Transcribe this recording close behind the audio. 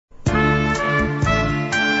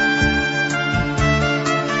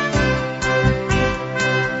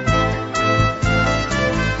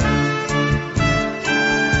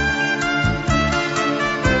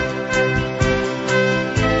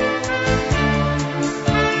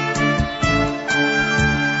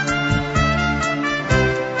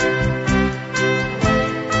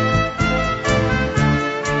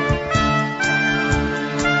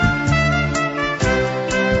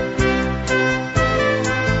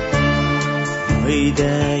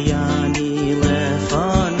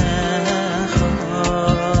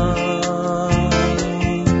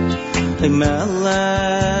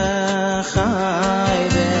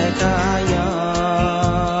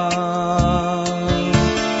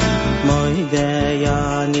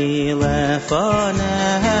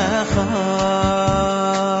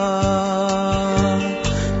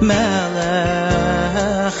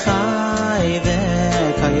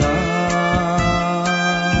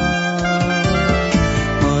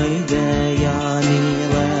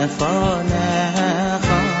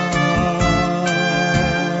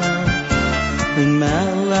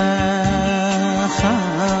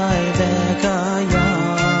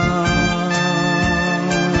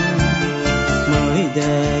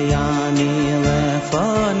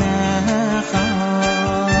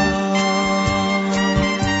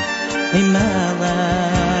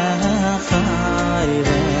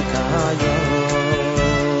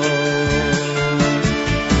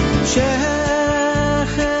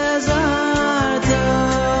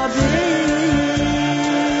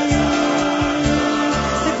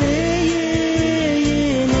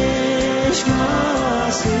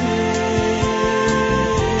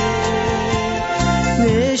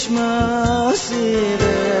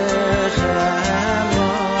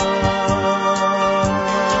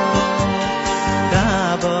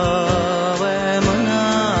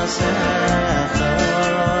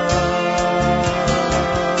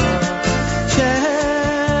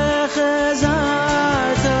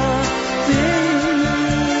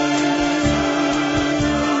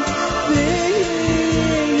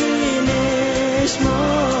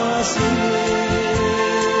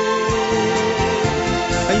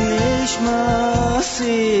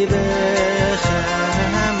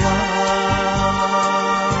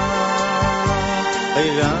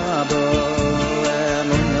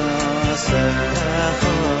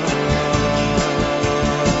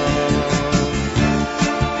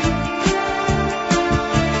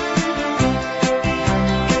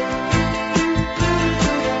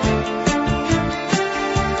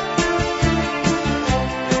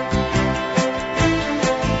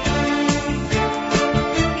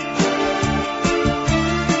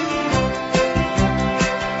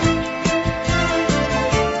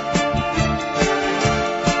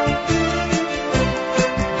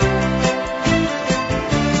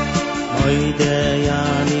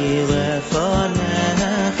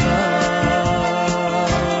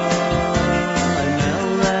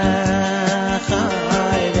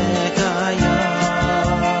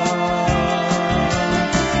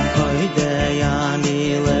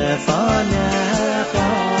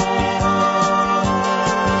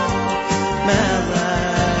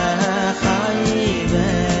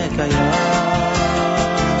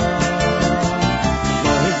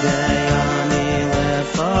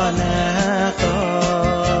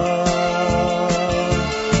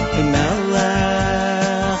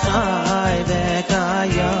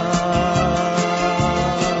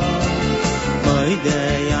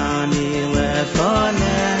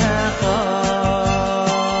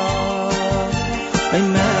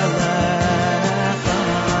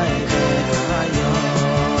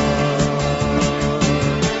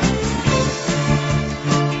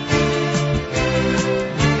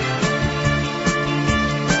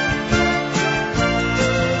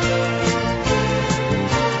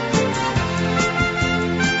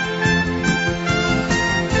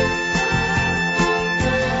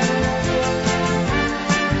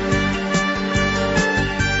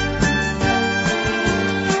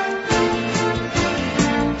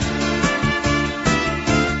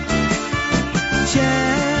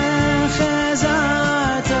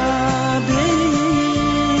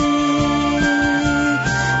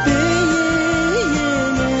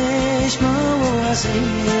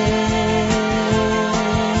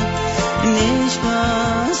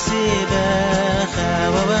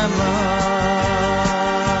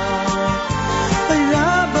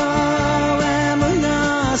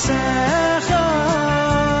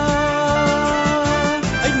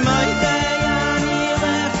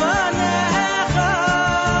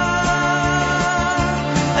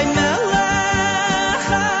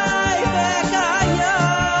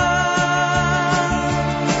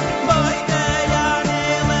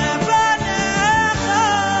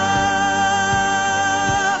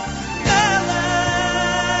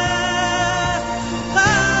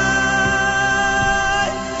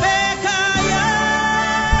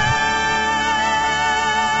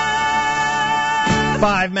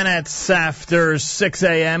After 6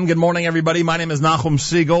 a.m. Good morning, everybody. My name is Nachum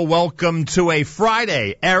Siegel. Welcome to a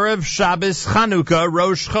Friday, Erev Shabbos Chanukah,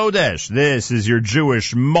 Rosh Chodesh. This is your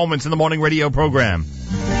Jewish Moments in the Morning radio program.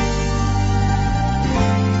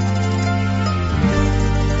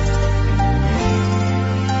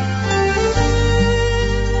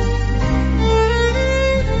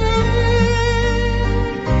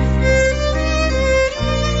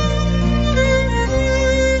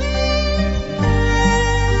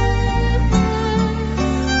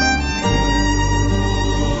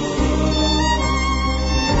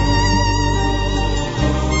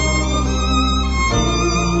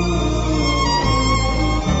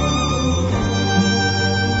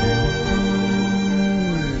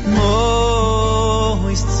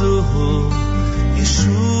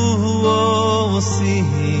 Yeshuosi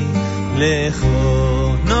lechonoe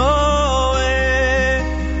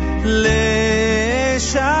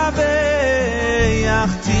leshabeach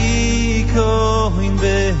tikoin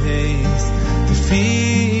beis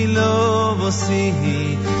tefilo vosi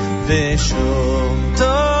veshom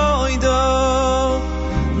toido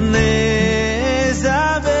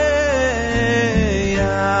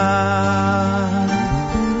nezaveach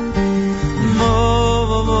mo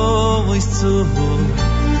isu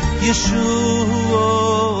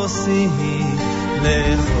Yeshuosi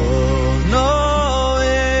lechonoe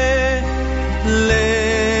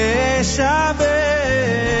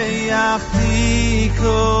leshabeach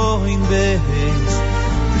tikoin beis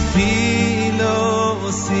tefilo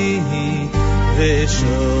vosi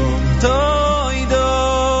veshom toido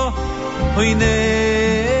oy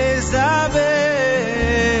nezaveach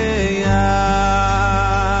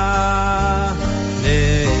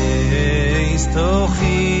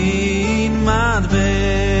leistochin madbeach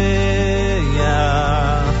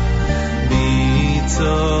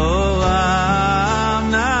bitzoam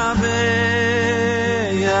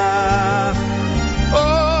nabeach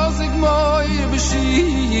ozik moir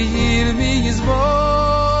b'shir miyizboy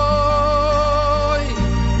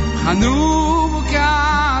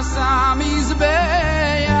Chanukah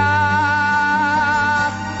samizbeach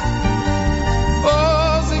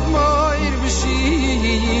ozik moir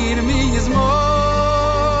b'shir miyizmoy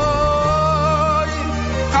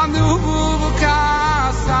Chanukah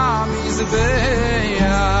samizbeach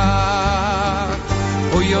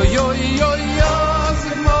oy oy oy oy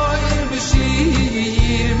ozik moir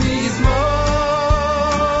b'shir miyizmoy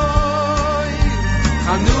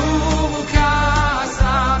Chanukah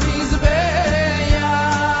samizbeach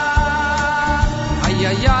ay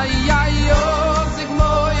ay ay ay ozik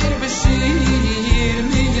moir b'shir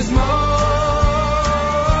miyizmoy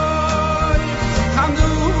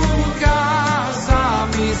Chanukah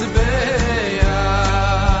samizbeach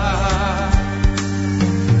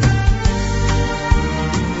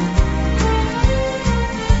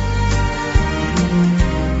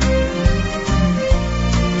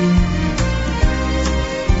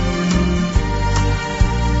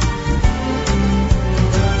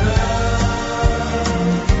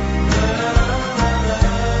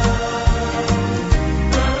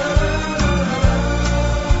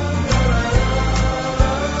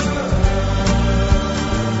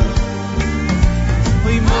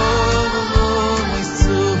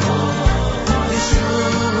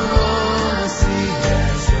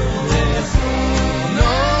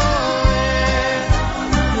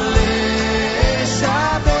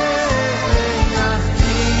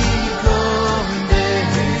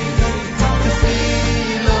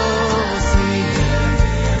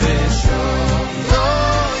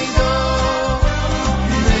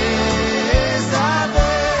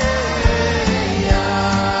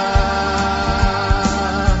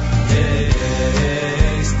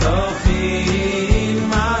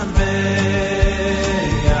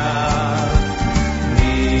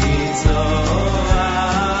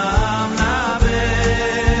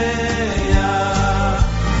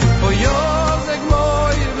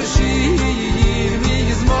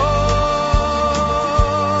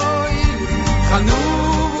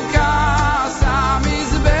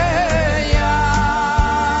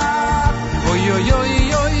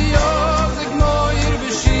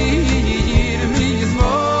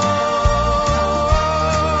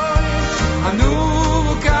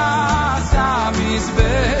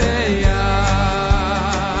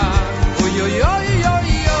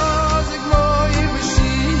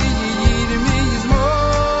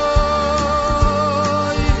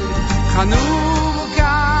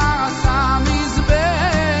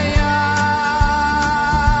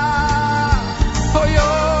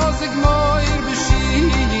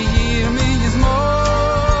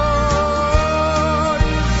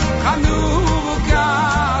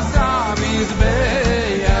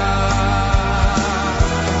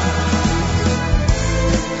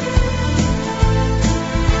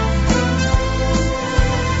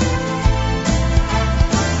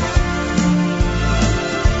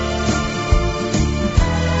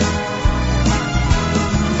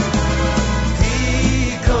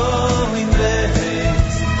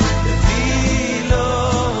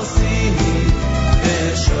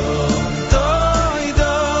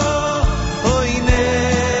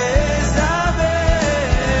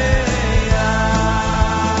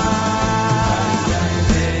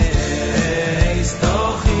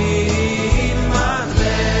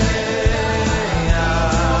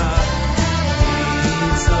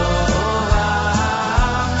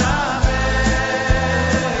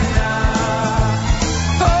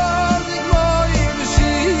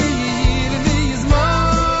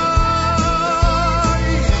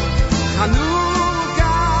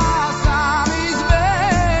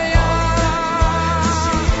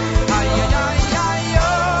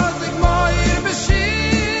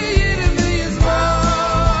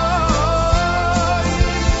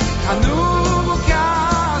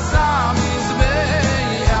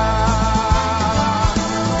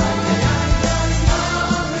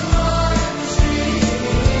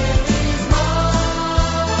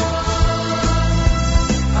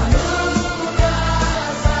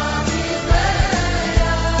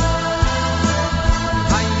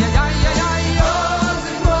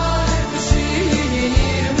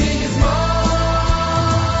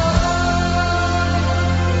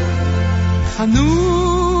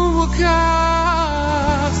Chanukah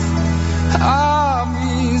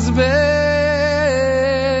amizbeach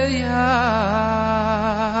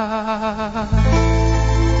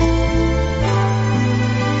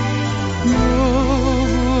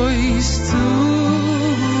voice to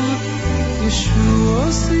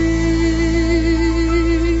Yeshuosi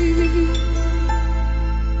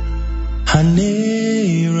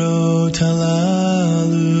Hanerot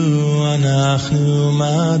halalu anachnu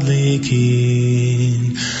madlikin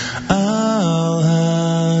al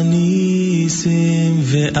hanisim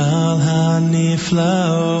ve'al haniflaot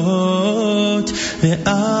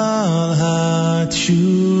ve'al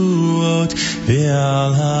hatshuot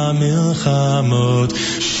ve'al hamilchamot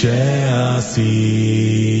she'asita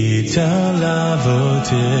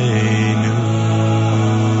lavoteinu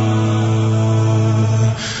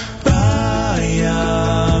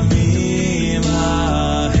bayamim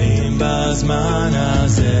ha'hem bazman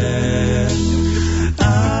hazeh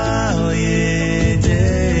al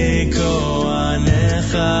yedei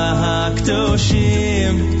kohanecha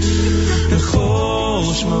hakdoshim b'chol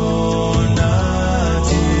shmonat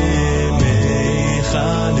yemei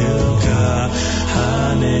Chanukah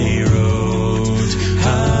hanerot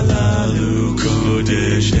halalu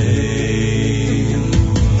kodesh ein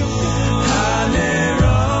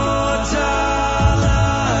hanerot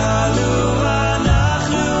halalu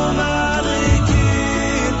anachnu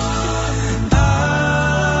madlikin al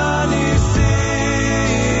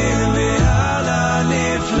hanisim ve'al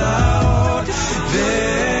haniflaot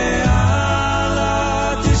ve'al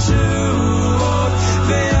hatishuot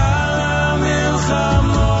ve'al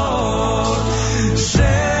hamilchamot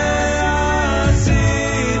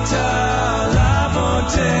she'asita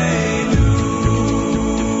lavoteinu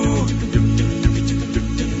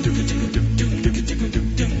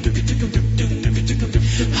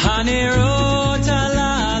Hanerot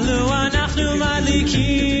halalu anachnu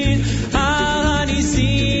madlikin al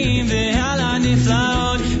hanisim ve'al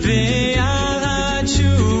haniflaot ve'al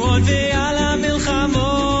hatshuot ve'al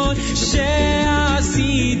hamilchamot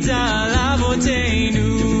she'asita lavoteinu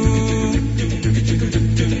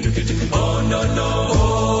Oh no no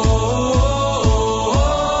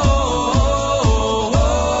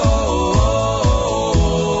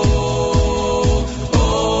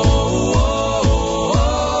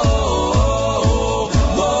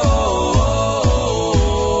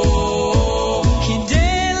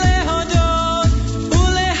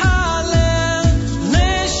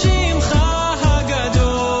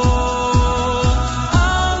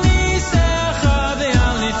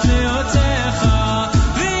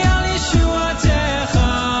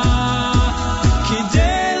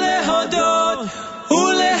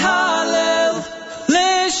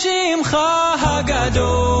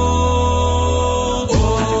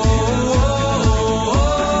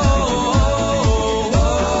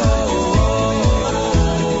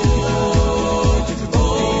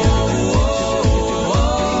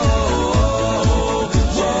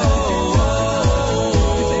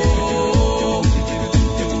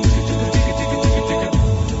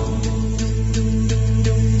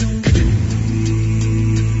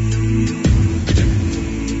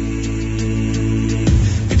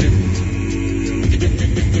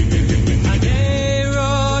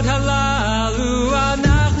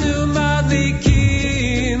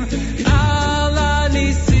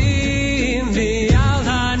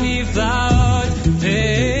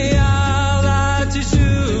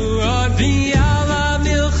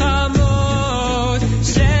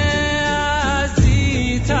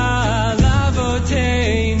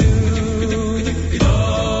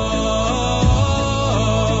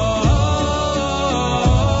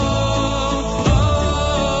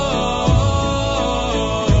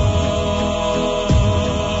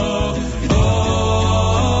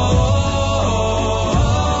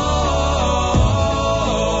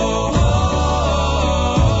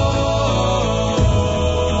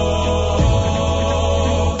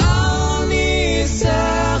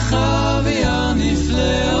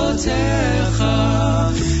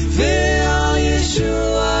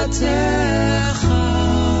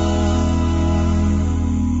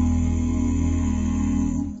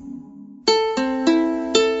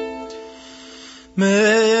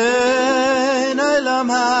Me'ein olam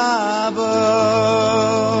haba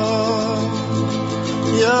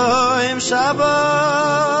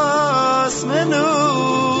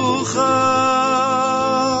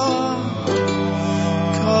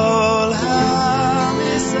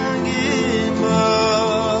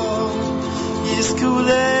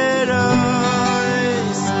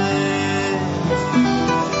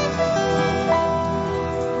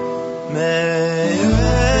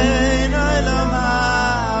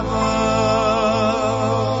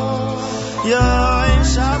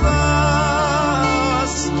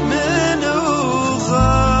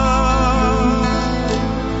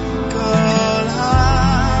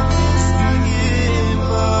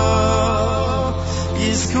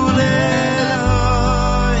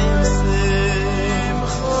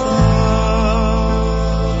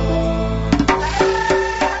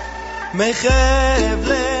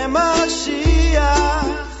מחב למשיח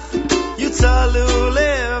יוצלו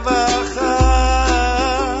לברכה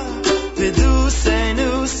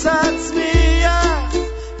ודוסנו סצמיח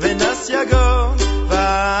ונס יגון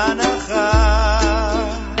והנחה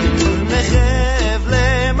מחב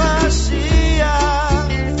למשיח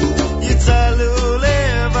יוצלו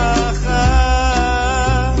לברכה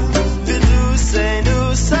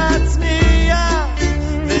ודוסנו סצמיח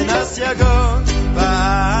ונס יגון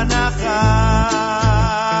והנחה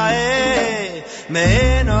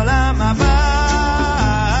מעין עולם הבא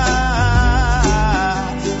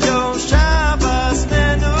יום שבס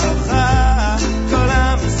מנוחה כל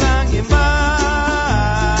המסנגים בה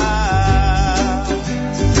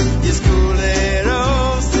יזכו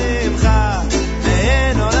לרוב שמחה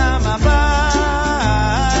מעין עולם הבא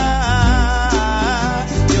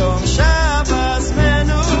יום שבס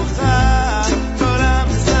מנוחה כל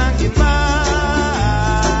המסנגים בה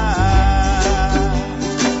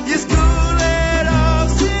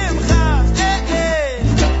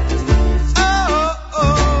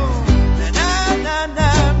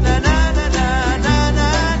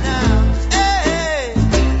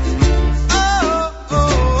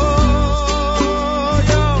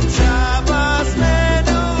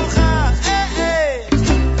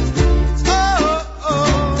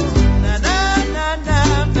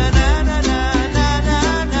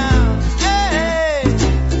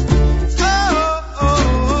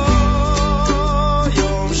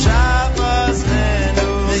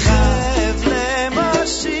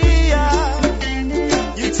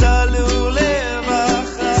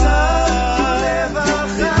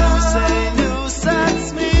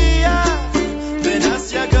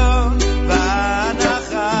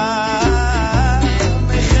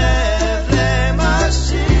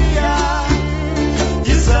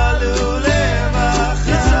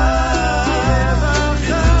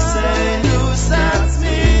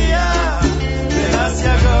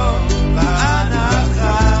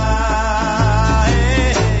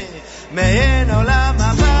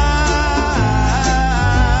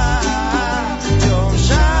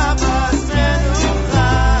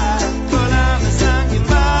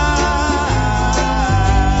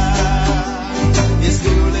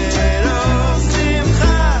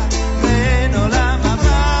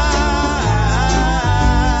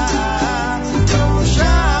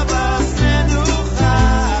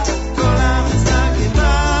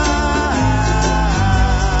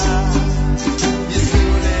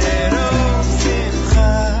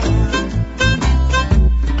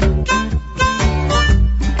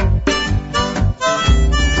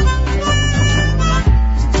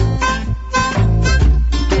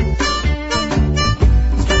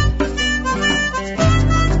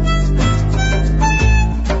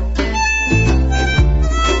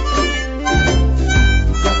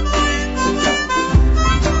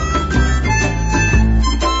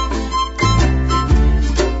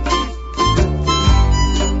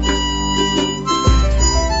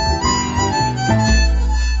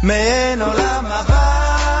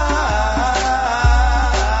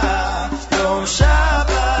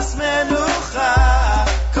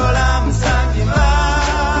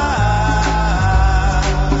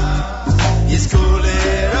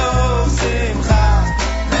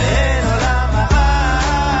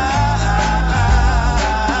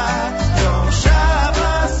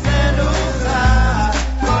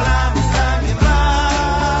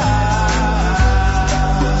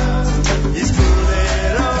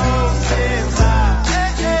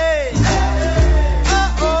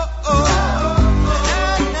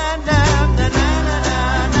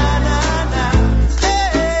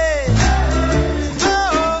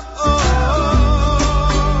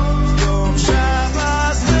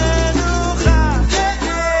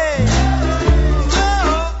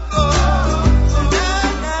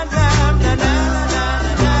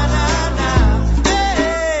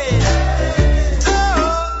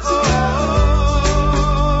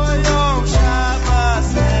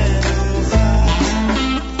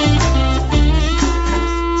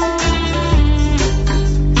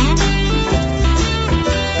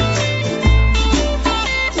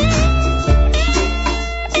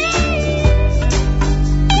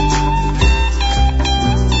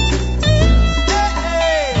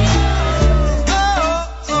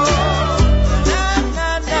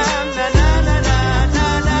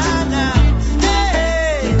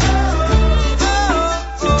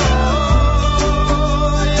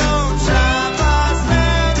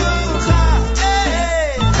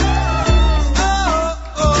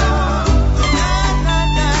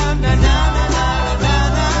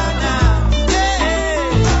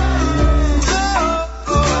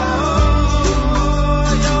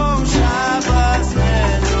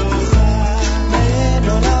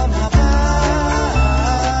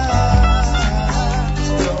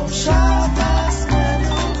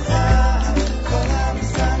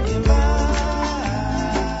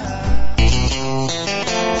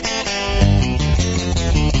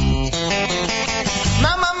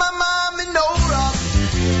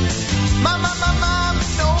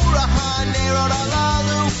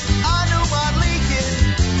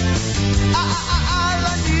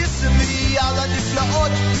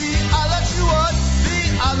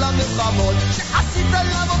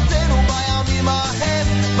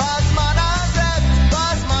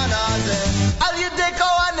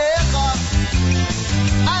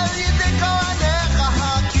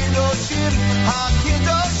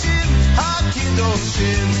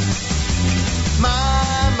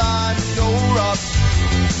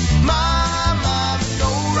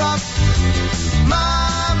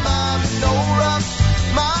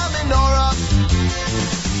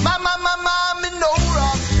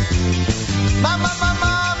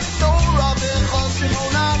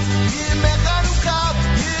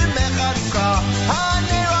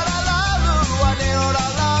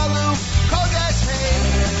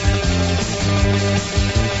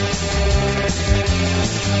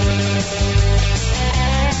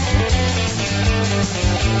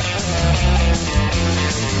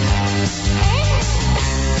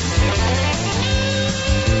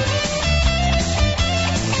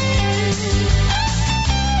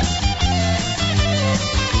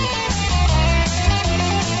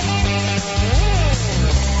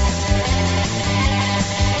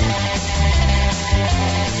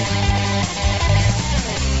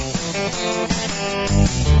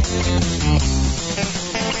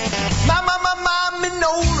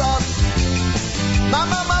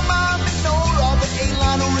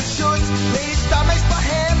פשוט להשתמש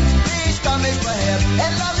בהם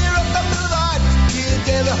אלא לראות את המולד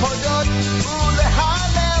כדי להודות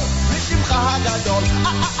ולהלל לשמך הגדול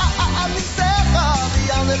על ניסיך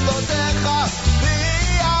ועל נפלותיך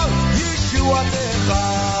ועל ישועתך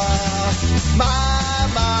מה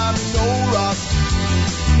מנורה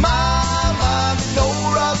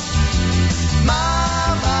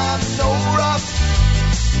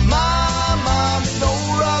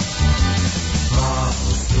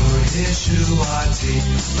ישועתי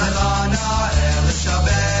למענה אל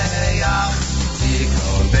לשבח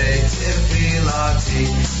תיקון בית תפילתי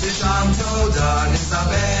ושם תודה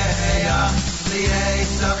נסבח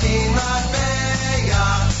ליצחים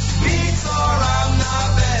נטבח מצורם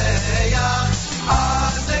נבח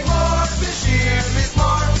אז נגמור בשיר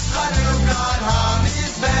מזמור חנוכת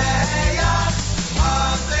המזבח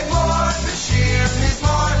אז נגמור בשיר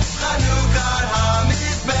מזמור חנוכת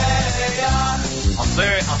המזבח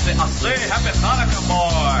Happy Hanukkah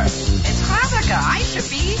more. It's Hanukkah. I should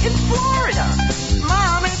be in Florida.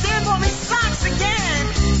 Mom, and Dad bought me socks again.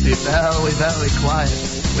 Be very, very quiet.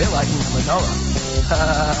 We're lighting the menorah.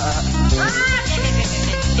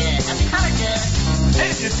 Happy Hanukkah. Hey,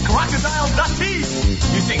 it's Crocodile Dutty.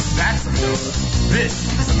 You think that's a menorah? This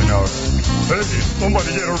is a menorah. Hey,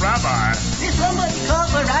 somebody get a rabbi. Did somebody call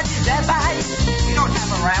for Roger's rabbi? We don't have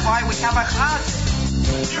a rabbi. We have a chazan.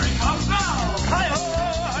 Here he comes now. Hi-ho,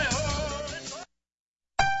 hi-ho.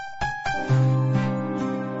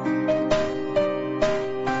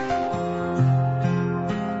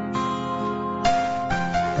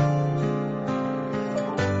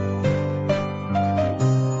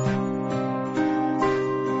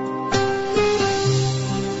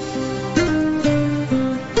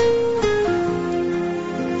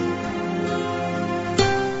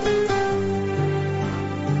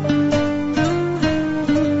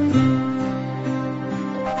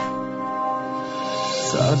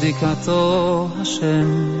 צדיקתו השם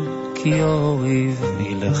כי אוהב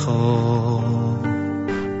מלכו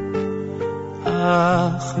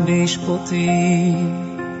אך משפוטי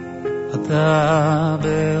אתה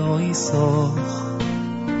ברואי סוך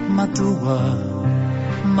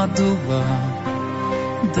מדוע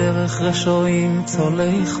דרך רשועים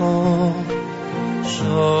צולחו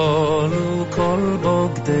שולו כל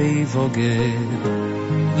בוגדי בוגד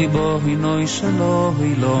ריבו הינוי שלו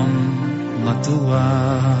הילום מדוע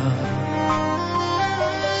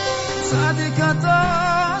צדיקתו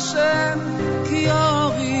השם כי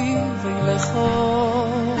אוהב מלכו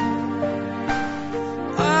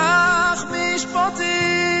אך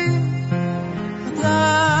משפוטי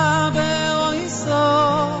אתה ברואי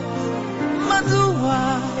סוף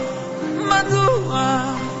מדוע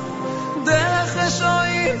דרך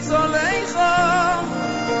רשועים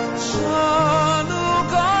צולחו שונו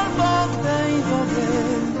כל בוגדי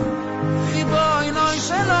בוגד ריבוי נוי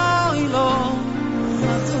שלו אילו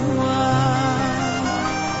מדוע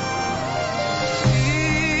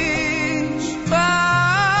איש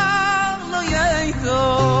בר לא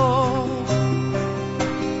ידעו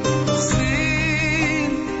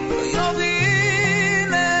תחסין לא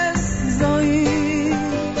יובין זוהית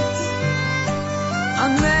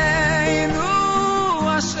עננו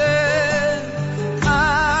אשר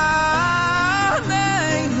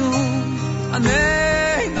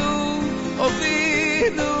עננו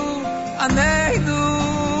אובינו עננו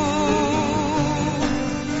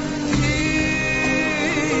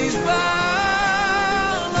איש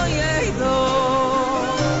בר לא ידעו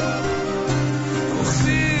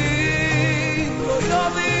תחסין לא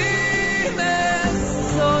יובין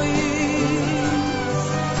זוהית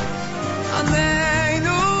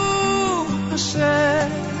עננו אשר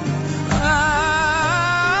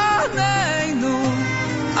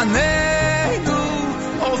עננו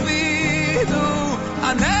אובינו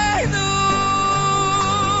עננו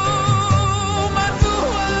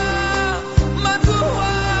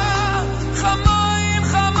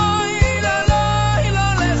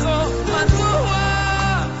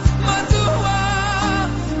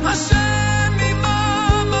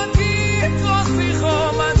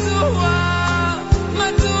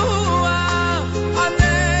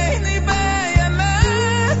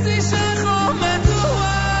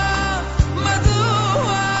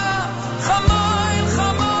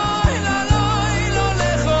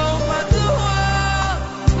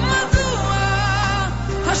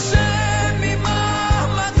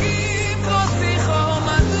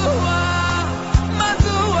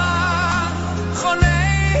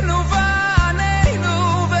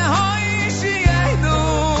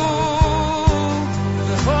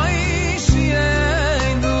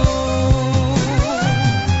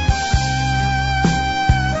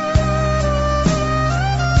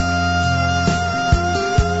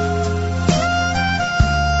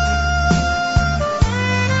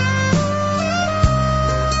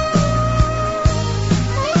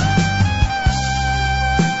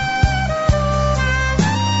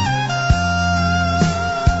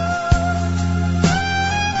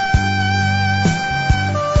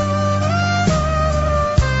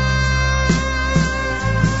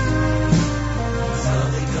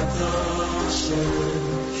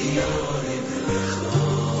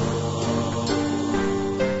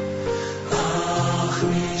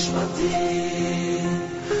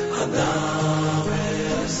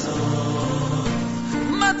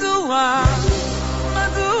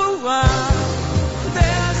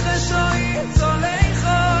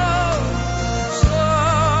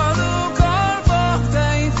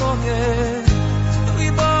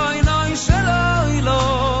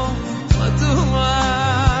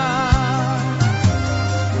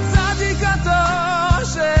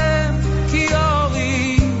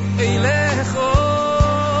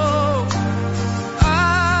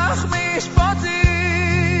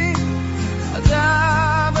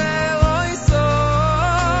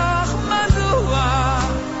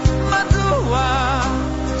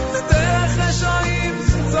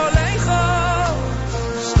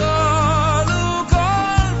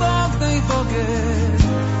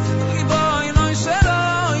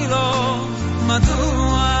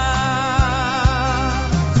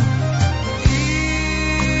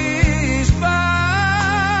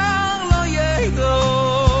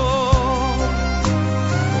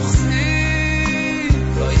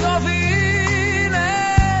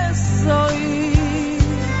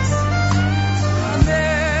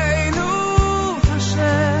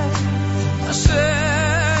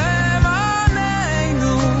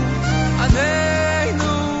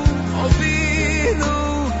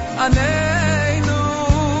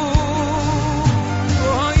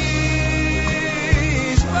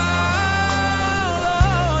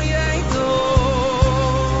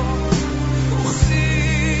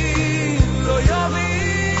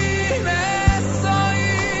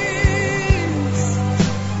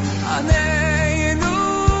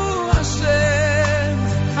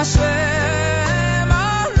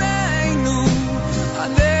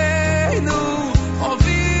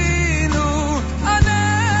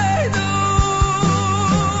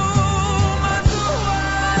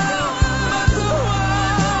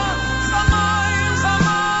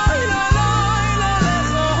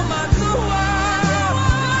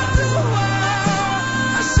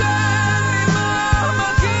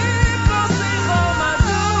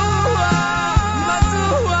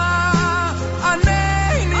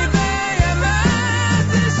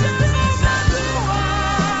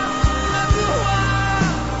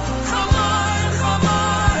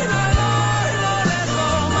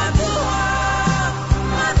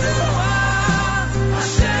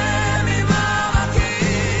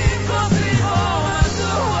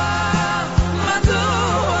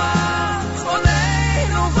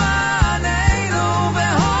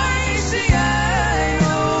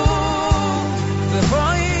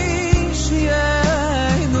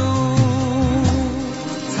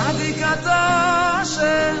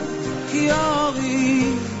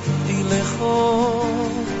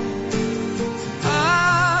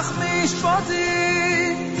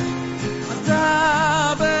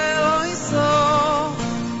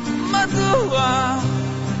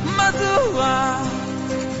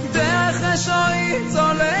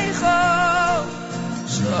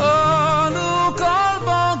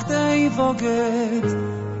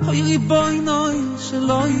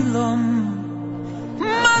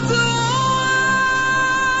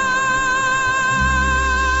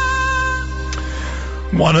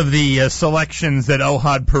One of the selections that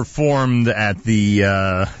Ohad performed at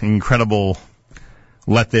the incredible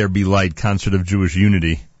Let There Be Light concert of Jewish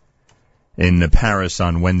Unity in Paris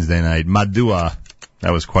on Wednesday night. Madua,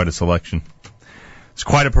 that was quite a selection. It was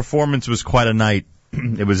quite a performance. It was quite a night.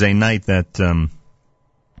 It was a night that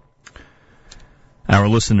our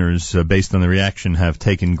listeners, based on the reaction, have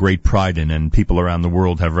taken great pride in, and people around the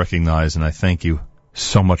world have recognized, and I thank you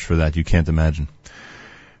so much for that. You can't imagine.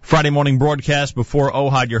 Friday morning broadcast. Before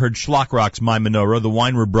Ohad, you heard Shlokrock's My Menorah, the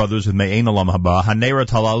Weinreb Brothers with Me'ein Olam Haba, Hanera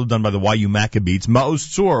Talalu done by the YU Maccabees, Ma'oz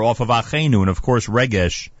Tzur off of Achenu, and of course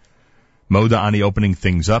Regesh, Moda Ani opening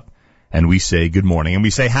things up, and we say good morning, and we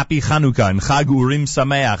say Happy Chanukah, and Chag Urim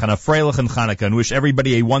Sameach, and a Freilich and Chanukah, and wish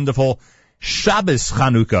everybody a wonderful Shabbos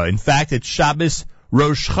Chanukah. In fact, it's Shabbos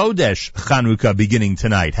Rosh Chodesh Chanukah beginning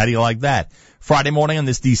tonight. How do you like that? Friday morning on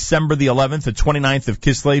this December the 11th, the 29th of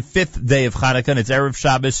Kislev, 5th day of Chanukah, and it's Erev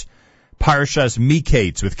Shabbos, Parashas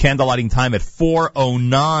Miketz, with candlelighting time at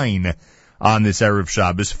 4:09 on this Erev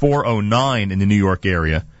Shabbos, 4:09 in the New York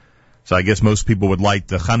area. So I guess most people would light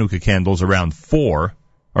the Chanukah candles around 4,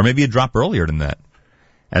 or maybe a drop earlier than that.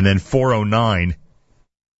 And then 4:09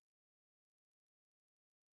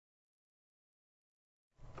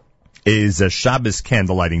 is a Shabbos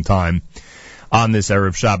candlelighting time on this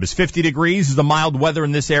Erev Shabbos. 50 degrees as the mild weather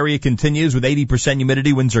in this area continues with 80%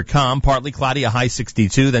 humidity. Winds are calm. Partly cloudy, a high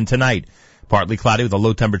 62. Then tonight, partly cloudy with a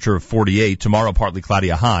low temperature of 48. Tomorrow, partly cloudy,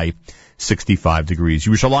 a high 65 degrees.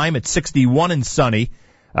 Yerushalayim at 61 and sunny.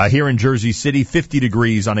 Here in Jersey City, 50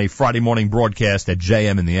 degrees on a Friday morning broadcast at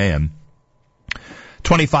JM in the AM.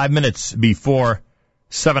 25 minutes before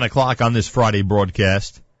 7 o'clock on this Friday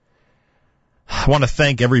broadcast. I want to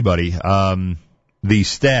thank everybody. The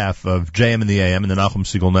staff of JM in the AM and the Nachum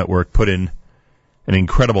Segal Network put in an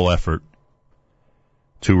incredible effort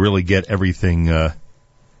to really get everything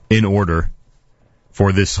in order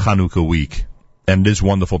for this Chanukah week. And it is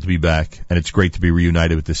wonderful to be back, and it's great to be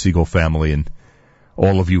reunited with the Segal family and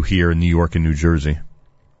all of you here in New York and New Jersey.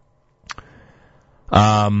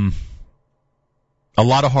 A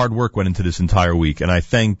lot of hard work went into this entire week, and I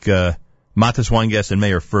thank Matis Weingast and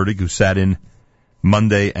Mayor Fertig, who sat in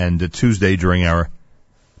Monday and Tuesday during our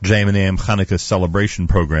JM and AM Chanukah celebration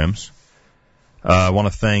programs. I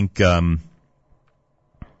want to thank ZK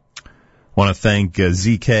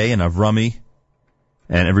and Avrami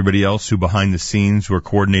and everybody else who behind the scenes were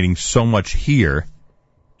coordinating so much here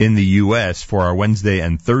in the U.S. for our Wednesday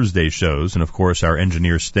and Thursday shows, and of course our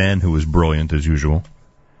engineer Stan, who was brilliant as usual.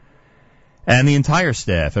 And the entire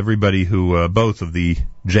staff, everybody who, both of the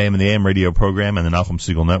JM and the AM radio program and the Nachum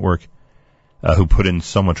Segal Network, who put in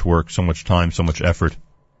so much work, so much time, so much effort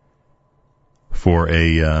for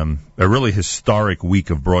a really historic week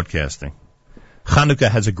of broadcasting. Chanukah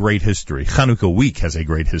has a great history. Chanukah week has a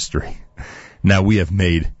great history. Now we have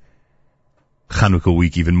made Chanukah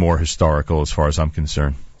week even more historical as far as I'm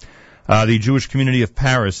concerned. The Jewish community of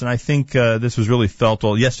Paris, and I think this was really felt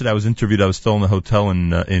all. Yesterday I was interviewed. I was still in the hotel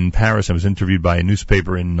in Paris. I was interviewed by a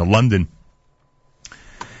newspaper in London.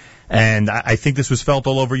 And I think this was felt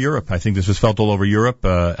all over Europe. I think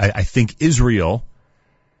Israel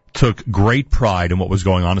took great pride in what was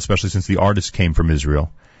going on, especially since the artist came from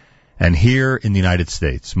Israel. And here in the United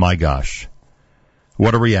States, my gosh,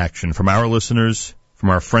 what a reaction from our listeners, from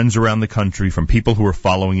our friends around the country, from people who are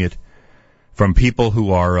following it, from people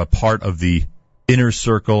who are a part of the inner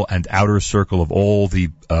circle and outer circle of all the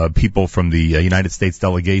people from the United States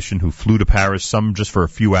delegation who flew to Paris, some just for a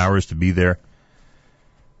few hours to be there.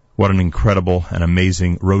 What an incredible and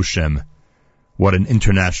amazing Roshem. What an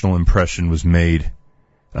international impression was made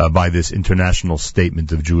by this international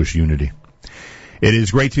statement of Jewish unity. It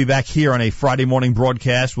is great to be back here on a Friday morning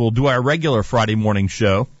broadcast. We'll do our regular Friday morning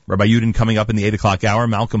show. Rabbi Yudin coming up in the 8 o'clock hour.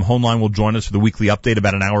 Malcolm Hoenlein will join us for the weekly update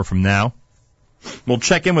about an hour from now. We'll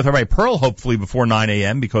check in with Rabbi Perl hopefully before 9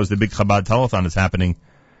 a.m. because the big Chabad telethon is happening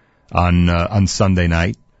on Sunday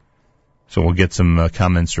night. So we'll get some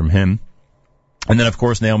comments from him. And then, of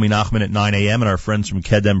course, Naomi Nachman at 9 a.m. and our friends from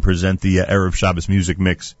Kedem present the Erev Shabbos music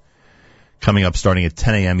mix coming up starting at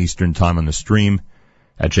 10 a.m. Eastern Time on the stream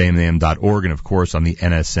at jmam.org and, of course, on the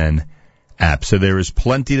NSN app. So there is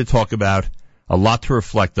plenty to talk about, a lot to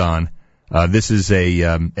reflect on. This is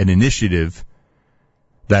an initiative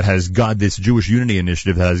that has gone, this Jewish Unity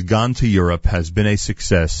initiative that has gone to Europe, has been a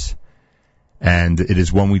success, and it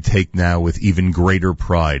is one we take now with even greater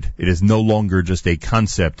pride. It is no longer just a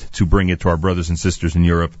concept to bring it to our brothers and sisters in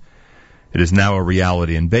Europe. It is now a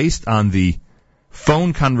reality. And based on the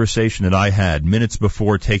phone conversation that I had minutes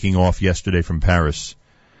before taking off yesterday from Paris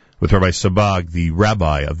with Rabbi Sabag, the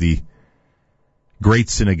rabbi of the great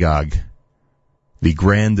synagogue, the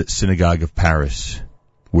Grand Synagogue of Paris,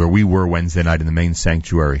 where we were Wednesday night in the main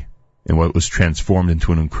sanctuary, in what was transformed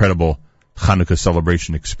into an incredible Chanukah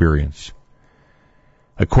celebration experience.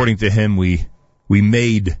 According to him, we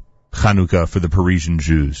made Chanukah for the Parisian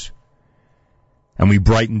Jews. And we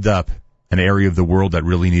brightened up an area of the world that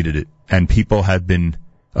really needed it. And people have been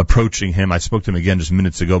approaching him. I spoke to him again just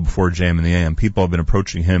minutes ago before JM and the AM. People have been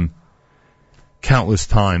approaching him countless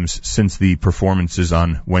times since the performances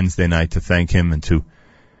on Wednesday night to thank him and to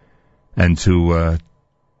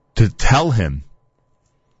tell him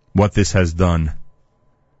what this has done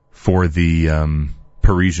for the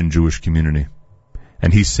Parisian Jewish community.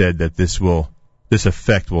 And he said that this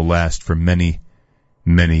effect will last for many,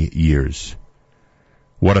 many years.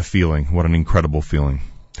 What a feeling. What an incredible feeling.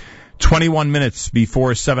 21 minutes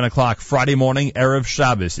before 7 o'clock, Friday morning, Erev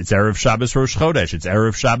Shabbos. It's Erev Shabbos Rosh Chodesh. It's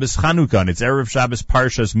Erev Shabbos Chanukah. And it's Erev Shabbos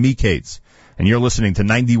Parshas Miketz. And you're listening to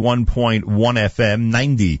 91.1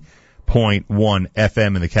 FM, 90.1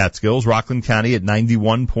 FM in the Catskills, Rockland County at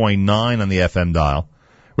 91.9 on the FM dial.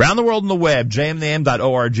 Around the world on the web,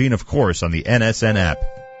 jmnam.org, and of course on the NSN app.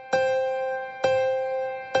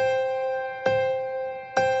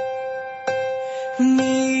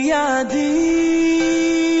 Miyadir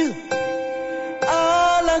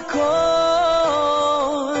ala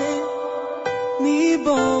kol mi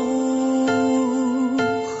baruch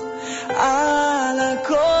ala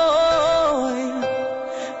kol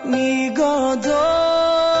mi gadol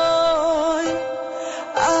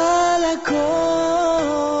ala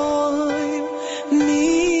kol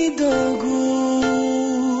mi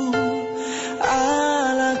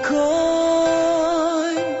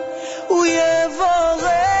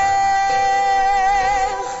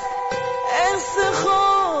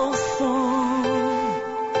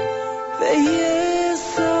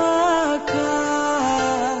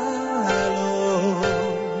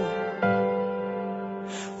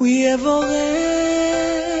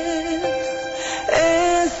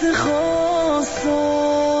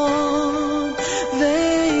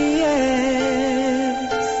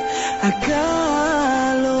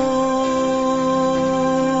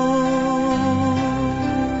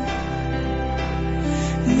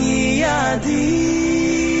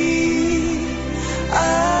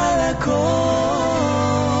על הכל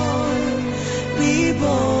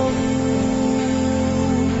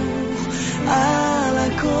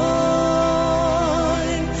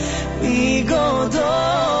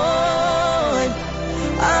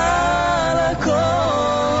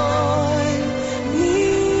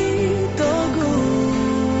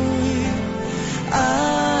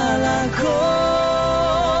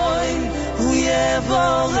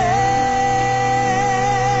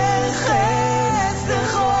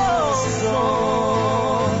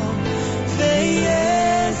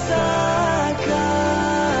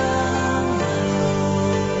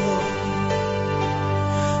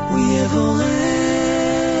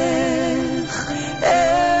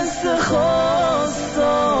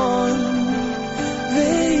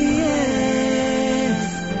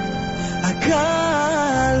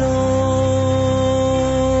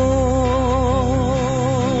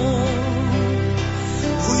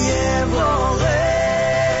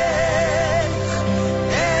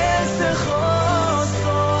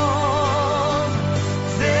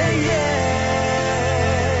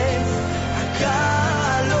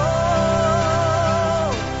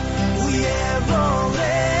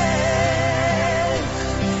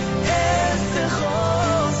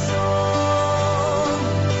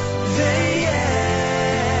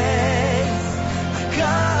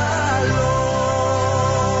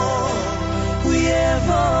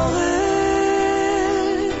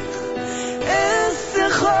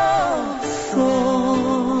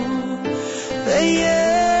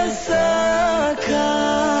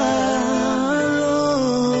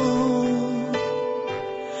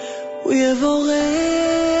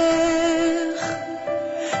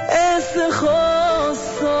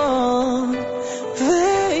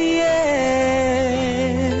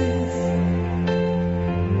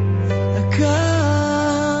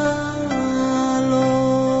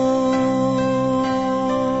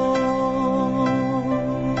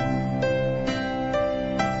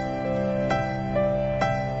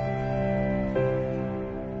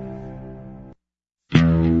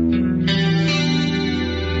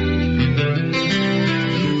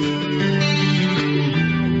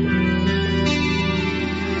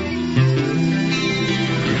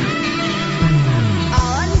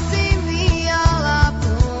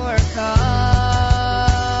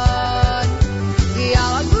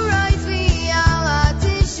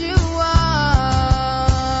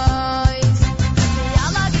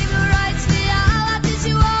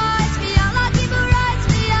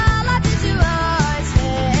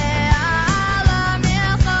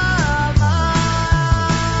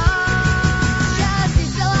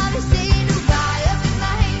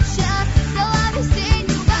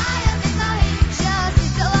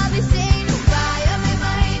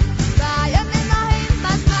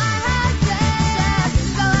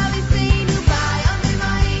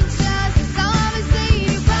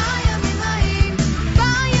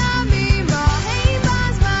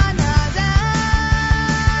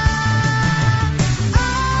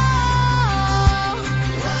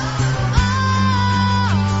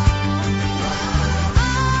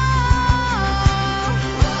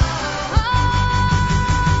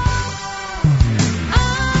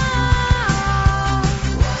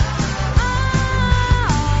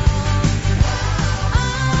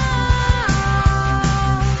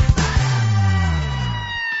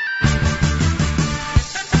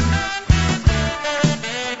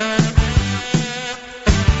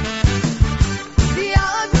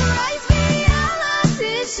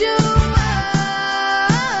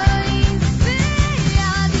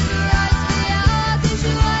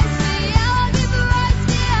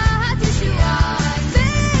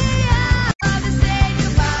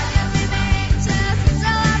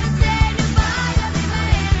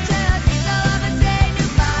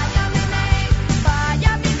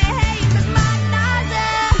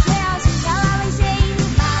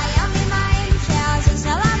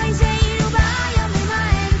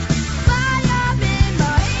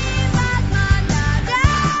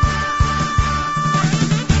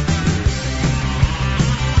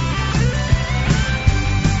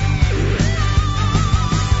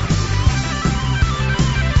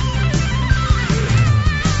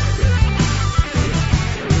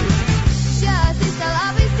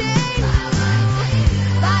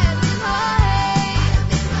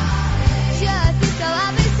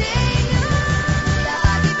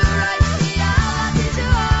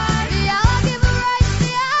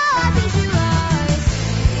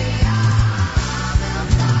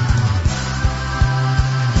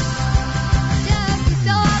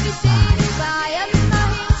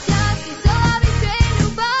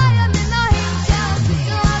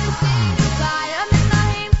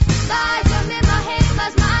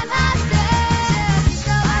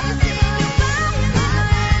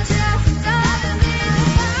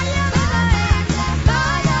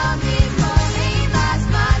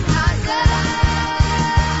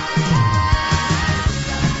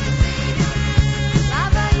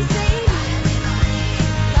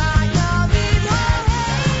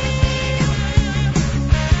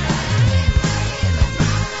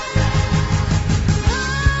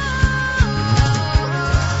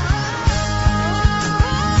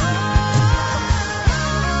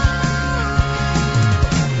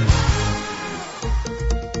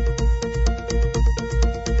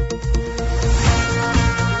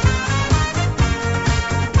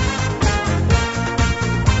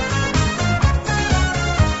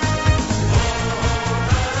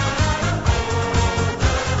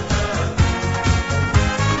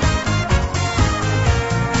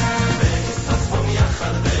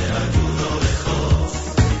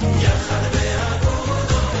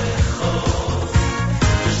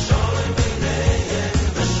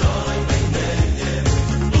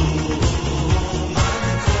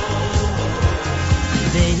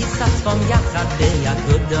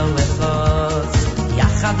agudo echos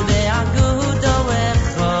yachad ve'agudo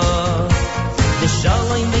echos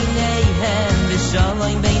v'shalom beineihem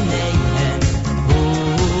v'shalom beineihem hu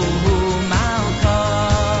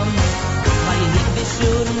Malcolm vayihi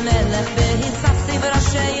b'shur melech v'hisasi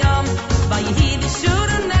v'rashayom vayihi b'shur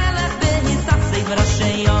melech v'hisasi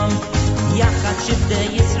v'rashayom yachad shiftei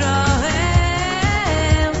Yisrael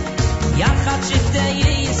yachad shiftei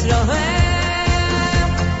Yisrael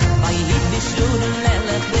vayihi b'shur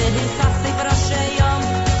melech v'hisasi v'rashayom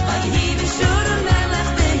vayihi b'shur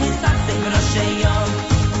melech v'hisasi v'rashayom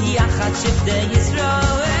yachad shiftei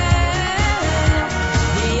Yisrael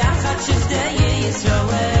yachad shiftei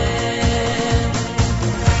Yisrael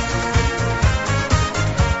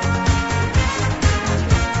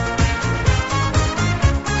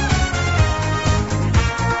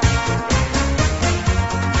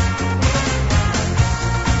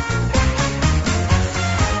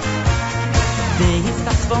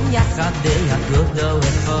yachad ve'agudo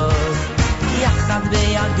echos yachad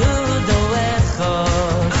ve'agudo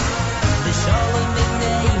echos v'shalom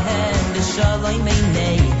beineihem v'shalom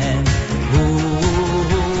beineihem hu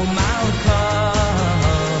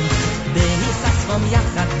Malcolm v'hisasvom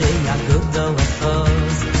yachad ve'agudo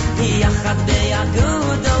echos yachad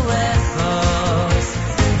ve'agudo echos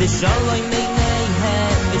v'shalom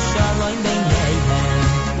beineihem v'shalom beineihem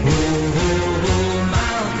hu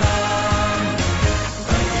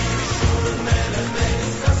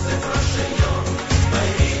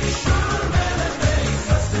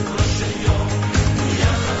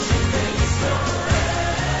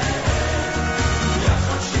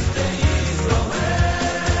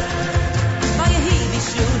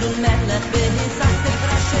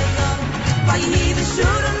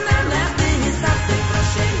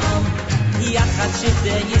yachad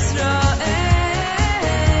shiftei Yisrael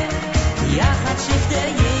yachad shiftei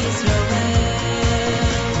Yisrael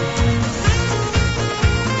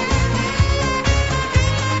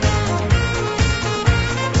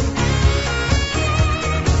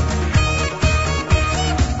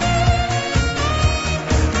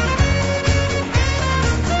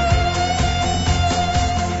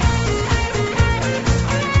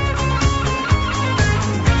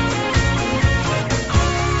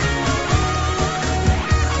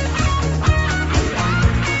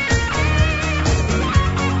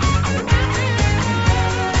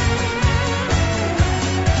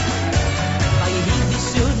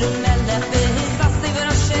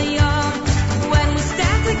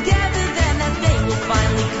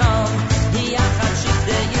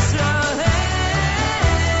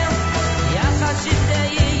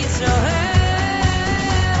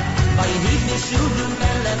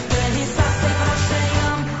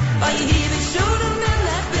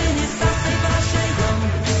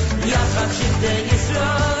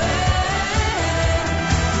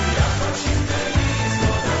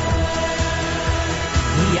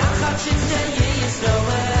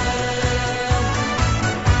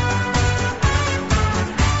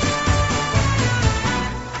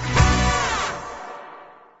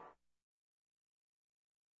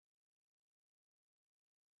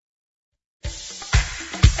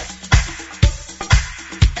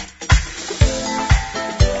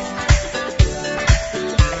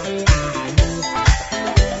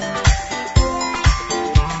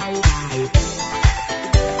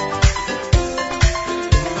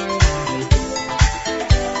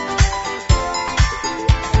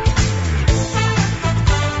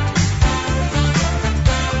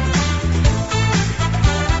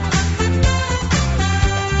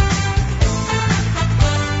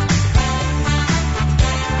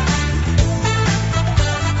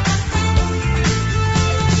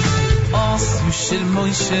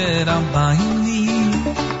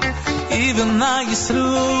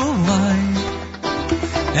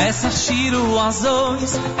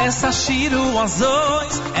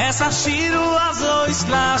Essa shiru azois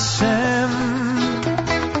Lashem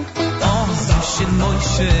Oz Shel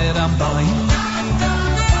Moshe Rabbeinu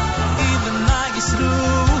Even I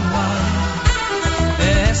Yisruel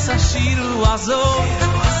Essa shiru azois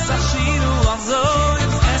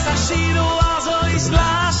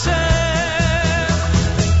Lashem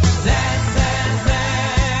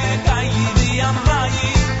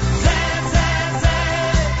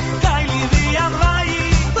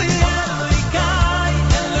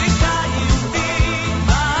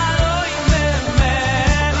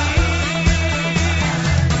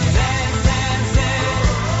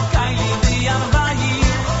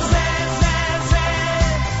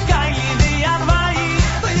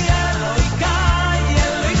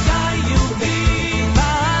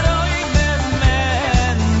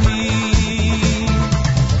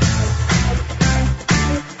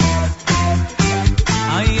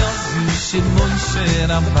Shir Moshe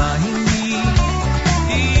Rabbeinu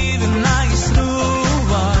even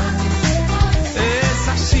Yisroel es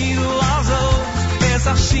Ashiru Azois es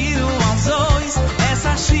Ashiru Azois es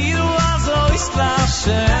Ashiru Azois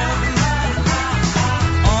Lashem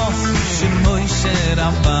Os Shir Moshe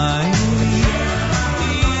Rabbeinu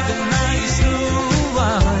even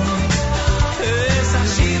Yisroel es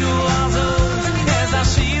Ashiru Azois es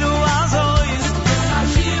Ashiru Azois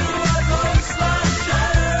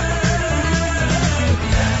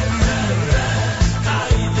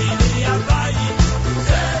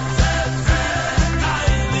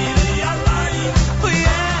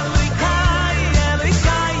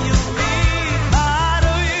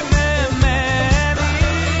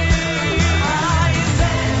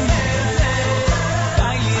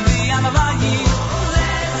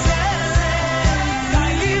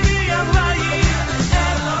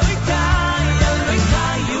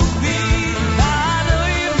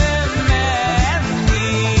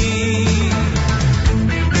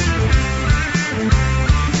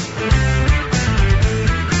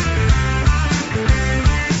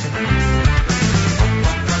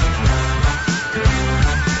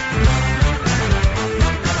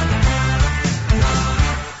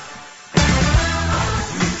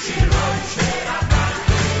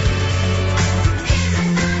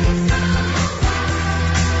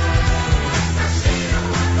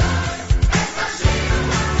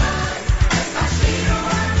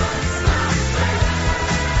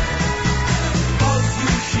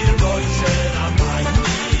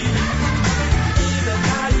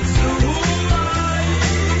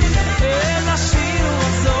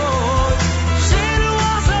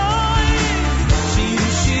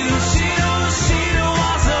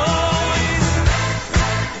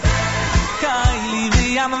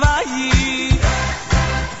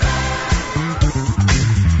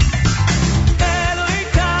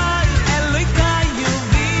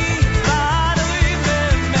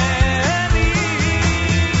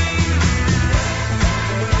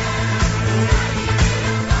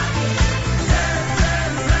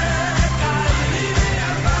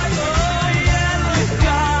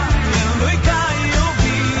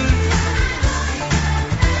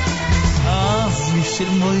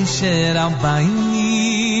Rabbeinu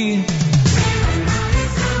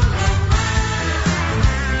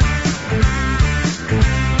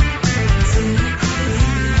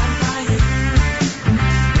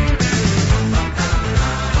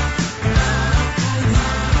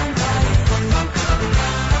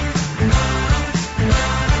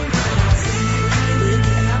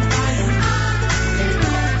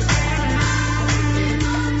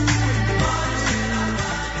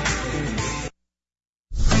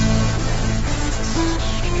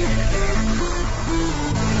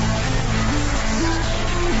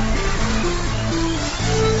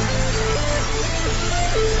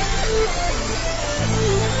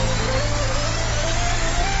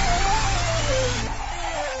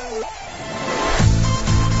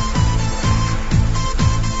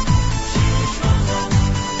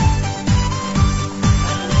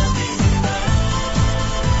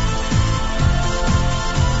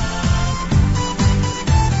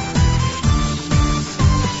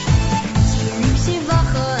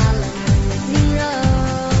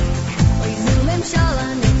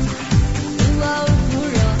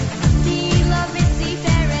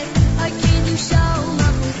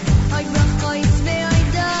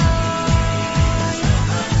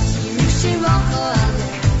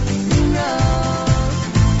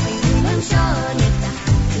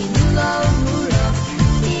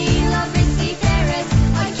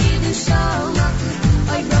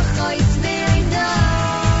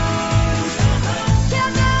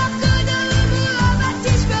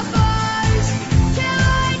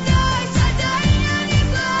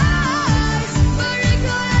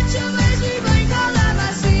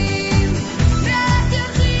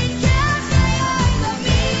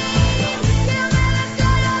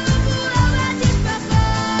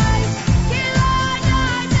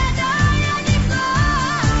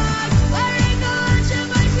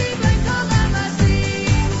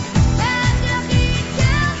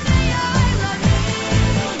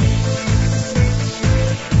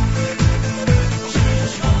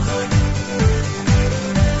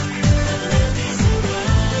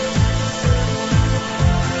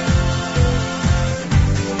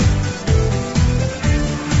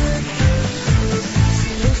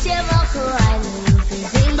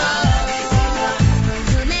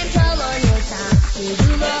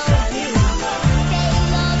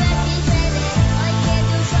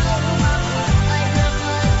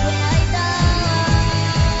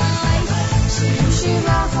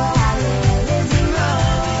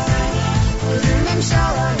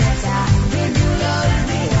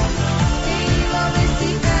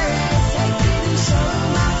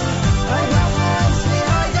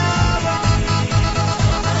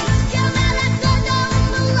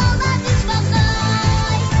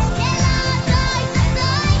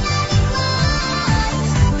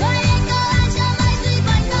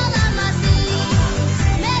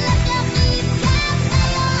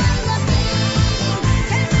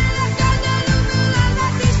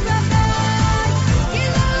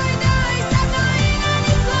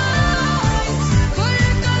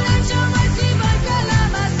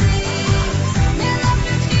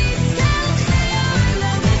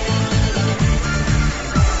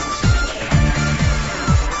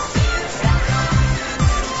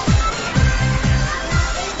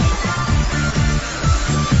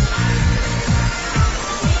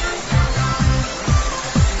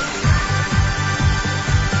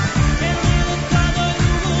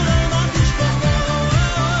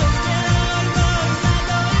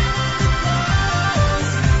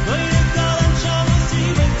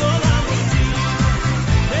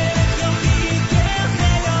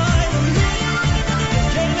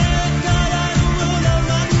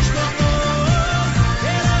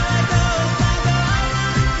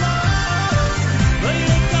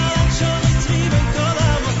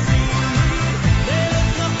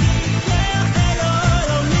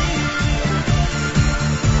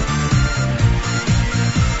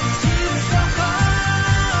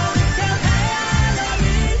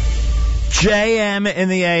JM in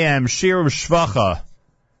the AM, Shir of Shvacha,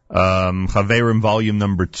 Chaverim volume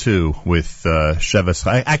number 2 with Sheves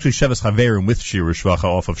Chaverim with Shir of Shvacha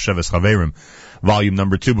off of Sheves Chaverim volume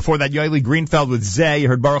number 2. Before that, Yoeli Greenfeld with Zeh. You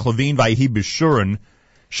heard Baruch Levine, Vayhi B'Shurin.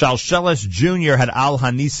 Shalsheles Jr. had Al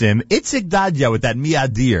Hanisim. Itzik Dadya with that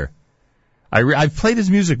Miadir. I've played his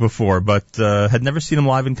music before, but had never seen him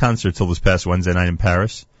live in concert till this past Wednesday night in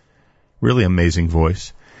Paris. Really amazing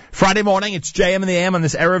voice. Friday morning, it's JM in the AM on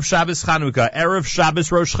this Erev Shabbos Chanukah, Erev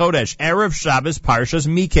Shabbos Rosh Chodesh, Erev Shabbos Parshas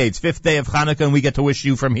Miketz, 5th day of Chanukah, and we get to wish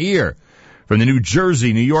you from here, from the New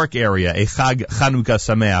Jersey, New York area, a Chag Chanukah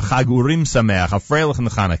Sameach, Chag Urim Sameach, a Freilich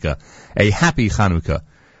Chanukah, a happy Chanukah.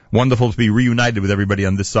 Wonderful to be reunited with everybody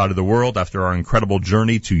on this side of the world after our incredible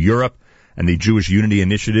journey to Europe and the Jewish Unity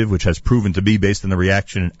Initiative, which has proven to be, based on the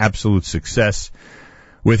reaction, an absolute success,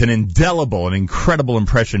 with an indelible and incredible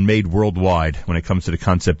impression made worldwide when it comes to the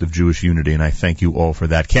concept of Jewish unity, and I thank you all for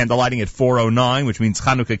that. Candlelighting at 4:09, which means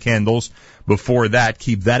Chanukah candles before that.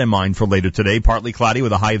 Keep that in mind for later today. Partly cloudy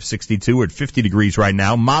with a high of 62. We're at 50 degrees right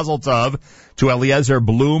now. Mazel tov to Eliezer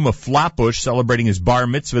Bloom of Flatbush, celebrating his bar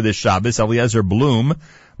mitzvah this Shabbos. Eliezer Bloom,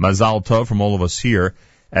 Mazal tov from all of us here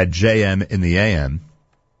at JM in the AM.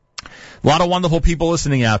 A lot of wonderful people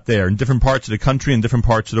listening out there in different parts of the country and different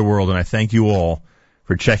parts of the world, and I thank you all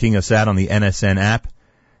for checking us out on the NSN app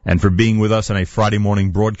and for being with us on a Friday morning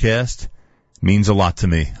broadcast. It means a lot to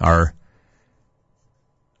me. Our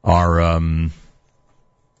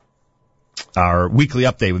weekly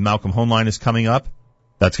update with Malcolm Hoenlein is coming up.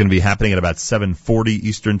 That's going to be happening at about 7:40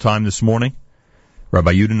 Eastern Time this morning.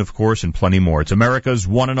 Rabbi Yudin, of course, and plenty more. It's America's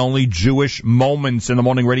one and only Jewish Moments in the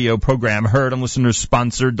Morning radio program, heard on listeners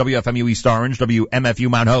sponsored WFMU East Orange, WMFU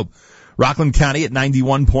Mount Hope, Rockland County at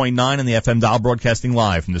 91.9 on the FM dial, broadcasting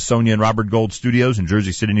live from the Sonia and Robert Gold studios in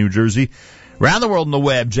Jersey City, New Jersey. Around the world on the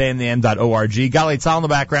web, jmnam.org. Galei Tzal in the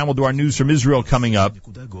background. We'll do our news from Israel coming up.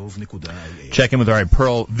 Check in with our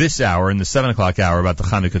Perl this hour in the 7 o'clock hour about the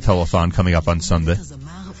Chanukah telethon coming up on Sunday.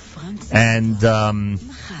 And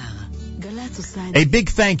a big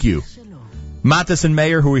thank you. Matas and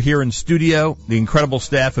Mayer, who are here in studio, the incredible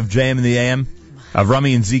staff of JM in the AM,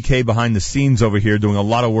 Avrami and ZK behind the scenes over here doing a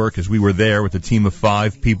lot of work as we were there with a team of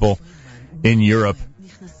 5 people in Europe,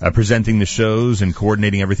 presenting the shows and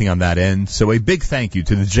coordinating everything on that end. So a big thank you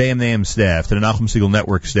to the JM in the AM staff, to the Nachum Siegel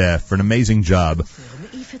Network staff for an amazing job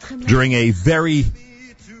during a very,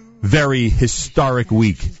 very historic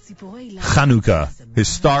week. Chanukah.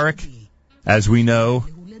 Historic, as we know,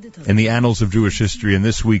 in the annals of Jewish history, and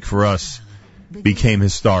this week for us became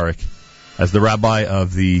historic. As the rabbi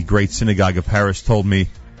of the great synagogue of Paris told me,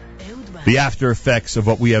 the after effects of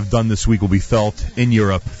what we have done this week will be felt in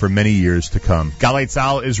Europe for many years to come. Galei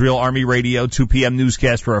Tzal, Israel Army Radio, 2 p.m.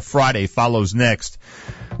 newscast for a Friday follows next.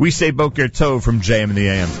 We say Boker Tov from JM in the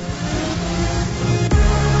AM.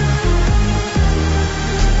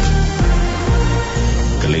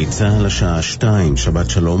 גלי צהל השעה 2, שבת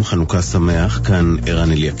שלום, חנוכה שמח, כאן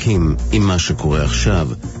ערן אליקים עם מה שקורה עכשיו.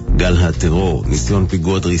 גל הטרור, ניסיון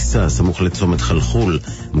פיגוע דריסה סמוך לצומת חלחול,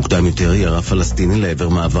 מוקדם יותר ירה פלסטיני לעבר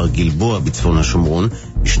מעבר גלבוע בצפון השומרון.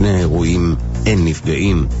 בשני האירועים אין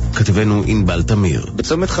נפגעים. כתבנו ענבל תמיר.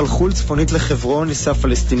 בצומת חלחול צפונית לחברון ניסה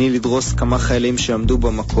פלסטיני לדרוס כמה חיילים שעמדו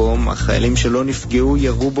במקום. החיילים שלא נפגעו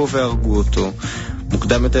ירו בו והרגו אותו.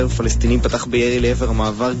 מוקדם יותר פלסטיני פתח בירי לעבר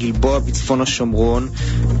מעבר גלבוע בצפון השומרון.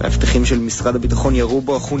 והאבטחים של משרד הביטחון ירו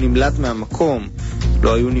בו, אך הוא נמלט מהמקום.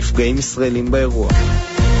 לא היו נפגעים ישראלים באירוע.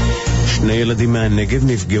 שני ילדים מהנגב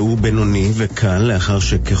נפגעו בינוני וקל לאחר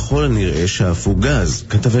שככל הנראה שאפו גז.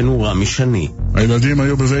 כתבנו רמי שני. הילדים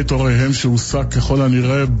היו בבית הוריהם שהוסק ככל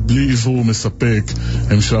הנראה בלי עיבור מספק.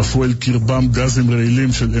 הם שאפו אל קרבם גזים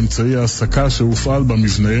רעילים של אמצעי העסקה שהופעל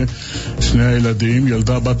במבנה. שני הילדים,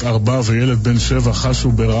 ילדה בת 4 וילד בן 7,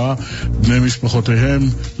 חשו ברע. בני משפחותיהם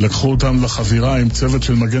לקחו אותם לחבירה עם צוות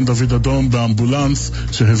של מגן דוד אדום באמבולנס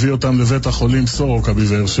שהביא אותם לבית החולים סורוקה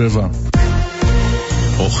בבאר שבע.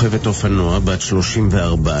 רוכבת אופנוע בת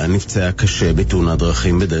 34 נפצעה קשה בתאונת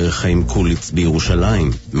דרכים בדרך חיים קוליץ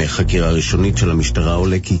בירושלים. מחקירה ראשונית של המשטרה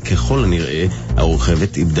עולה כי ככל הנראה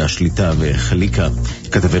הרוכבת איבדה שליטה וחליקה.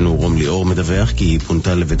 כתבנו רום ליאור מדווח כי היא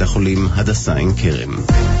פונתה לבית החולים הדסה עין כרם.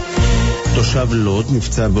 תושב לוד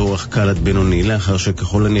נפצע באורח קל עד בינוני לאחר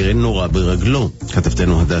שככל הנראה נורא ברגלו.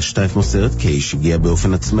 כתבתנו הדס שטייף מוסרת כי האיש הגיע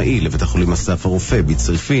באופן עצמאי לבית החולים אסף הרופא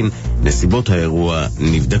בצריפין. נסיבות האירוע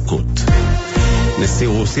נבדקות. נשיא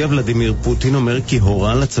רוסיה ולדימיר פוטין אומר כי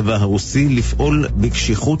הורה לצבא הרוסי לפעול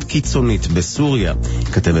בקשיחות קיצונית בסוריה.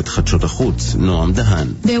 כתבת חדשות החוץ, נועם דהן.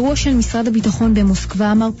 באירוע של משרד הביטחון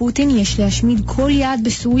במוסקבה אמר פוטין יש להשמיד כל יעד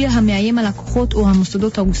בסוריה המאיים על הכוחות או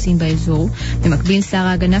המוסדות הרוסים באזור. במקביל שר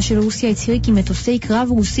ההגנה של רוסיה הצהיר כי מטוסי קרב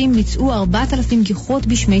רוסים ביצעו 4,000 גיחות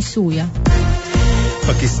בשמי סוריה.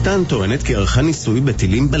 פקיסטן טוענת כי ערכה ניסוי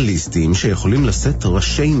בטילים בליסטיים שיכולים לשאת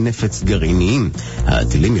ראשי נפץ גרעיניים.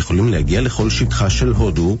 הטילים יכולים להגיע לכל שטחה של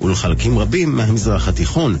הודו ולחלקים רבים מהמזרח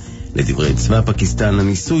התיכון. לדברי צבא פקיסטן,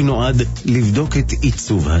 הניסוי נועד לבדוק את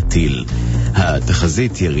עיצוב הטיל.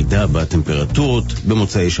 התחזית ירידה בטמפרטורות,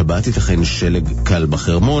 במוצאי שבת ייתכן שלג קל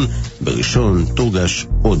בחרמון, בראשון תורגש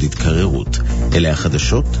עוד התקררות. אלה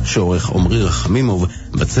החדשות שעורך עומרי רחמימוב,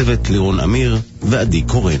 בצוות לירון אמיר ועדי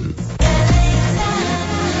קורן.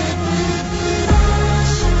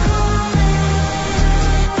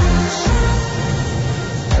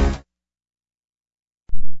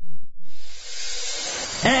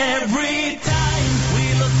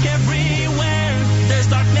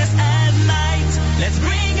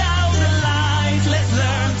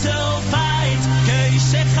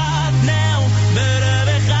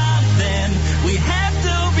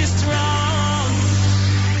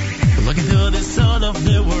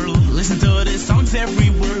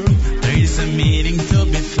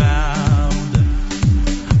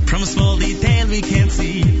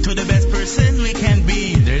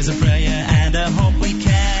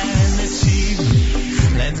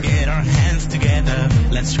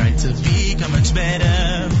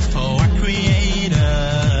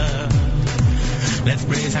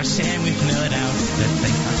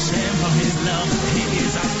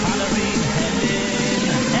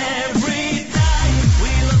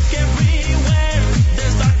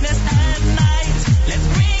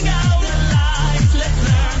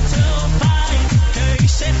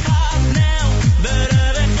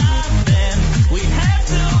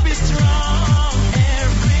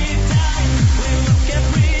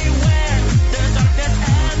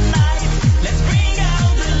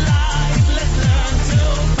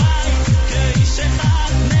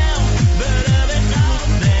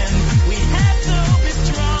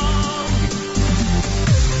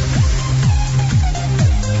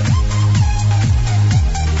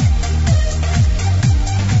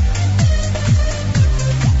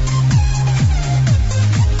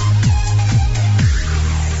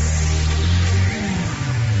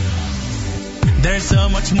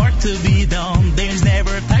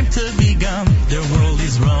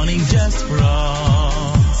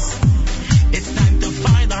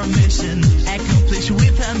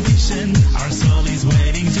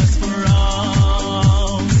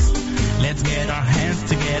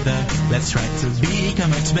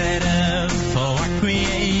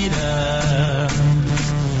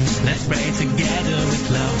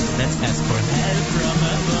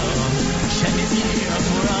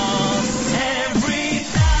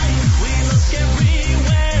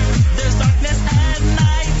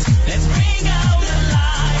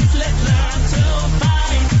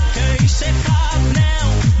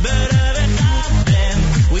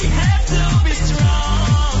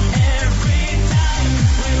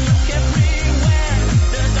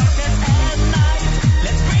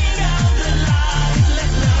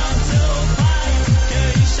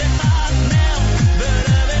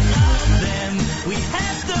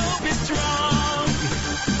 Stupid.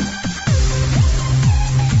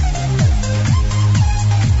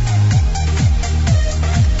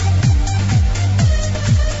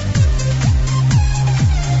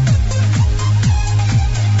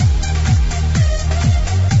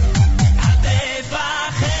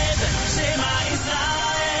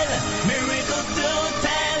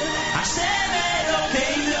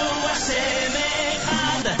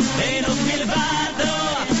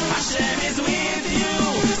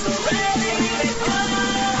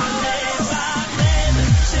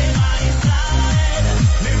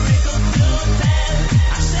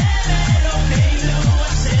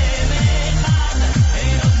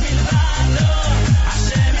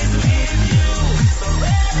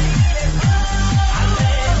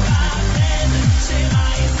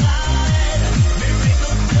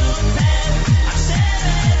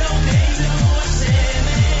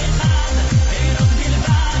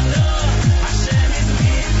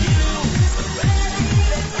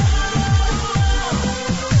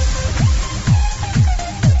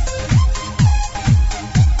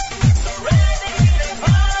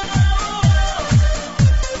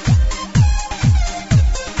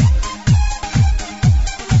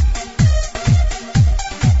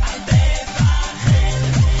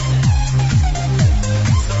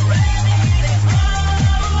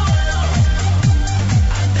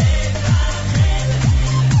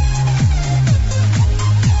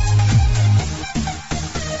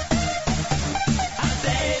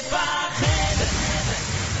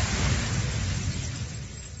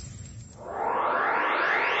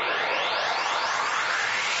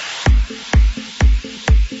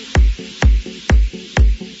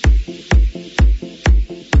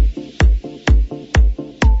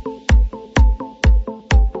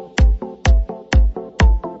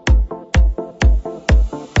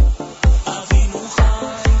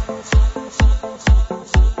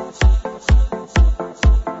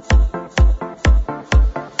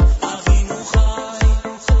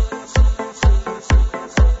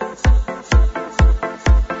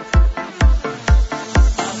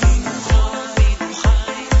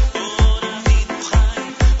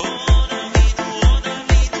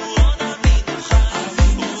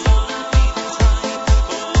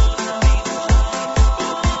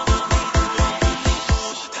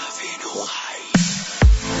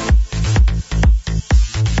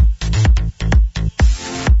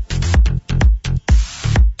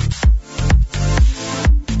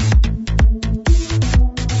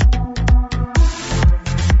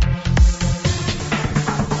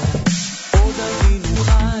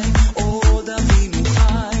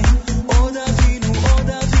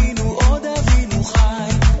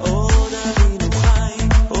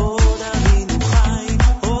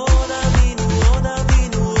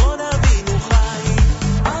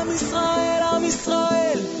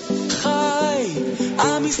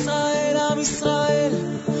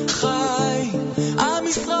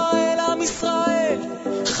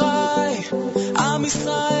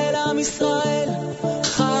 ישראל, עם ישראל,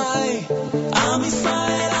 חי. עם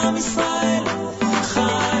ישראל, עם ישראל,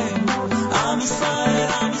 חי. עם ישראל,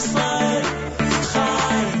 עם ישראל,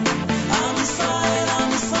 חי. עם ישראל,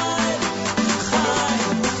 עם ישראל, חי.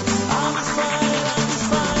 עם ישראל, עם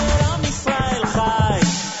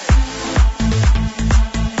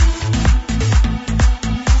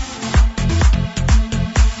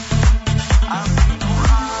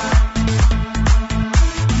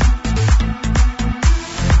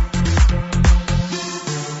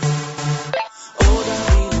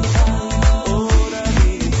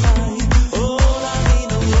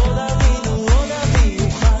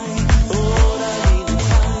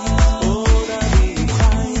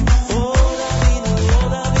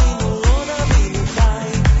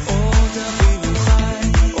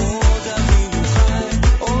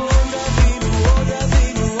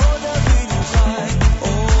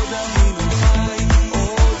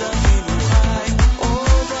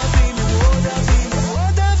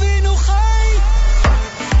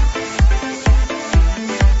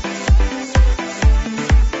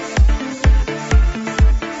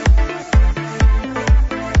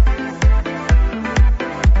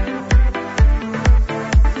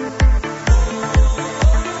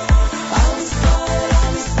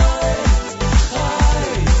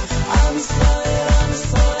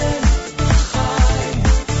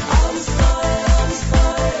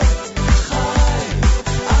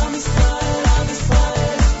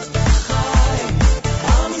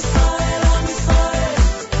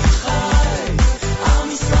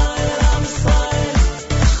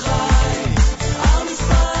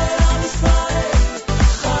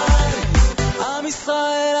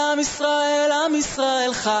ישראל, עם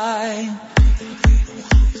ישראל, חי.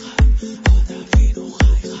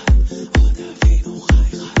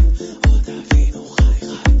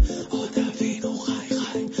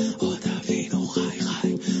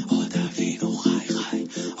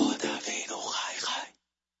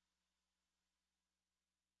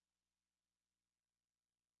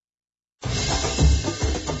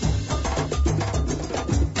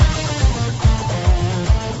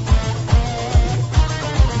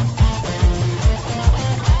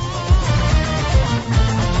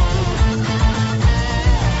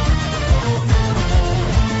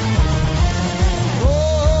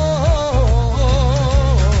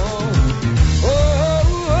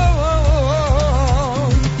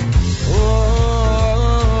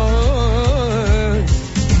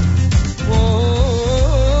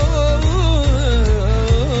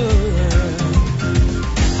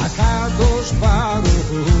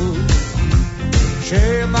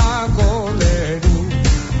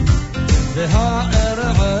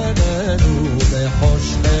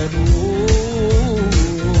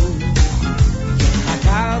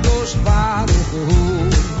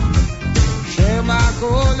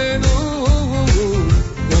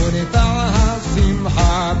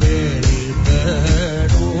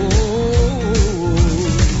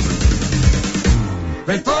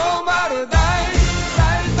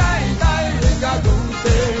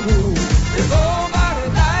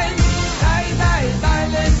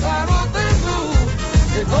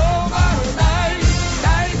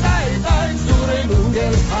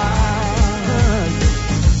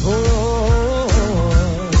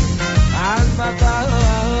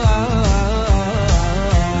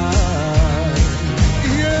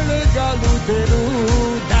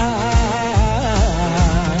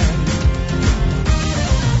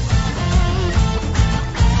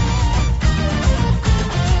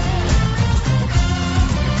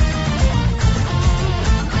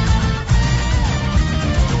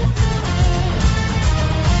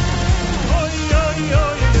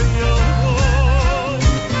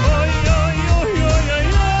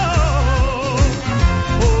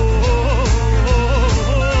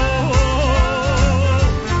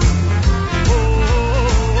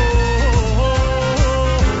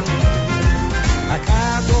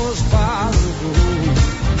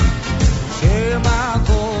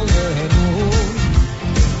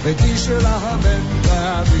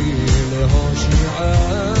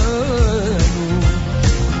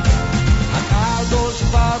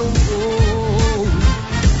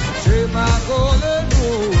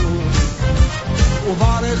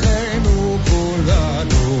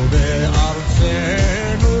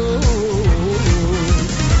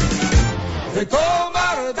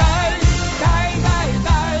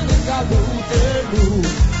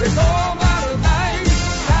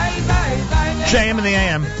 JM in the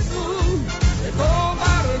AM.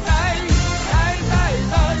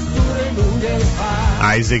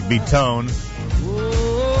 Isaac Bitone.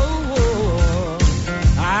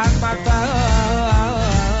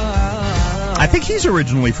 I think he's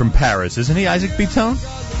originally from Paris, isn't he, Isaac Bitton?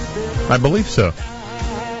 I believe so.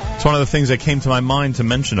 It's one of the things that came to my mind to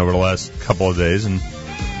mention over the last couple of days, and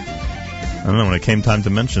I don't know, when it came time to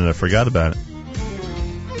mention it, I forgot about it.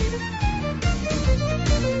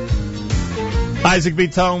 Isaac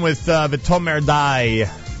Bitton with V'tomer Dai.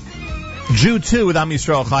 Jew 2 with Am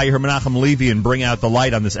Yisrael Chai. You heard Menachem Levy and Bring Out the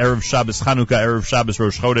Light on this Erev Shabbos Chanukah, Erev Shabbos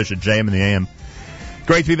Rosh Chodesh at JM in the AM.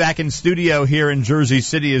 Great to be back in studio here in Jersey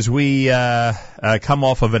City as we come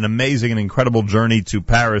off of an amazing and incredible journey to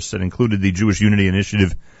Paris that included the Jewish Unity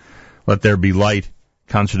Initiative, Let There Be Light,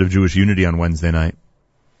 Concert of Jewish Unity on Wednesday night.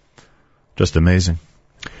 Just amazing.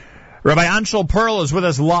 Rabbi Anchelle Perl is with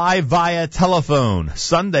us live via telephone.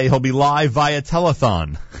 Sunday he'll be live via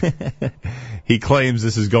telethon. He claims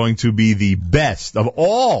this is going to be the best of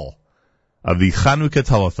all of the Chanukah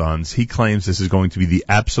telethons. He claims this is going to be the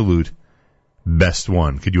absolute best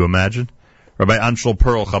one. Could you imagine? Rabbi Anchelle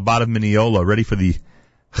Perl, Chabad of Mineola, ready for the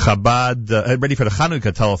Chanukah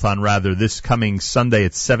telethon rather, this coming Sunday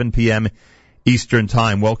at 7 p.m. Eastern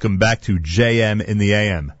Time. Welcome back to JM in the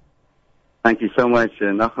AM. Thank you so much,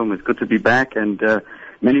 Nachum. It's good to be back, and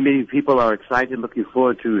many people are excited, looking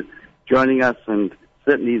forward to joining us, and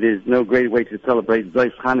certainly there's no greater way to celebrate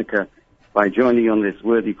Zois Chanukah by joining on this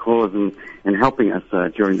worthy cause and helping us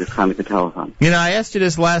during this Chanukah telethon. You know, I asked you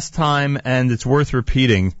this last time, and it's worth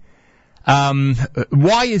repeating.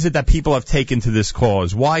 Why is it that people have taken to this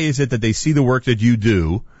cause? Why is it that they see the work that you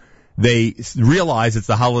do? They realize it's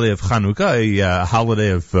the holiday of Chanukah, a holiday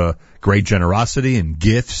of great generosity and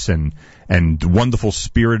gifts and wonderful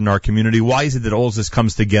spirit in our community. Why is it that all of this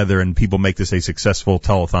comes together and people make this a successful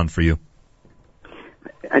telethon for you?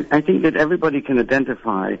 I think that everybody can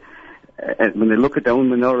identify, when they look at their own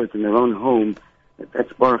menorahs in their own home,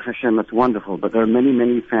 that's Baruch Hashem, that's wonderful. But there are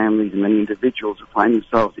many families and many individuals who find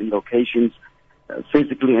themselves in locations,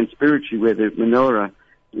 physically and spiritually, where the menorah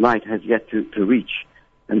light has yet to reach.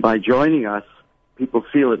 And by joining us, people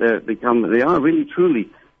feel that they are really truly,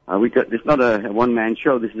 it's not a one-man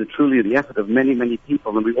show. This is truly the effort of many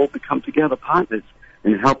people, and we all become together partners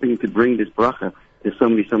in helping to bring this bracha to so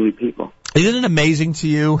many people. Isn't it amazing to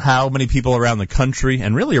you how many people around the country,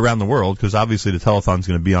 and really around the world, because obviously the telethon's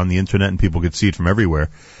going to be on the internet and people could see it from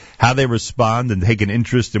everywhere, how they respond and take an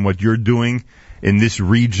interest in what you're doing in this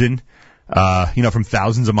region, from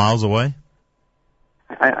thousands of miles away?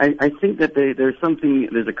 I think that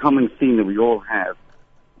there's a common theme that we all have,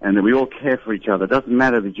 and that we all care for each other. It doesn't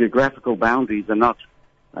matter, the geographical boundaries are not,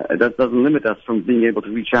 that doesn't limit us from being able to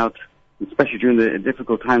reach out, especially during the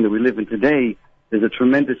difficult time that we live in today. There's a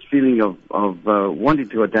tremendous feeling of wanting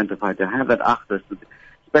to identify, to have that achdus,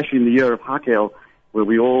 especially in the year of Hakel, where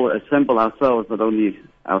we all assemble ourselves, not only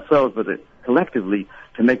ourselves, but collectively,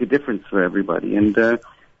 to make a difference for everybody. And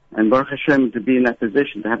Baruch Hashem, to be in that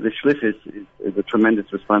position, to have the shlichus, is a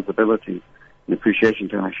tremendous responsibility and appreciation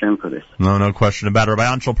to Hashem for this. No question about it. Rabbi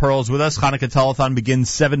Anchelle Perl is with us. Chanukah Telethon begins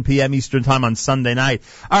 7 p.m. Eastern Time on Sunday night.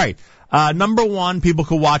 All right. Number one, people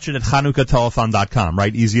can watch it at ChanukahTelethon.com,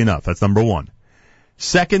 right? Easy enough. That's number one.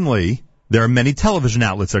 Secondly, there are many television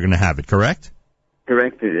outlets that are going to have it, correct?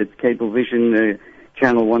 Correct. It's Cablevision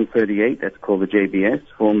Channel 138. That's called the JBS,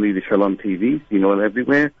 formerly the Shalom TV. You know it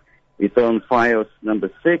everywhere. It's on FiOS number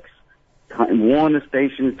 6. Warner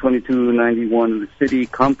stations, 2291 in the city,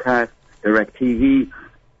 Comcast, DirecTV,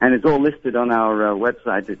 and it's all listed on our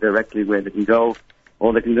website directly where they can go.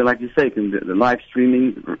 Or they can do, like you say, the live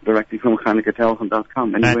streaming directly from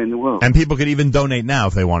ChanukahTelethon.com, anywhere in the world. And people could even donate now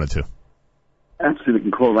if they wanted to. Absolutely, you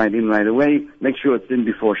can call right in right away. Make sure it's in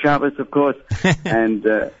before Shabbos, of course, and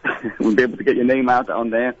we'll be able to get your name out on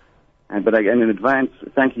there. But again, in advance,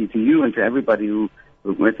 thank you to you and to everybody who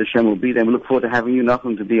with Hashem will be there. We look forward to having you,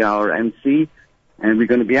 Nachum, to be our MC. And we're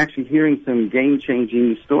going to be actually hearing some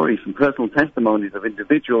game-changing stories, some personal testimonies of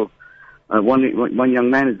individuals. One young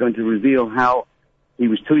man is going to reveal how he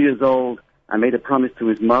was 2 years old. I made a promise to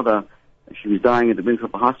his mother. She was dying at the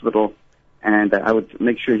Winthrop Hospital. And I would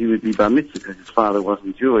make sure he would be bar mitzvah because his father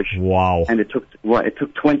wasn't Jewish. Wow. And it took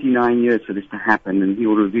 29 years for this to happen, and he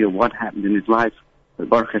will reveal what happened in his life,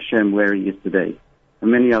 Baruch Hashem, where he is today. And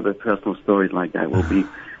many other personal stories like that will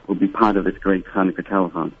be part of this great Chanukah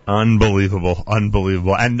telethon. Unbelievable.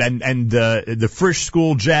 And the Frisch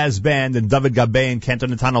School Jazz Band and David Gabay and Cantor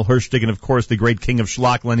Nathaniel Hirschtig and, of course, the great King of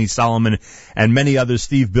Schlock, Lenny Solomon, and many others,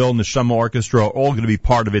 Steve Bill and the Neshama Orchestra, are all going to be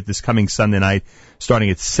part of it this coming Sunday night, starting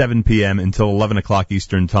at 7 p.m. until 11 o'clock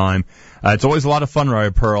Eastern Time. It's always a lot of fun, Rabbi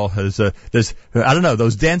Perl. There's, I don't know,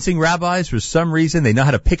 those dancing rabbis, for some reason, they know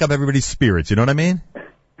how to pick up everybody's spirits. You know what I mean?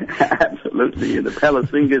 Absolutely. The Pella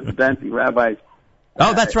singers, the dancing rabbis.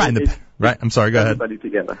 Oh, that's right. Right, I'm sorry, go ahead. Everybody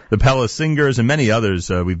together. The Pella Singers and many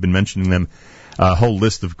others, we've been mentioning them, a whole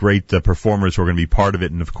list of great performers who are going to be part of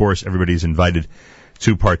it, and of course everybody's invited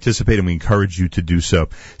to participate, and we encourage you to do so.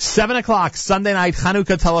 7 o'clock, Sunday night,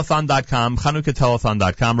 ChanukkahTelethon.com,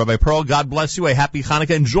 ChanukkahTelethon.com. Rabbi Perl, God bless you, a happy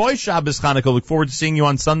Chanukah. Enjoy Shabbos Chanukah. Look forward to seeing you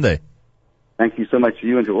on Sunday. Thank you so much to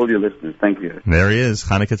you and to all your listeners. Thank you. There he is,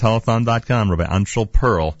 ChanukkahTelethon.com, Rabbi Anchelle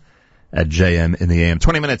Perl at JM in the AM.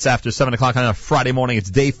 20 minutes after 7 o'clock on a Friday morning, it's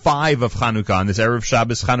day 5 of Chanukah. On this Erev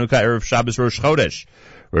Shabbos Chanukah, Erev Shabbos Rosh Chodesh.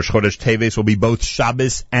 Rosh Chodesh Teves will be both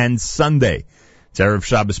Shabbos and Sunday. It's Erev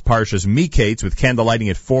Shabbos Parshas Miketz with candle lighting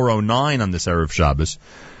at 4:09 on this Erev Shabbos.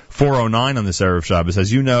 4:09 on this Erev Shabbos.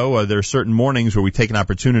 As you know, there are certain mornings where we take an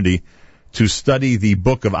opportunity to study the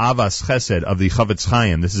book of Avas Chesed of the Chavetz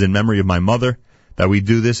Chaim. This is in memory of my mother that we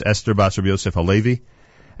do this, Esther Bas Rabbi Yosef Halevi.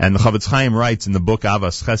 And the Chavetz Chaim writes in the book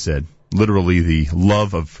Avas Chesed, literally the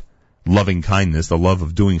love of loving kindness, the love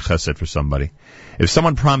of doing chesed for somebody. If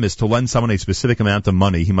someone promised to lend someone a specific amount of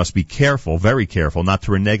money, he must be careful, very careful, not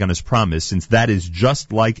to renege on his promise, since that is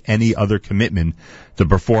just like any other commitment to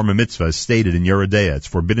perform a mitzvah, as stated in Yeridea. It's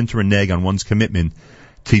forbidden to renege on one's commitment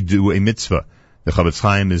to do a mitzvah. The Chavetz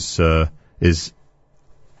Chaim is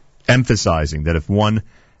emphasizing that if one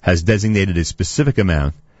has designated a specific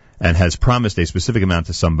amount and has promised a specific amount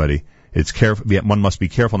to somebody, one must be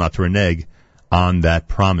careful not to renege on that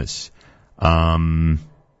promise.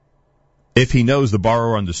 If he knows the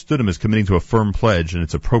borrower understood him as committing to a firm pledge, and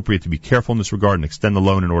it's appropriate to be careful in this regard and extend the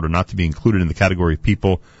loan in order not to be included in the category of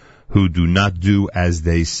people who do not do as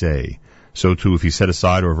they say. So too, if he set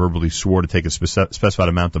aside or verbally swore to take a specified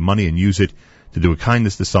amount of money and use it to do a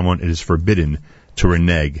kindness to someone, it is forbidden to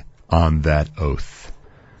renege on that oath.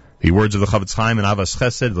 The words of the Chavetz Chaim and Avas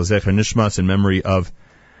Chesed, L'zecher Nishmas, in memory of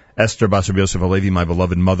Esther Bas Rabbi Yosef Halevi, my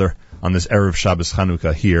beloved mother, on this Erev Shabbos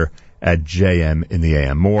Chanukah here at JM in the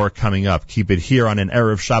AM. More coming up. Keep it here on an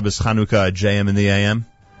Erev Shabbos Chanukah at JM in the AM.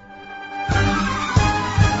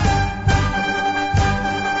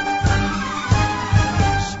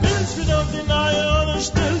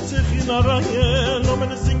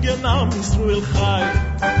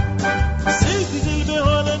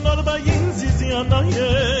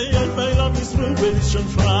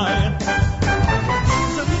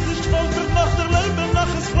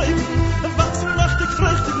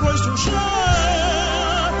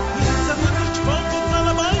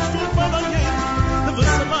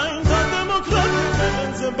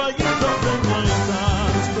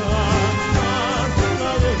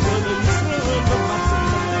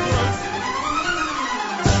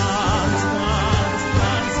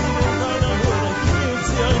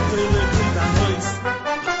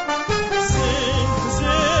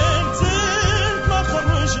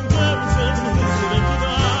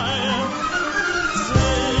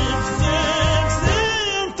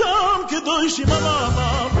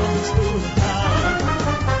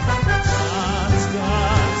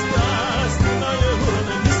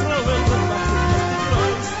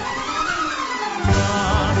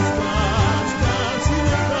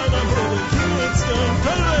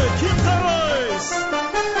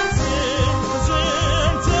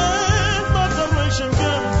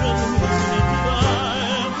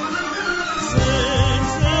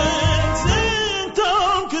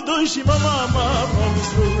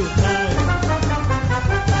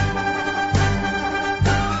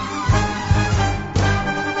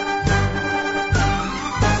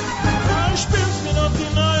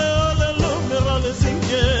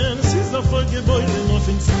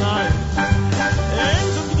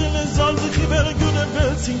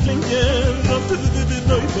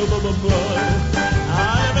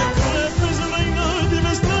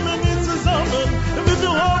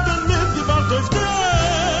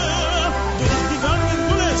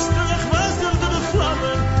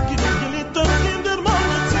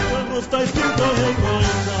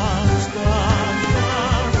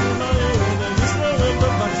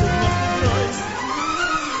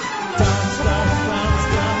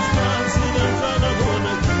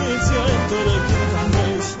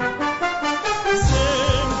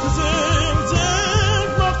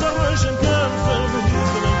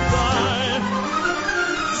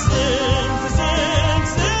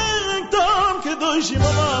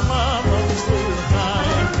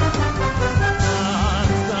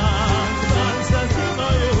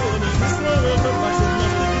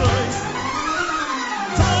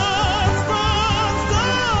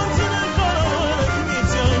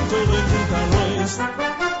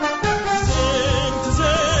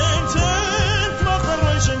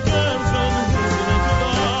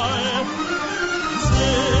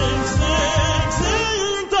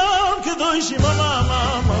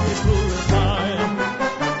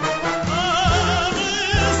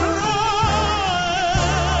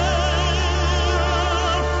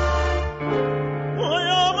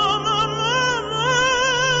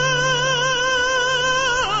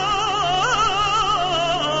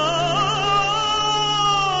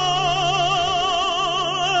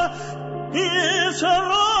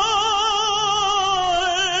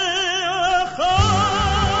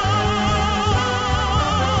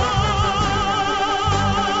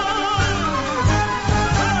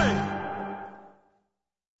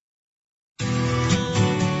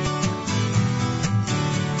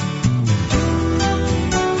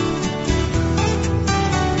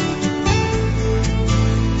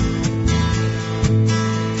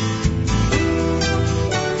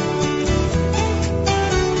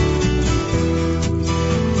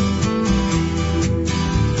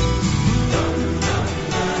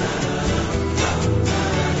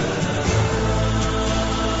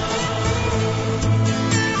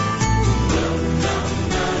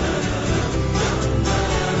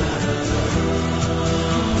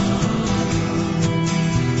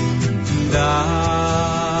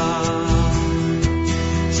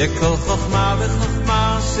 שכל חוכמה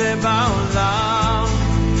וחוכמה שבעולם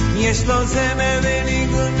יש לו זמר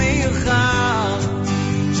וניגון מיוחד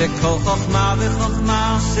שכל חוכמה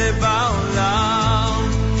וחוכמה שבעולם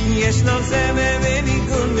יש לו זמר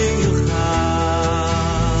וניגון מיוחד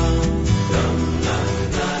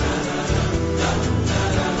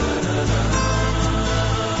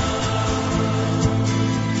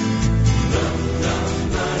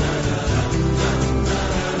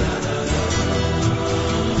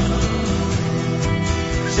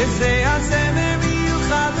שזה הזמר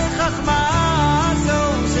מיוחד וחכמה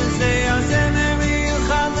זו שזה הזמר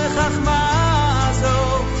מיוחד וחכמה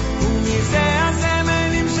זו ומזה הזמר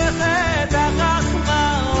נמשכת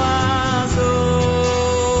החכמה זו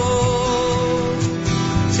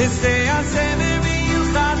שזה הזמר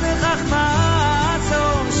מיוחד וחכמה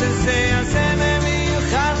זו שזה הזמר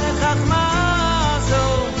מיוחד וחכמה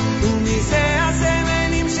זו ומזה הזמר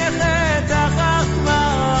נמשכת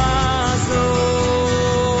החכמה זו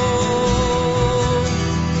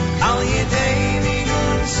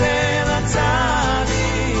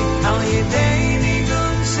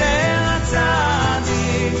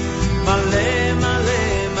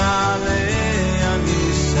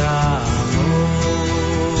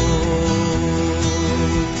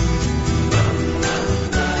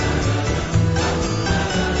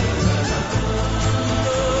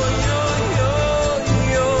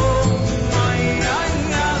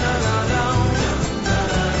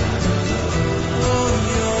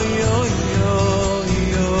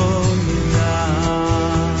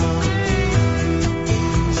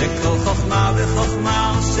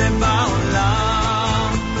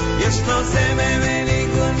שבעולם יש לו זמר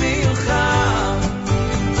וניגון מיוחד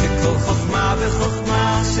שכל חוכמה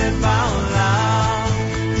וחוכמה שבעולם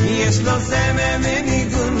יש לו זמר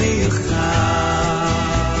וניגון מיוחד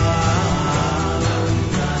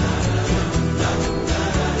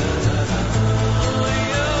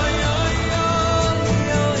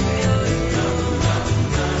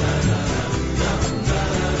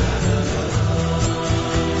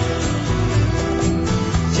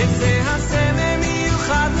שזה הזמר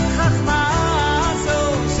מיוחד וחכמה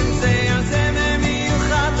זו שזה הזמר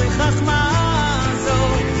מיוחד וחכמה זו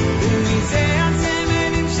ומזה הזמר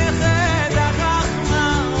נמשכת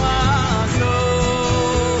החכמה זו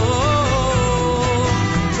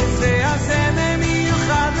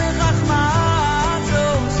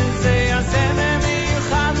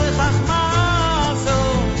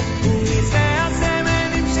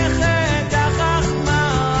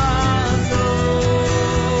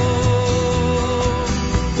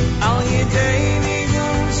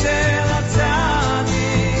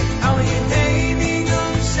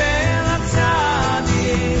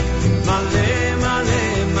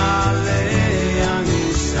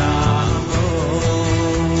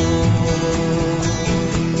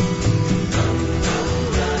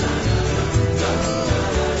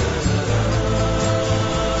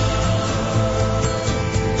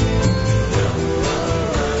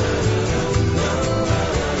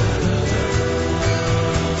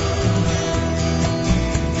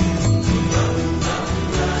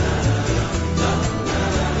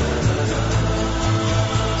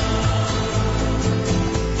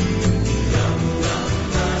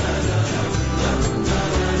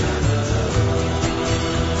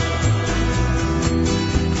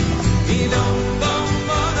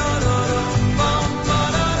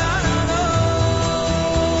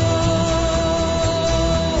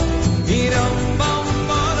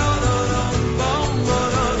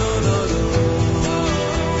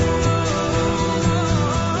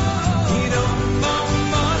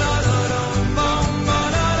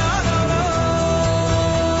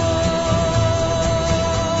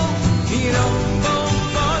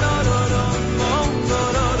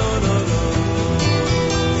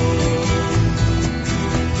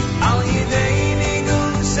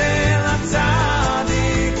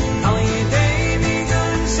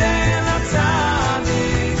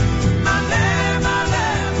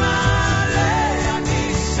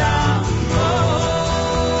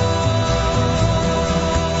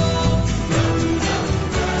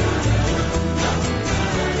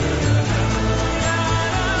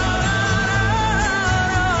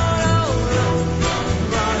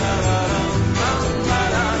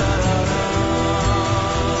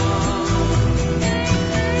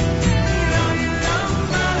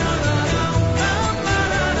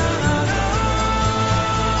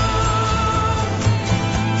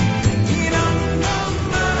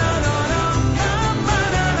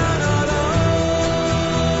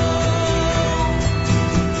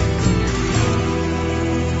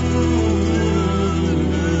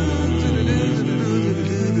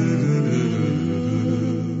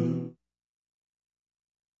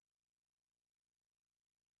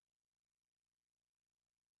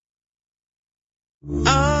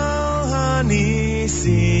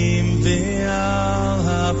הניסים ועל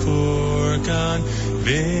הפורקן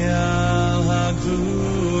ועל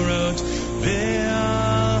הגבורות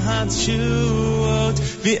ועל התשועות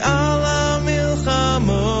ועל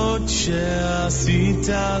המלחמות שעשית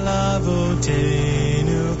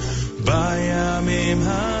לאבותינו בימים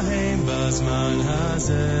ההם בזמן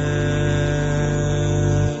הזה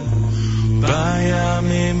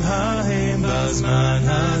בימים ההם בזמן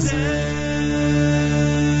הזה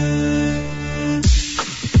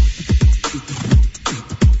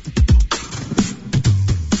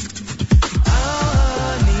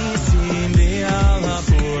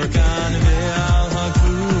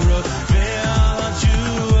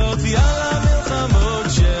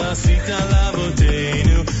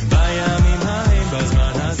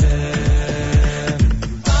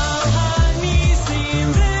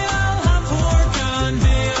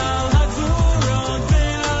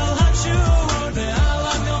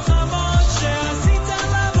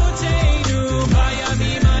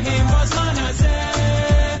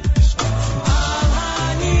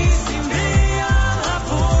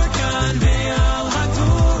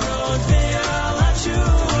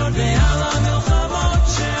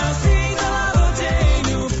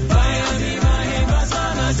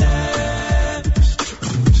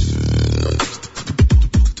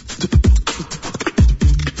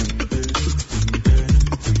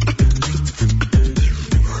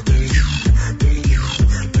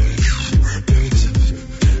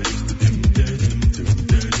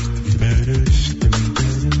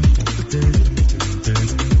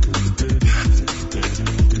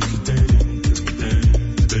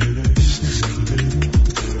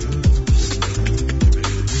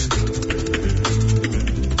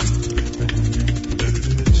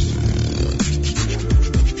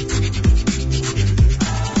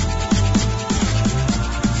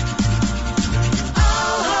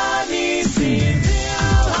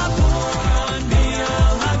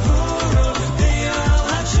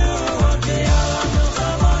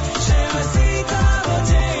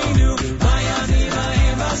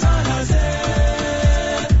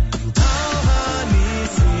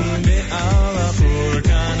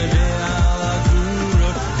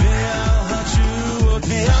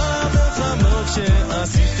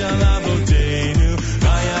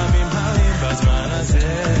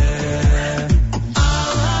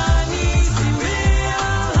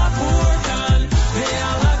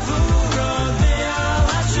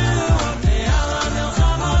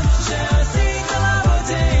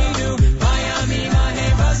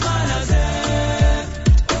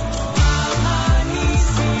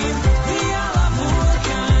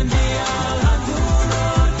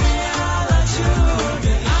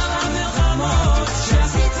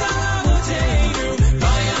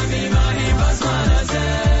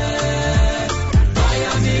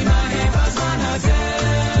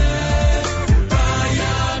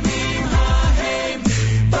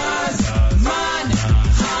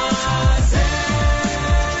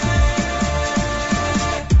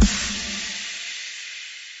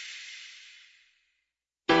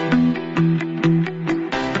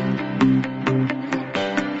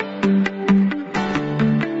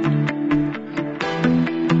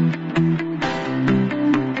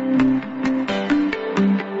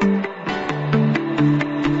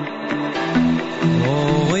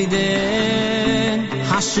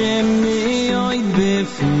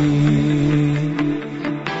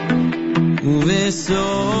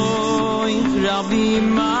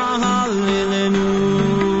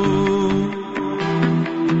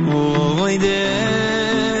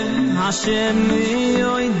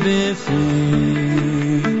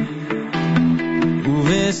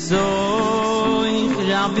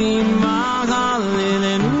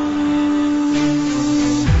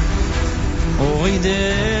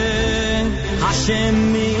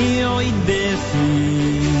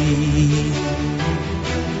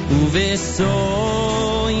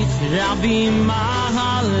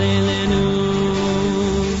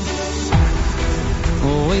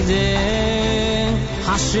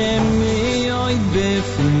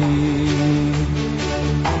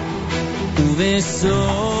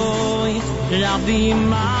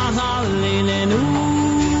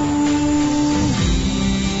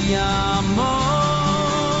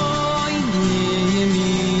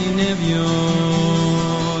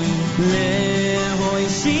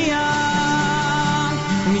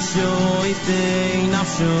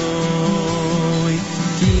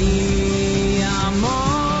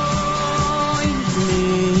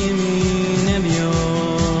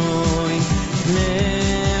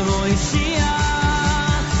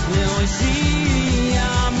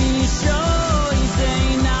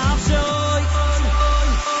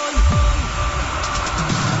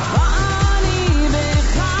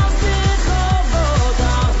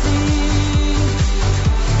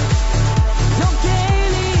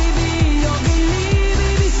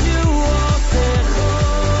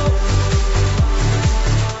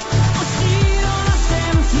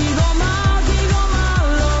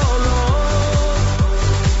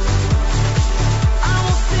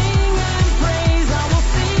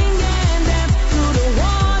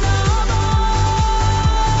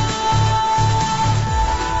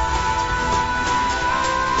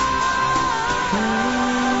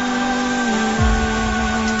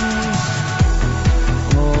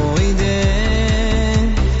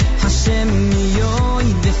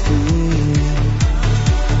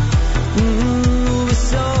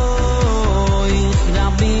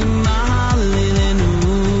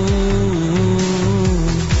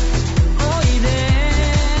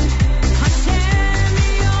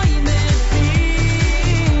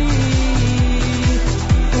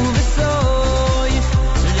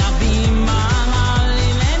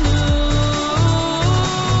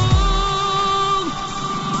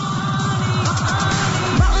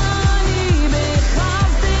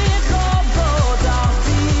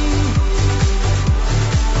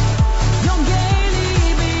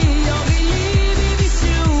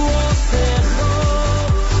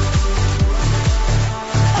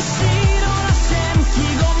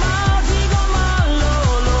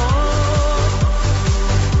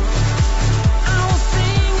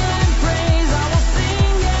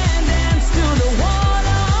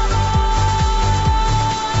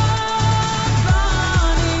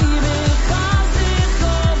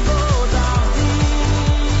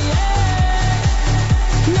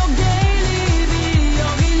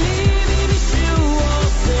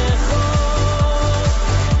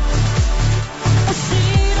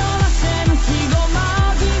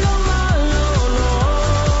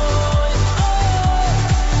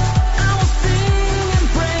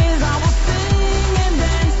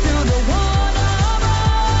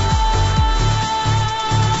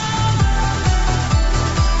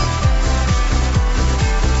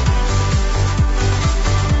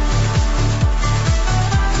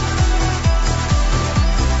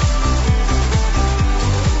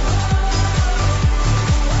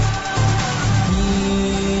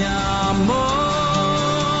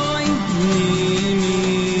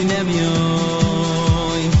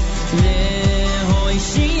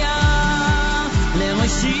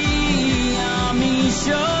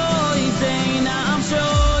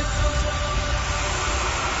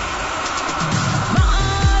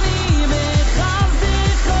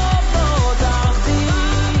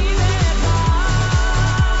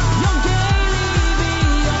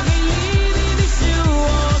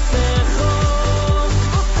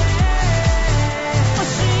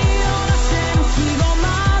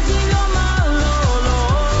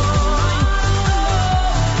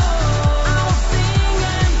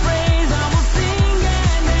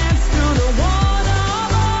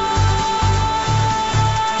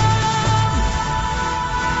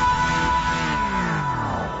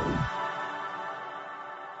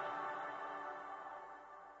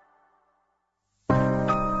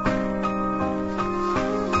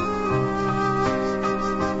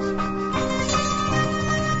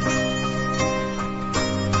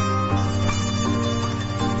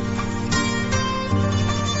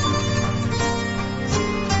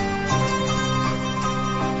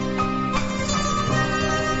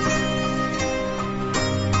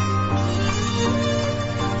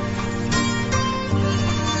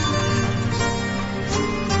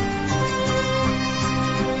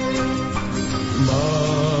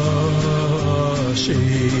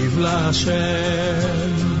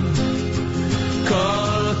להשם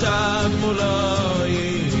כל תגמולו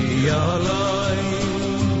יהיה אלוהי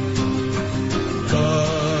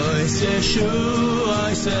כוס ישוע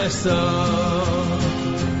יססו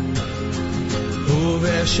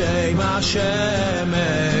ובשם השם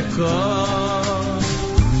אקרא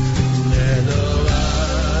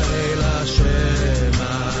נדורי לשם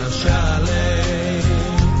השלם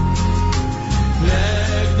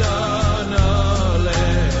נגדנו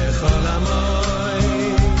לכל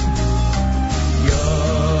עמי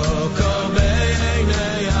יוקר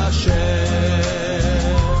בעיני השם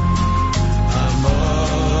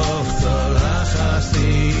עמוך צולח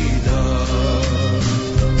חסידו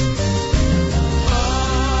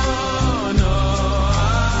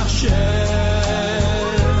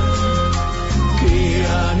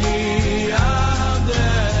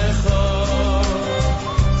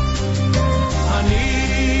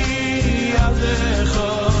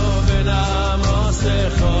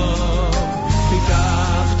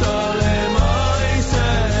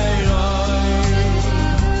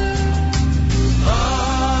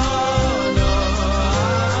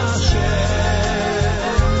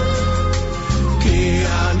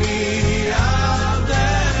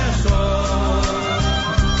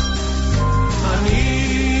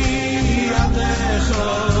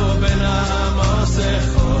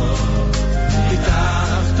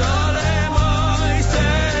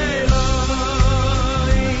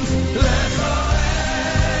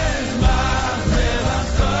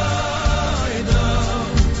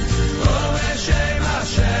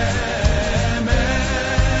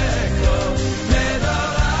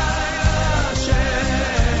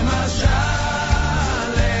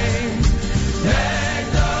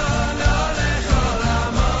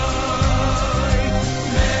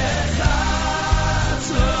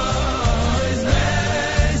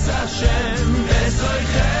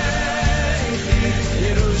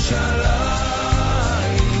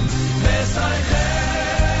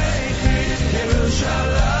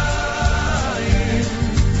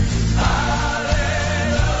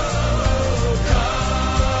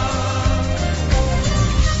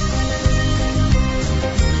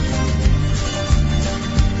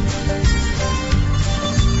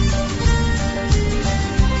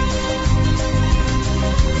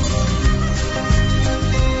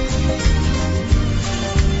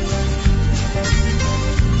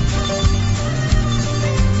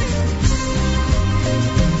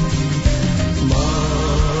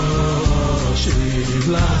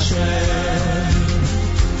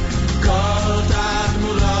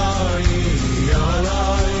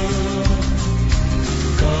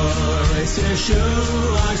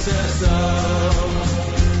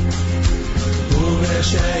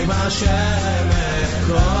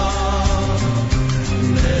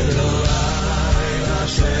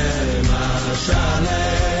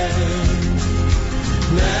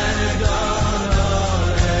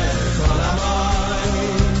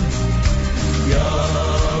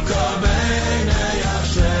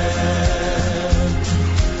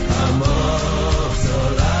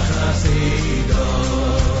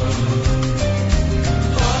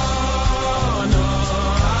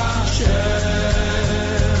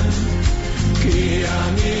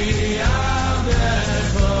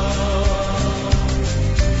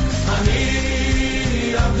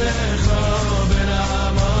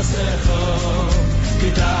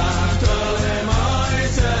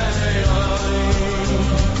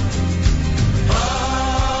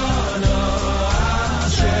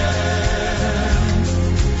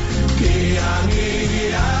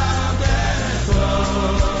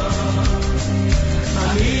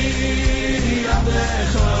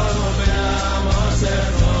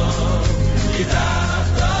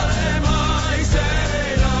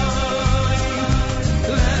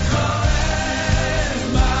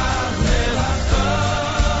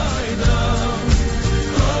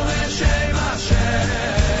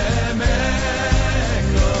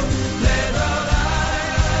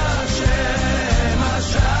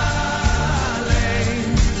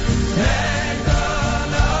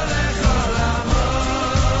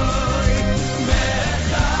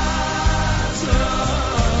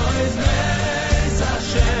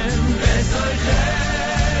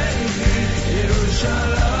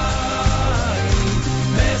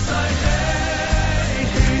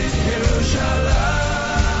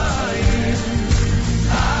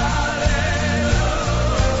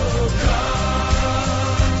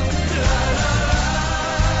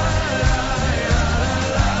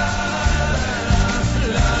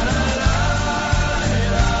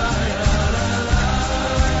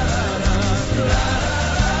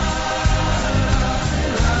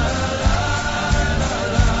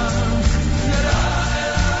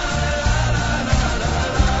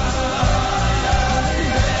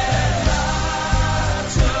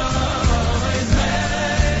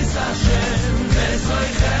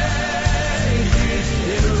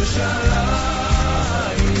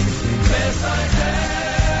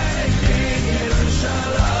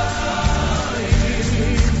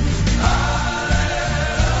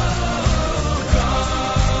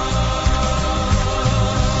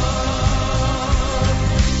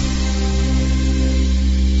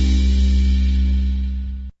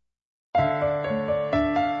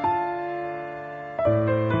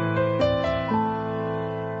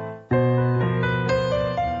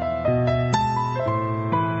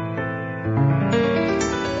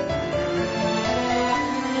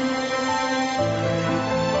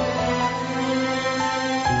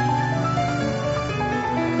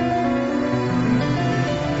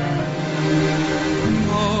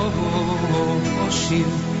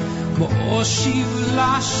מושיב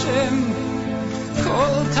לשם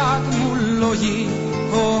כל תגמולו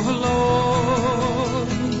יהולו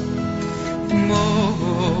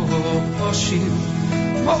מושיב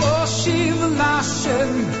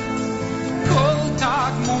לשם כל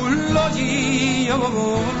תגמולו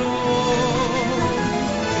יהולו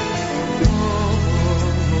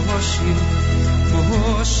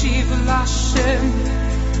מושיב לשם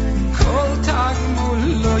כל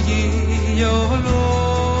תגמולו יהולו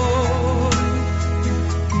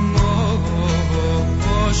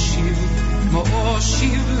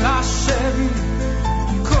מושיב לשם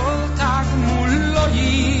כל תגמולו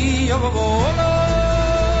יהולו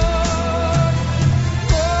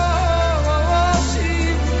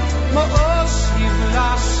מושיב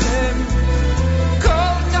לשם כל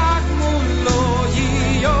תגמולו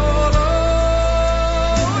יהולו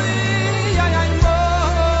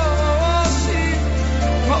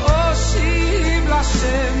מושיב לשם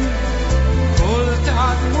כל תגמולו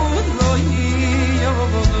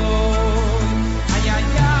יהולו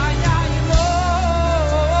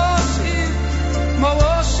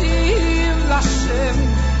מושיב לשם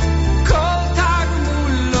כל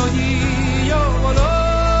תגמולו יהולו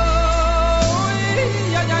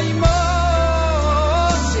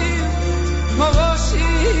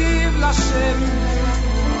מושיב לשם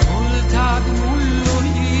כל תגמולו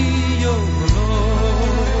יהולו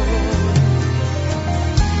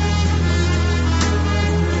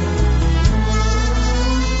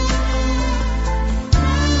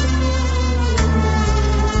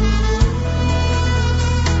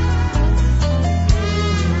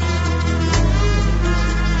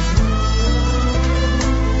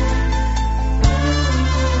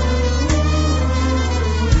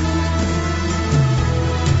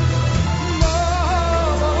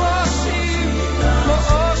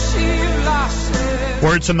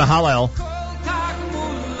Words from the Hallel.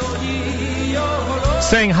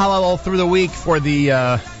 Saying Hallel all through the week for the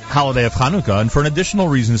holiday of Chanukah, and for an additional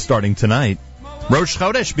reason starting tonight. Rosh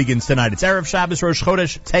Chodesh begins tonight. It's Erev Shabbos, Rosh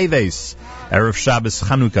Chodesh, Teves. Erev Shabbos,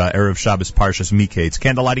 Chanukah, Erev Shabbos, Parshas Miketz. It's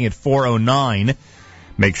candle lighting at 4:09.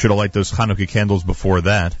 Make sure to light those Chanukah candles before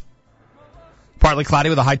that. Partly cloudy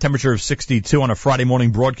with a high temperature of 62 on a Friday morning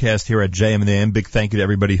broadcast here at JM and the AM. Big thank you to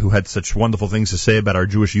everybody who had such wonderful things to say about our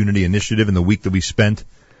Jewish Unity Initiative in the week that we spent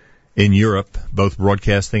in Europe, both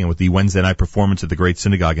broadcasting and with the Wednesday night performance at the Great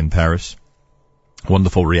Synagogue in Paris.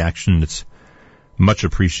 Wonderful reaction. It's much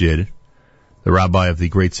appreciated. The rabbi of the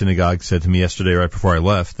Great Synagogue said to me yesterday right before I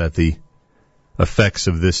left that the effects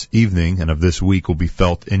of this evening and of this week will be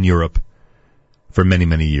felt in Europe for many,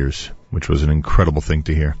 many years, which was an incredible thing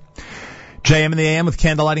to hear. JM in the AM with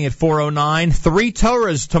candle lighting at 4:09. 3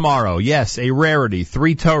 Torahs tomorrow. Yes, a rarity.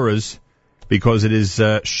 3 Torahs because it is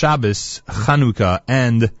Shabbos, Chanukah,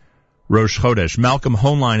 and Rosh Chodesh. Malcolm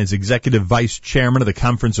Hoenlein is Executive Vice Chairman of the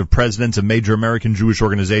Conference of Presidents of Major American Jewish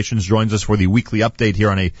Organizations. Joins us for the weekly update here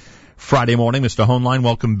on a Friday morning. Mr. Hoenlein,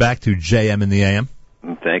 welcome back to JM in the AM.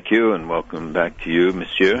 Thank you, and welcome back to you,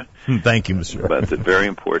 Monsieur. Thank you, Monsieur. That's a very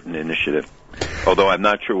important initiative. Although I'm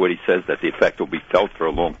not sure what he says that the effect will be felt for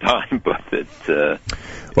a long time, but it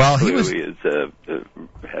clearly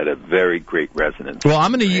had a very great resonance. Well,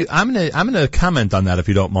 I'm going to comment on that if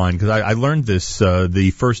you don't mind, because I learned this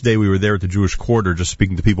the first day we were there at the Jewish Quarter, just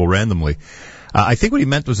speaking to people randomly. I think what he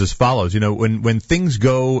meant was as follows. You know, when things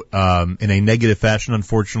go in a negative fashion,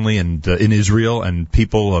 unfortunately, and in Israel, and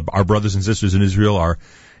people, our brothers and sisters in Israel are,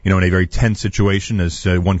 in a very tense situation, as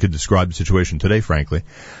one could describe the situation today, frankly.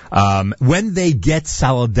 When they get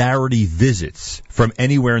solidarity visits from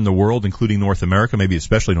anywhere in the world, including North America, maybe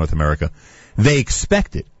especially North America, they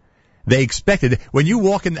expect it. They expected it. When you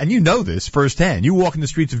walk in, and you know this firsthand, you walk in the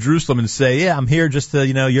streets of Jerusalem and say, yeah, I'm here just to,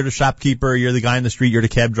 you're the shopkeeper, you're the guy in the street, you're the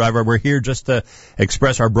cab driver, we're here just to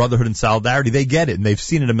express our brotherhood and solidarity. They get it, and they've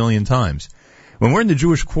seen it a million times. When we're in the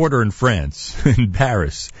Jewish Quarter in France, in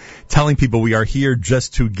Paris, telling people we are here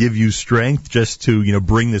just to give you strength, just to,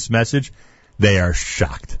 bring this message, they are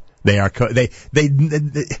shocked. They are,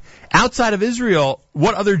 outside of Israel,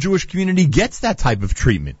 what other Jewish community gets that type of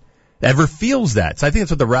treatment? Ever feels that? So I think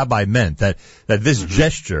that's what the rabbi meant, that this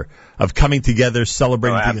gesture of coming together,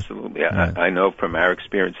 celebrating. Oh, absolutely. I know from our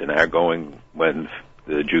experience and our going when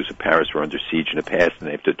the Jews of Paris were under siege in the past and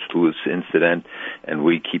after the Toulouse incident, and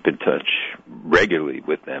we keep in touch regularly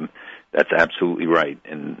with them. That's absolutely right.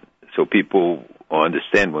 And so people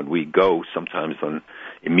understand when we go, sometimes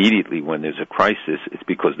immediately when there's a crisis, it's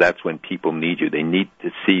because that's when people need you. They need to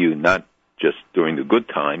see you not just during the good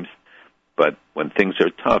times, but when things are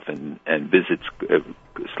tough and visits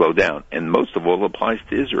slow down. And most of all applies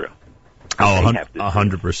to Israel. Oh,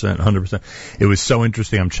 100%. It was so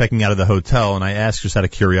interesting. I'm checking out of the hotel, and I asked just out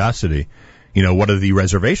of curiosity, what are the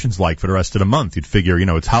reservations like for the rest of the month? You'd figure,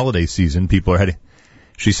 it's holiday season, people are heading.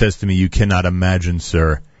 She says to me, you cannot imagine,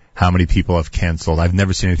 sir, how many people have canceled. I've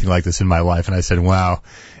never seen anything like this in my life. And I said, wow,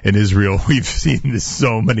 in Israel, we've seen this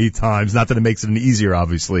so many times. Not that it makes it any easier,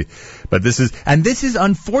 obviously. But this is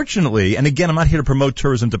unfortunately, and again, I'm not here to promote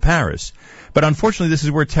tourism to Paris, but unfortunately, this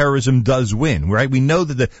is where terrorism does win, right? We know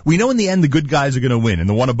in the end the good guys are going to win, and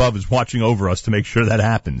the one above is watching over us to make sure that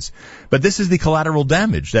happens. But this is the collateral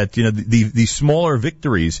damage that, the smaller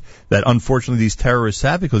victories that unfortunately these terrorists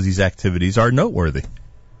have because these activities are noteworthy.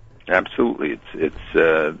 Absolutely.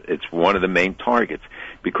 It's one of the main targets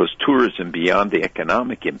because tourism, beyond the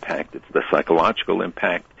economic impact, it's the psychological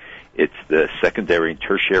impact, it's the secondary and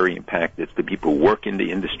tertiary impact, it's the people who work in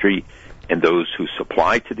the industry and those who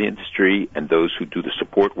supply to the industry and those who do the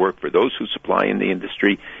support work for those who supply in the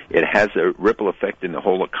industry. It has a ripple effect in the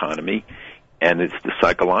whole economy, and it's the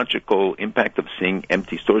psychological impact of seeing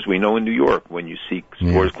empty stores. We know in New York, when you see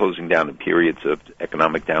stores closing down in periods of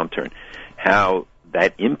economic downturn, how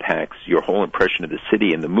that impacts your whole impression of the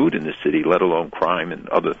city and the mood in the city, let alone crime and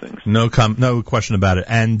other things. No question about it.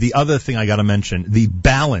 And the other thing I got to mention, the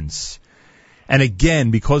balance. And again,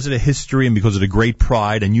 because of the history and because of the great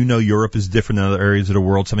pride, and Europe is different than other areas of the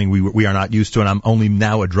world, something we are not used to, and I'm only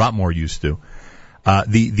now a drop more used to.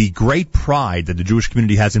 The great pride that the Jewish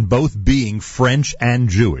community has in both being French and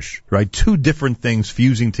Jewish, right? Two different things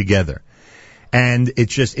fusing together. And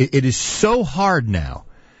it is so hard now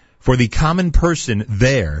for the common person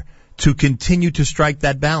there to continue to strike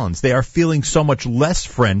that balance. They are feeling so much less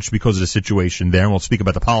French because of the situation there, and we'll speak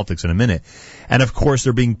about the politics in a minute. And of course,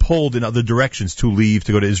 they're being pulled in other directions to leave,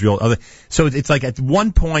 to go to Israel. So it's like at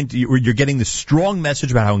one point you're getting this strong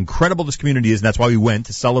message about how incredible this community is, and that's why we went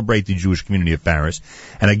to celebrate the Jewish community of Paris.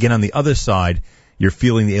 And again, on the other side, you're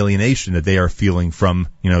feeling the alienation that they are feeling from,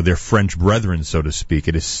 their French brethren, so to speak.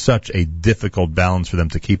 It is such a difficult balance for them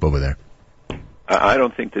to keep over there. I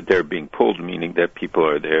don't think that they're being pulled, meaning that people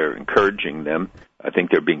are there encouraging them. I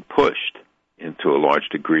think they're being pushed into a large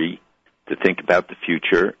degree to think about the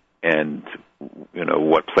future and,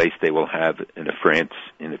 what place they will have in France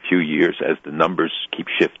in a few years as the numbers keep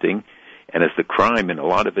shifting and as the crime, and a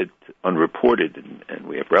lot of it unreported, and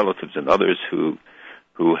we have relatives and others who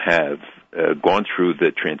have gone through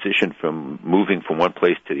the transition from moving from one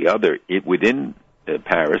place to the other within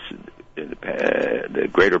Paris, the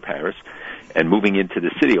greater Paris, and moving into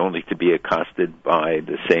the city only to be accosted by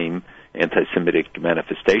the same anti-Semitic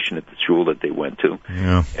manifestation at the shul that they went to.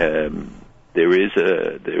 Yeah. There is,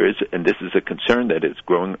 and this is a concern that is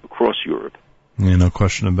growing across Europe. Yeah, no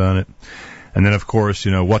question about it. And then, of course,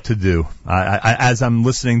 what to do. As I'm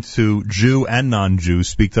listening to Jew and non-Jew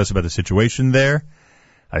speak to us about the situation there,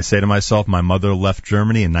 I say to myself, my mother left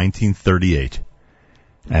Germany in 1938.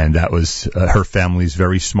 And that was her family's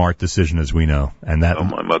very smart decision, as we know. And that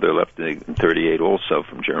my mother left in 1938 also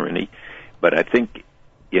from Germany. But I think,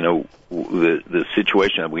 the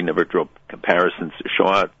situation, we never draw comparisons to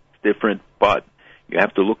Shoah, it's different, but you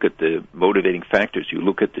have to look at the motivating factors. You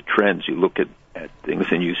look at the trends. You look at things,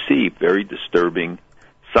 and you see very disturbing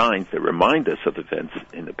signs that remind us of events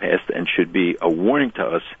in the past and should be a warning to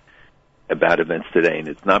us about events today. And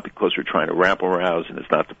it's not because we're trying to rabble-rouse, and it's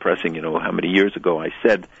not depressing. How many years ago I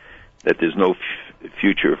said that there's no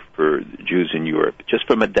future for Jews in Europe. Just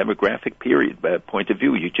from a demographic point of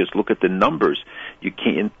view, you just look at the numbers. You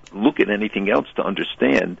can't look at anything else to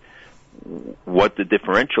understand what the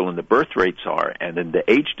differential in the birth rates are and in the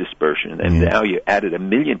age dispersion. And now you added 1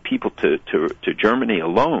 million people to Germany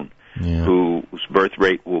alone, whose birth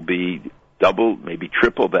rate will be double, maybe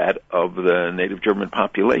triple that of the native German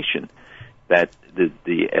population. That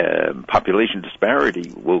the population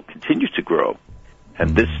disparity will continue to grow,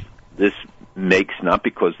 and this makes, not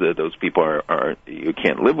because those people are you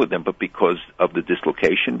can't live with them, but because of the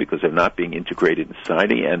dislocation, because they're not being integrated in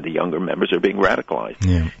society, and the younger members are being radicalized.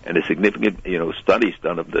 And a significant studies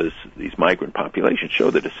done of these migrant populations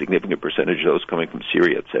show that a significant percentage of those coming from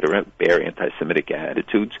Syria, etc., bear anti-Semitic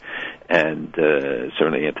attitudes and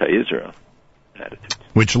certainly anti-Israel attitudes,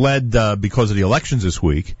 which led because of the elections this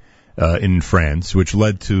week. In France, which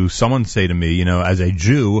led to someone say to me, as a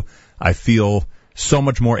Jew, I feel so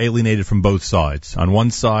much more alienated from both sides. On one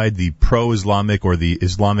side, the pro-Islamic or the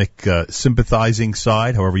Islamic sympathizing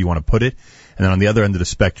side, however you want to put it, and then on the other end of the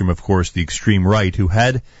spectrum, of course, the extreme right, who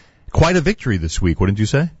had quite a victory this week, wouldn't you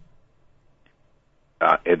say?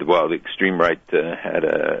 The extreme right had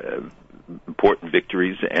important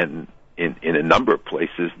victories, and in a number of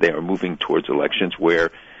places they are moving towards elections where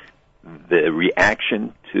the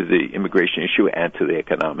reaction to the immigration issue and to the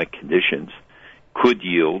economic conditions could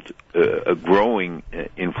yield a growing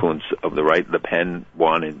influence of the right. Le Pen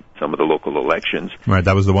won in some of the local elections. Right,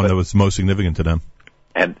 that was the one that was most significant to them.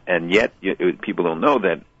 And yet, people don't know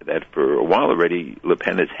that for a while already, Le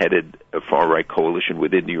Pen has headed a far-right coalition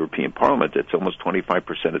within the European Parliament that's almost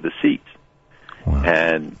 25% of the seats. Wow.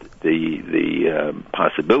 And the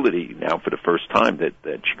possibility now for the first time that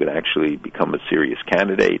she could actually become a serious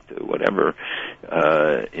candidate, whatever,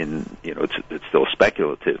 it's still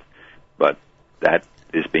speculative, but that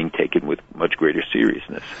is being taken with much greater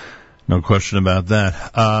seriousness. No question about that.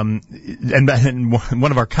 And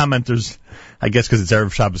one of our commenters, I guess because it's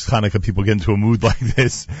Erev Shabbos Chanukah, people get into a mood like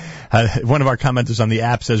this. One of our commenters on the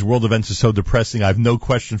app says, world events are so depressing. I have no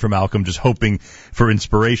question for Malcolm, just hoping for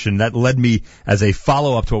inspiration. That led me, as a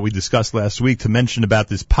follow-up to what we discussed last week, to mention about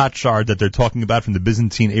this pot shard that they're talking about from the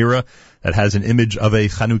Byzantine era that has an image of a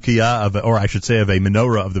Chanukah, or I should say of a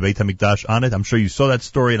menorah of the Beit HaMikdash on it. I'm sure you saw that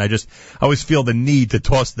story, and I always feel the need to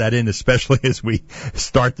toss that in, especially as we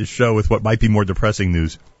start the show with what might be more depressing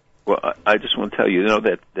news. Well, I just want to tell you,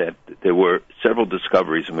 that there were several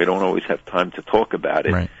discoveries, and we don't always have time to talk about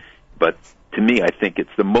it. Right. But to me, I think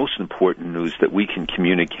it's the most important news that we can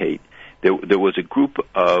communicate. There was a group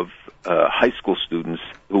of high school students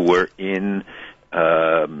who were in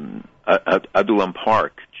Adulam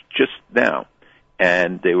Park just now,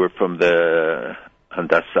 and they were from the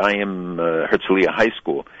Handasayim Herzliya High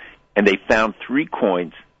School, and they found 3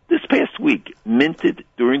 coins this past week, minted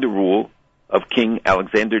during the rule of King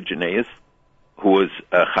Alexander Jannaeus, who was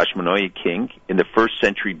a Hashmonai king in the 1st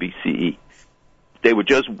century BCE. They were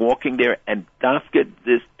just walking there, and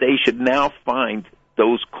they should now find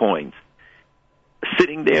those coins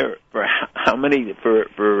sitting there for how many?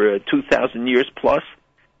 For 2,000 years plus,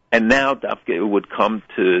 and now it would come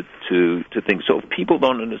to things. So if people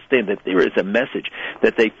don't understand that there is a message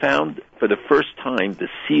that they found for the first time the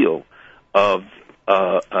seal of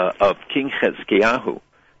King Chizkiyahu.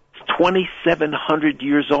 2,700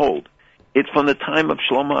 years old. It's from the time of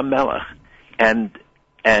Shlomo HaMelech, and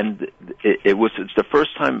it's the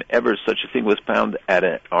first time ever such a thing was found at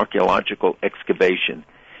an archaeological excavation.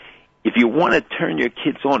 If you want to turn your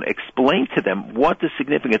kids on, explain to them what the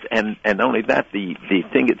significance, and not only that, the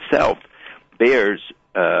thing itself bears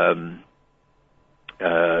certain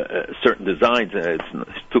designs.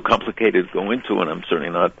 It's too complicated to go into, and I'm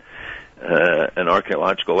certainly not an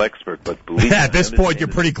archaeological expert, but believe me, at this point, you're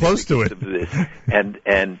pretty close to it.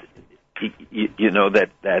 And you know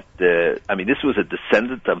that I mean, this was a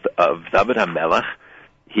descendant of David HaMelech,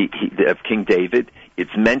 of King David.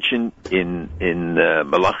 It's mentioned in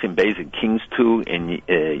Malachim Beis, in Kings 2, in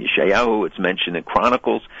Yeshayahu. It's mentioned in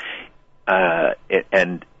Chronicles,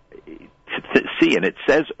 and it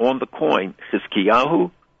says on the coin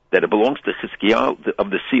Chizkiyahu that it belongs to Chizkiyahu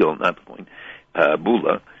of the seal, not the coin.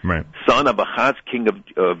 Bula, right, son of Ahaz, king of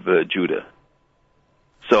Judah.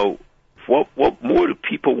 So, what more do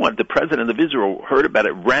people want? The president of Israel heard about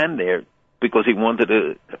it, ran there because he wanted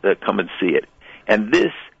to come and see it. And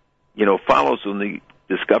this, follows on the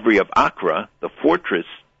discovery of Accra, the fortress,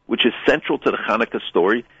 which is central to the Chanukah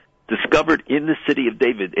story, discovered in the city of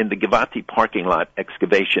David in the Givati parking lot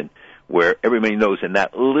excavation, where everybody knows in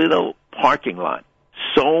that little parking lot,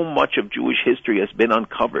 so much of Jewish history has been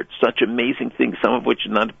uncovered. Such amazing things, some of which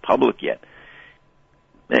are not public yet.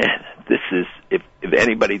 Man, this is, if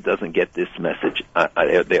anybody doesn't get this message,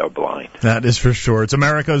 they are blind. That is for sure. It's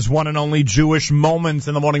America's one and only Jewish Moments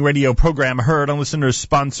in the Morning radio program, heard on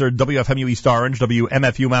listeners-sponsored WFMU East Orange,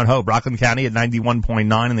 WMFU Mount Hope, Rockland County at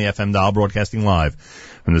 91.9 in the FM dial, broadcasting live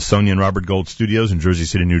from the Sonia and Robert Gold studios in Jersey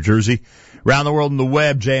City, New Jersey. Around the world on the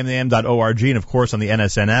web, jmam.org, and of course on the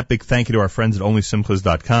NSN app. Big thank you to our friends at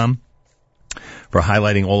OnlySimchas.com for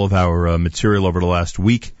highlighting all of our material over the last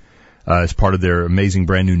week as part of their amazing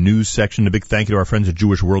brand new news section. A big thank you to our friends at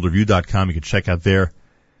JewishWorldReview.com. You can check out their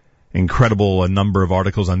incredible number of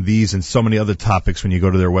articles on these and so many other topics when you go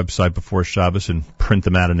to their website before Shabbos and print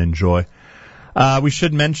them out and enjoy. We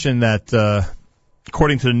should mention that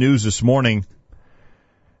according to the news this morning,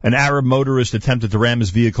 an Arab motorist attempted to ram his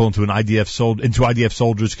vehicle into IDF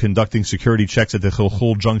soldiers conducting security checks at the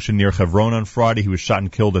Chilchul junction near Hebron on Friday. He was shot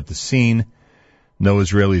and killed at the scene. No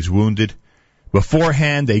Israelis wounded.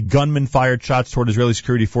 Beforehand, a gunman fired shots toward Israeli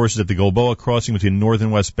security forces at the Gilboa crossing between the north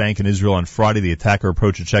and west bank and Israel on Friday. The attacker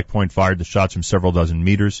approached a checkpoint, fired the shots from several dozen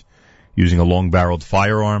meters using a long-barreled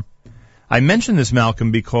firearm. I mention this,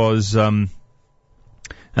 Malcolm, because, and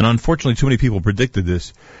unfortunately too many people predicted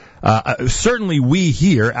this, certainly we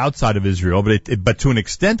here outside of Israel, but to an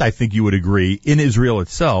extent I think you would agree, in Israel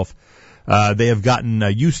itself, they have gotten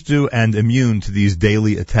used to and immune to these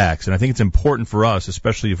daily attacks. And I think it's important for us,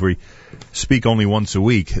 especially if we speak only once a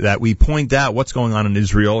week, that we point out what's going on in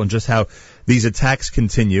Israel and just how these attacks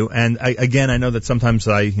continue. And I know that sometimes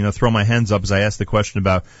I throw my hands up as I ask the question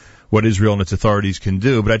about what Israel and its authorities can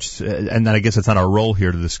do, but and I guess it's not our role here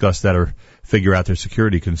to discuss that or figure out their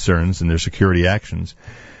security concerns and their security actions.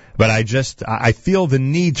 But I feel the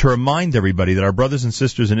need to remind everybody that our brothers and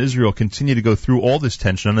sisters in Israel continue to go through all this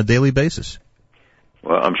tension on a daily basis.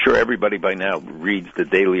 Well, I'm sure everybody by now reads the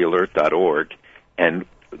dailyalert.org, and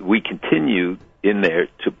we continue in there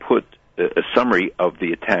to put a summary of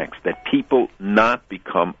the attacks, that people not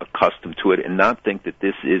become accustomed to it and not think that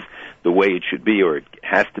this is the way it should be or it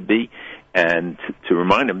has to be, and to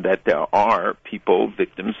remind them that there are people,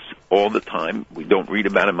 victims, all the time. We don't read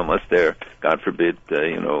about them unless they're, God forbid,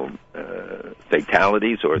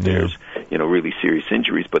 fatalities or there's, really serious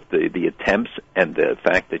injuries. But the attempts and the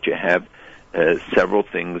fact that you have several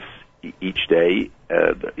things each day,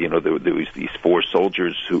 there was these 4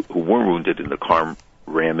 soldiers who were wounded in the car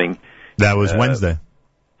ramming. That was Wednesday.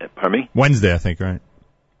 Pardon me? Wednesday, I think, right?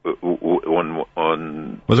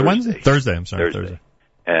 On was it Wednesday? Thursday, I'm sorry. Thursday.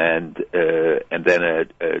 And then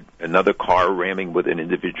another car ramming with an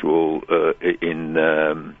individual in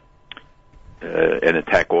an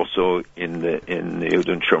attack also in the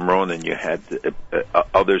Yudin Shomron, and you had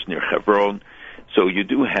others near Hebron. So you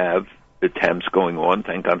do have attempts going on.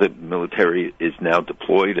 Thank God the military is now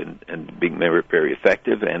deployed and being very, very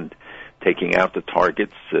effective and taking out the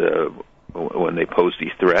targets when they pose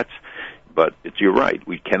these threats. But you're right,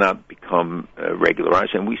 we cannot become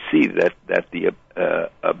regularized, and we see that the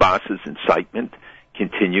Abbas's incitement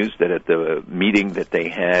continues. That at the meeting that they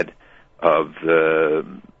had of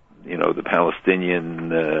the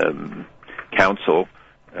Palestinian Council,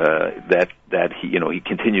 that he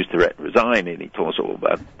continues to resign, and he told us all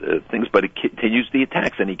about things, but it continues the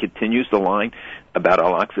attacks, and he continues the line about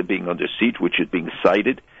Al-Aqsa being under siege, which is being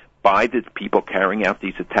cited by the people carrying out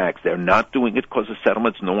these attacks. They're not doing it because of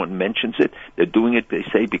settlements. No one mentions it. They're doing it, they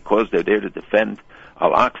say, because they're there to defend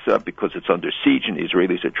Al-Aqsa, because it's under siege, and the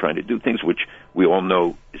Israelis are trying to do things which we all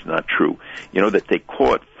know is not true. That they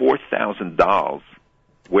caught 4,000 dolls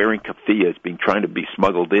wearing keffiyehs being trying to be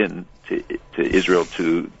smuggled in to Israel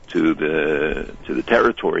to the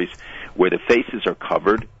territories where the faces are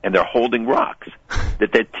covered and they're holding rocks.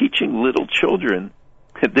 That they're teaching little children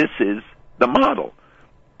that this is the model.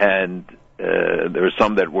 And there are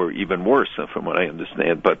some that were even worse, from what I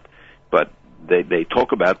understand. But they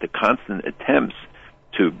talk about the constant attempts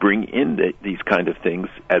to bring in these kind of things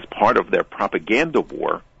as part of their propaganda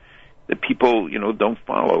war that people, don't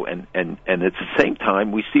follow. And at the same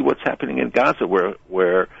time, we see what's happening in Gaza,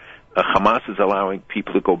 where Hamas is allowing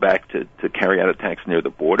people to go back to carry out attacks near the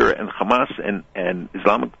border, and Hamas and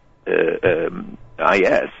Islamic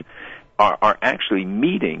IS are actually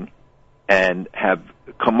meeting and have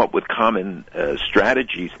come up with common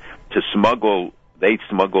strategies to smuggle. They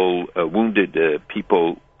smuggle wounded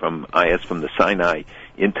people from IS from the Sinai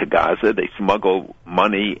into Gaza. They smuggle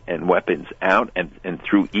money and weapons out, and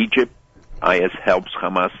through Egypt, IS helps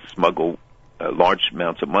Hamas smuggle large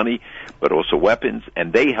amounts of money, but also weapons,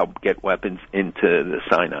 and they help get weapons into the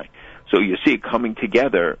Sinai. So you see it coming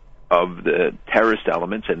together of the terrorist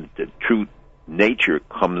elements, and the true nature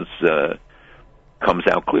comes out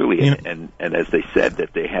clearly. And as they said,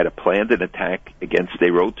 that they had planned an attack against, they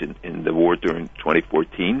wrote in the war during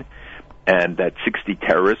 2014, and that 60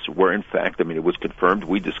 terrorists were in fact, it was confirmed.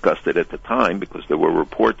 We discussed it at the time because there were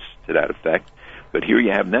reports to that effect. But here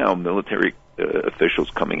you have now military officials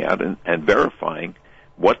coming out and verifying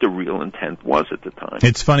what the real intent was at the time.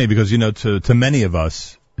 It's funny because, to many of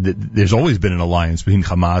us, there's always been an alliance between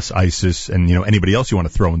Hamas, ISIS, and anybody else you want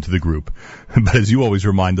to throw into the group. But as you always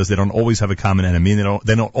remind us, they don't always have a common enemy, and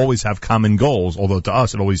they don't always have common goals. Although to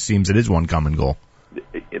us, it always seems it is one common goal.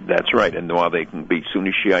 That's right. And while they can be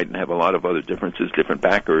Sunni Shiite and have a lot of other differences, different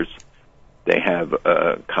backers, they have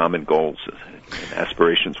common goals and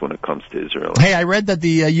aspirations when it comes to Israel. Hey, I read that the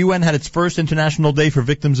UN had its first International Day for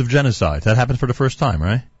Victims of Genocide. That happened for the first time,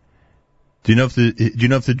 right? Do you know if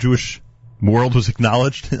the Jewish world was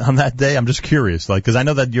acknowledged on that day? I'm just curious, because I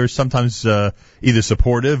know that you're sometimes either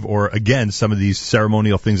supportive or against some of these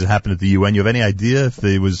ceremonial things that happen at the UN. You have any idea if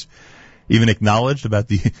it was even acknowledged about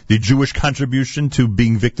the Jewish contribution to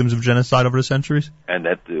being victims of genocide over the centuries? And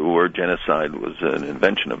that the word genocide was an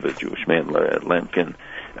invention of a Jewish man, Lemkin.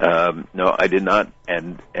 No, I did not.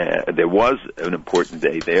 And there was an important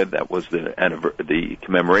day there. That was the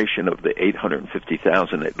commemoration of the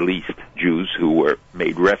 850,000 at least Jews who were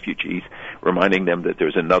made refugees, reminding them that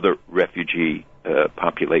there's another refugee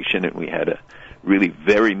population, and we had a really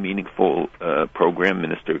very meaningful program.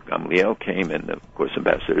 Minister Gamliel came, and of course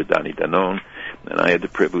Ambassador Dani Danon, and I had the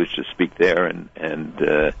privilege to speak there. And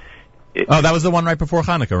that was the one right before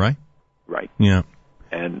Hanukkah, right? Right. Yeah.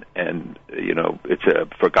 And it's a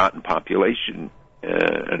forgotten population,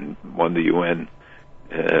 and one the UN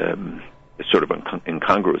is sort of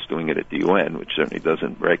incongruous doing it at the UN, which certainly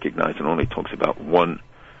doesn't recognize and only talks about one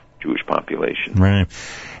Jewish population. Right.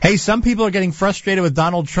 Hey, some people are getting frustrated with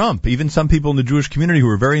Donald Trump, even some people in the Jewish community who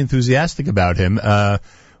are very enthusiastic about him.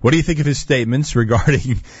 What do you think of his statements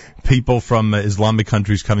regarding people from Islamic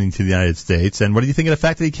countries coming to the United States? And what do you think of the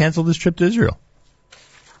fact that he canceled his trip to Israel?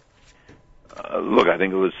 Look, I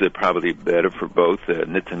think it was probably better for both.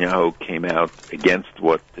 Netanyahu came out against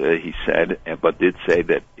what he said, but did say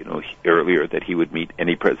that, earlier that he would meet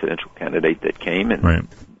any presidential candidate that came and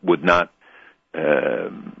would not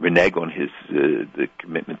renege on his the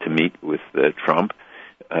commitment to meet with Trump.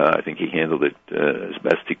 I think he handled it as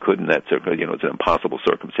best he could in that circumstance. It's an impossible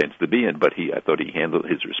circumstance to be in, but I thought he handled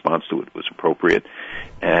his response to it was appropriate.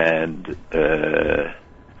 And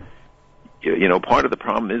part of the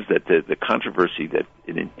problem is that the controversy that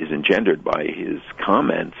is engendered by his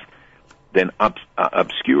comments then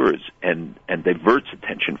obscures and diverts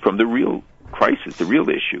attention from the real crisis, the real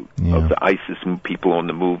issue of the ISIS people on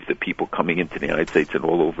the move, the people coming into the United States and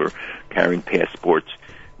all over carrying passports,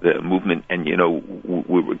 the movement. And,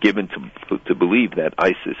 we were given to believe that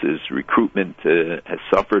ISIS's recruitment has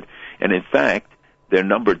suffered. And, in fact, their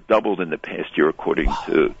number doubled in the past year, according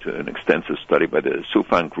to an extensive study by the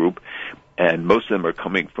Sufan Group. And most of them are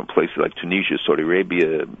coming from places like Tunisia, Saudi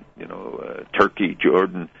Arabia, Turkey,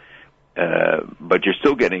 Jordan. But you're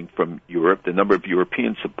still getting from Europe. The number of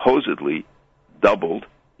Europeans supposedly doubled,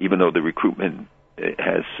 even though the recruitment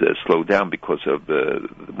has slowed down because of the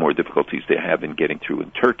more difficulties they have in getting through in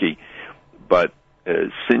Turkey. But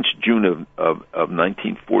since June of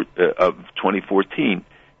 2014,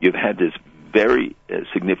 you've had this very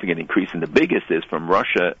significant increase, and the biggest is from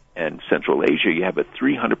Russia and Central Asia. You have a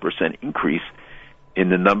 300% increase in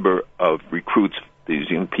the number of recruits, these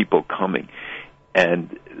young people coming.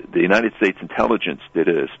 And the United States intelligence did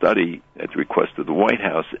a study at the request of the White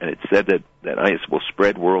House, and it said that ISIS will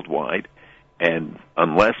spread worldwide, and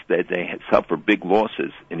unless they suffer big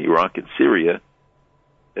losses in Iraq and Syria,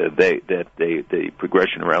 the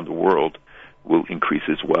progression around the world will increase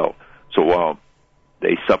as well. So while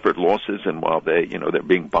they suffered losses, and while they're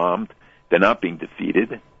being bombed, they're not being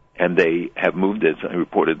defeated, and they have moved, as I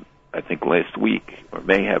reported, I think last week, or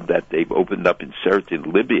may have, that they've opened up in Sirte in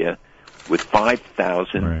Libya with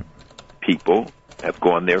 5,000 people have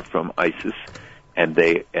gone there from ISIS, and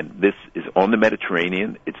this is on the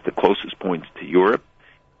Mediterranean. It's the closest points to Europe.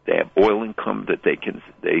 They have oil income that they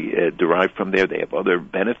derive from there. They have other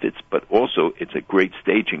benefits, but also it's a great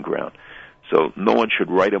staging ground. So no one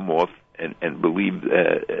should write them off and believe,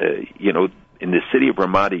 in the city of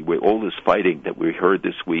Ramadi, where all this fighting that we heard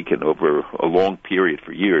this week and over a long period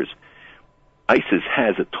for years, ISIS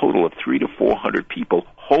has a total of 300 to 400 people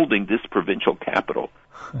holding this provincial capital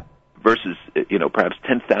versus, perhaps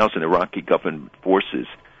 10,000 Iraqi government forces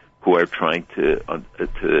who are trying to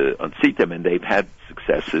unseat them, and they've had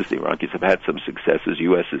successes. The Iraqis have had some successes.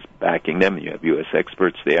 U.S. is backing them, and you have U.S.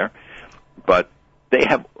 experts there. But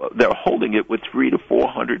they're holding it with 300 to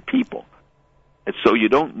 400 people. And so you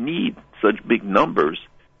don't need such big numbers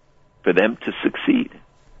for them to succeed.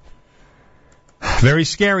 Very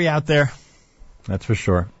scary out there. That's for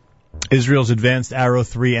sure. Israel's advanced Arrow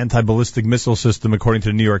 3 anti-ballistic missile system, according to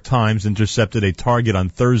the New York Times, intercepted a target on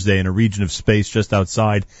Thursday in a region of space just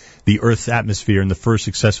outside the Earth's atmosphere in the first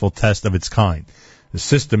successful test of its kind. The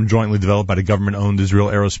system, jointly developed by the government-owned Israel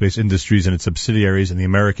Aerospace Industries and its subsidiaries and the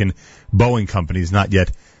American Boeing company, is not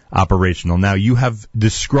yet operational. Now, you have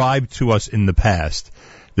described to us in the past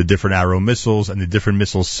the different Arrow missiles and the different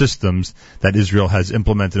missile systems that Israel has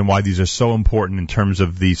implemented and why these are so important in terms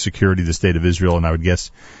of the security of the state of Israel, and I would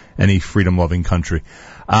guess any freedom-loving country.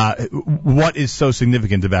 What is so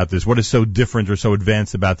significant about this? What is so different or so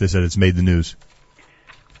advanced about this that it's made the news?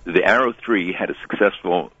 The Arrow 3 had a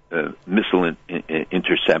successful missile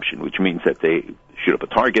interception, which means that they shoot up a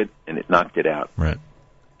target and it knocked it out. Right.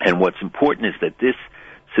 And what's important is that this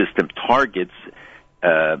system targets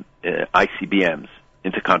ICBMs,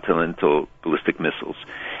 intercontinental ballistic missiles.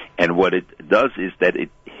 And what it does is that it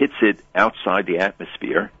hits it outside the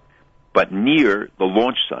atmosphere, but near the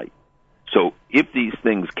launch site. So if these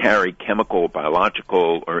things carry chemical,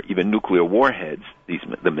 biological, or even nuclear warheads,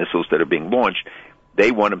 the missiles that are being launched,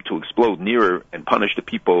 they want them to explode nearer and punish the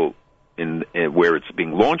people in where it's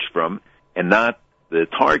being launched from, and not the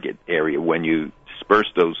target area when you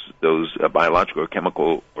disperse those biological or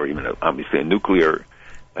chemical or even obviously a nuclear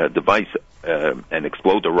device and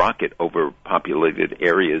explode the rocket over populated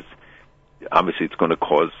areas, obviously it's going to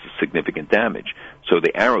cause significant damage. So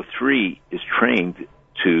the Arrow 3 is trained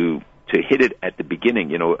to hit it at the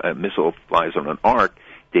beginning. A missile flies on an arc,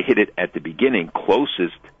 to hit it at the beginning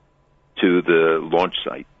closest to the launch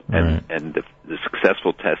site. Right. And the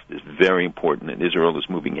successful test is very important, and Israel is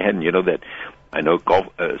moving ahead. And you know that I know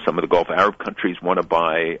some of the Gulf Arab countries want to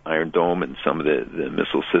buy Iron Dome and some of the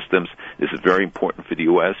missile systems. This is very important for the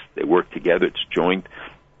U.S. They work together. It's joint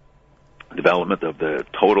development of the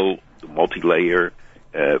total multi-layer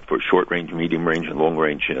for short-range, medium-range, and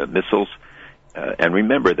long-range missiles. And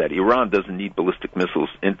remember that Iran doesn't need ballistic missiles,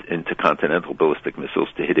 intercontinental ballistic missiles,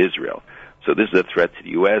 to hit Israel. So this is a threat to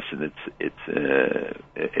the U.S., and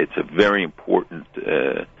it's a very important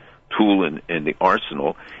tool in the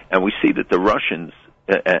arsenal. And we see that the Russians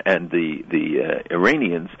and the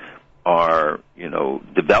Iranians are,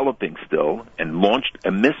 developing still, and launched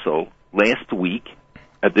a missile this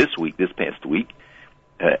past week.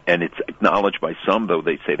 And it's acknowledged by some, though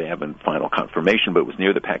they say they haven't final confirmation, but it was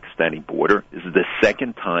near the Pakistani border. This is the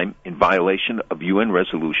second time in violation of UN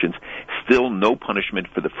resolutions. Still no punishment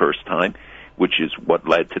for the first time, which is what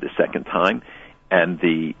led to the second time. And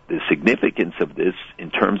the significance of this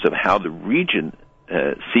in terms of how the region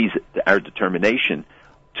sees our determination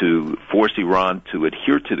to force Iran to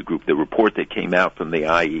adhere to the group, the report that came out from the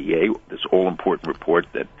IAEA, this all-important report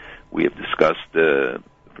that we have discussed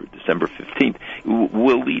for December 15th,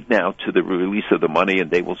 will lead now to the release of the money, and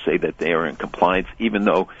they will say that they are in compliance, even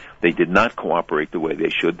though they did not cooperate the way they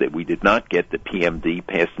should, that we did not get the PMD,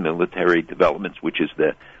 past military developments, which is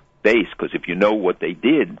the base, because if you know what they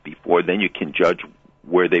did before, then you can judge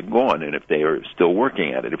where they've gone and if they are still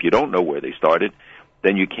working at it. If you don't know where they started,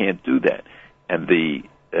 then you can't do that. And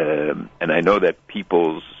and I know that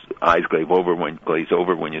people's eyes glaze over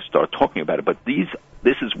when you start talking about it, but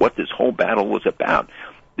this is what this whole battle was about.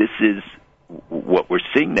 This is what we're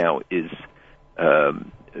seeing now is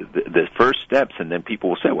the first steps, and then people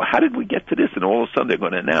will say, well, how did we get to this? And all of a sudden they're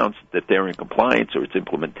going to announce that they're in compliance, or it's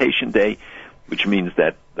implementation day, which means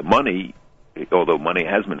that the money, although money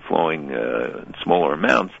has been flowing in smaller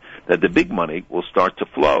amounts, that the big money will start to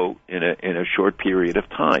flow in a short period of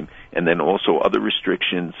time, and then also other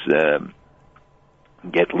restrictions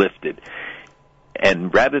get lifted.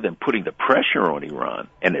 And rather than putting the pressure on Iran,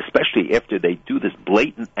 and especially after they do this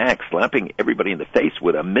blatant act, slapping everybody in the face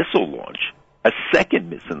with a missile launch, a second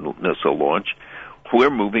missile launch,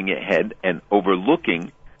 we're moving ahead and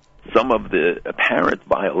overlooking some of the apparent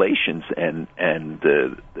violations and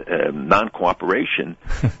non-cooperation,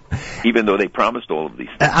 even though they promised all of these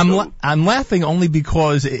things. I'm laughing only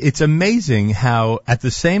because it's amazing how, at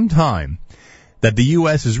the same time that the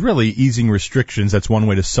U.S. is really easing restrictions, that's one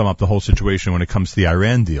way to sum up the whole situation when it comes to the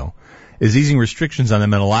Iran deal, is easing restrictions on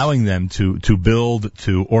them and allowing them to build,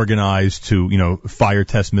 to organize, to, fire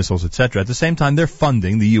test missiles, etc. At the same time, they're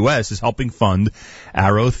funding, the U.S. is helping fund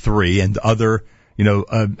Arrow 3 and other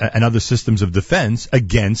and other systems of defense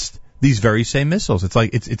against these very same missiles. It's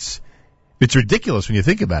like, it's ridiculous when you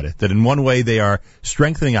think about it, that in one way they are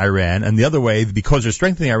strengthening Iran, and the other way, because they're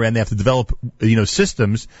strengthening Iran, they have to develop,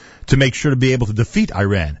 systems to make sure to be able to defeat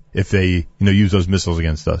Iran if they, use those missiles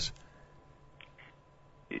against us.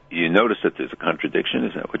 You notice that there's a contradiction,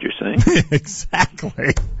 is that what you're saying?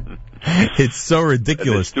 Exactly. It's so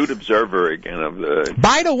ridiculous. An astute observer again of the...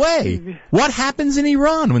 By the way, what happens in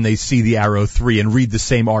Iran when they see the Arrow 3 and read the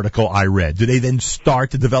same article I read? Do they then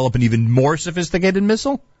start to develop an even more sophisticated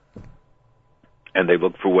missile? And they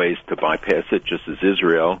look for ways to bypass it, just as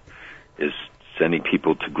Israel is sending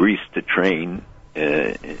people to Greece to train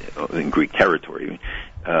in Greek territory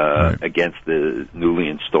against the newly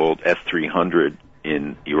installed S-300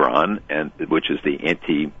 in Iran, and which is the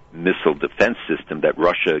anti-missile defense system that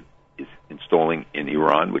Russia is installing in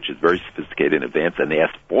Iran, which is very sophisticated and advanced, and the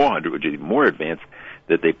S-400, which is even more advanced,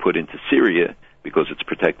 that they put into Syria because it's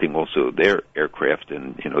protecting also their aircraft.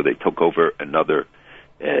 And, they took over another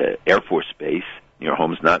Air Force base.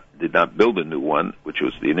 Holmes did not build a new one, which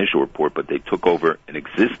was the initial report, but they took over an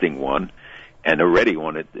existing one, and already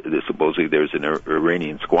on it, supposedly there's an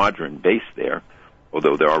Iranian squadron based there,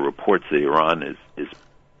 although there are reports that Iran is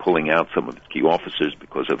pulling out some of its key officers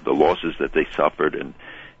because of the losses that they suffered, and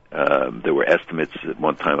there were estimates at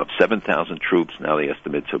one time of 7,000 troops. Now the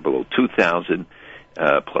estimates are below 2,000,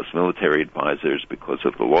 plus military advisors because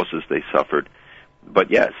of the losses they suffered.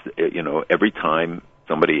 But yes, every time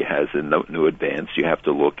somebody has a new advance, you have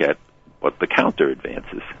to look at what the counter advance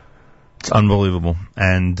is. It's unbelievable.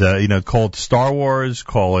 And, call it Star Wars,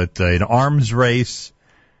 call it an arms race.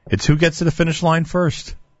 It's who gets to the finish line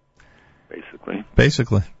first.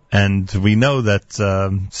 Basically. And we know that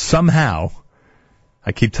somehow,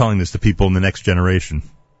 I keep telling this to people in the next generation,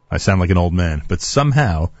 I sound like an old man, but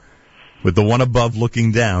somehow, with the one above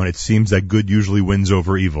looking down, it seems that good usually wins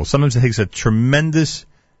over evil. Sometimes it takes a tremendous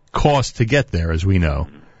cost to get there, as we know.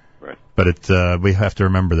 Right. But we have to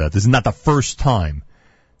remember that. This is not the first time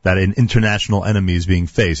that an international enemy is being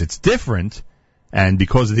faced. It's different, and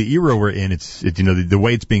because of the era we're in, the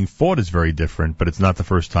way it's being fought is very different, but it's not the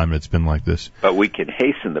first time it's been like this. But we can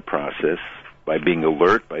hasten the process by being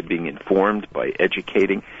alert, by being informed, by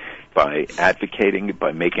educating, by advocating,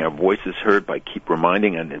 by making our voices heard, by keep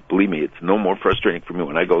reminding, and believe me, it's no more frustrating for me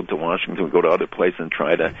when I go to Washington, we go to other places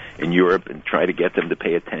in Europe and try to get them to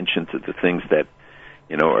pay attention to the things that,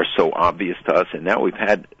 are so obvious to us. And now we've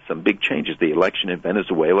had some big changes. The election in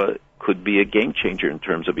Venezuela could be a game changer in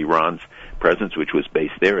terms of Iran's presence, which was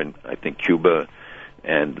based there, and I think Cuba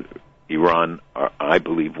and Iran, I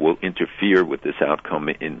believe, will interfere with this outcome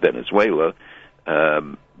in Venezuela.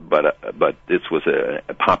 But this was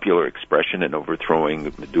a popular expression in overthrowing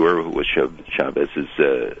Maduro, who was Chavez's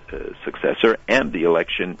successor, and the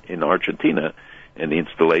election in Argentina and the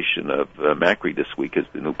installation of Macri this week as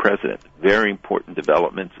the new president. Very important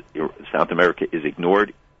developments. South America is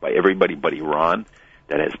ignored by everybody but Iran,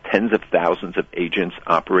 that has tens of thousands of agents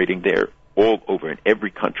operating there all over in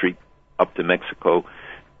every country up to Mexico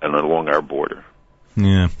and along our border.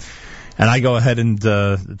 Yeah. And I go ahead and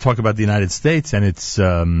talk about the United States, and it's,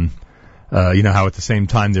 how at the same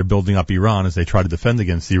time they're building up Iran as they try to defend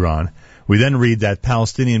against Iran. We then read that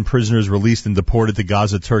Palestinian prisoners released and deported to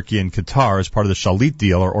Gaza, Turkey, and Qatar as part of the Shalit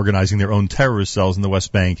deal are organizing their own terrorist cells in the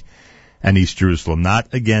West Bank and East Jerusalem.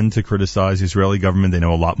 Not, again, to criticize the Israeli government. They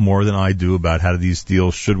know a lot more than I do about how these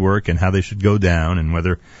deals should work and how they should go down and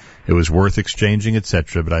whether it was worth exchanging,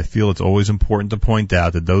 etc. But I feel it's always important to point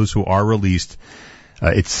out that those who are released,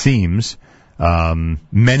 it seems,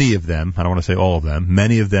 many of them, I don't want to say all of them,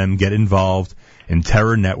 many of them get involved in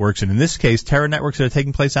terror networks, and in this case, terror networks that are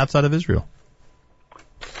taking place outside of Israel.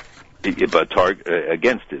 But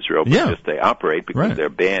against Israel, because they operate because they're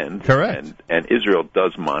banned. Correct. And Israel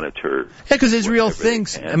does monitor. Yeah, because Israel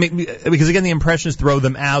thinks, because again, the impression is throw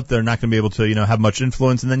them out, they're not going to be able to, have much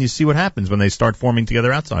influence, and then you see what happens when they start forming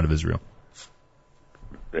together outside of Israel.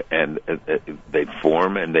 And they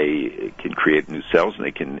form, and they can create new cells, and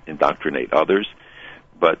they can indoctrinate others.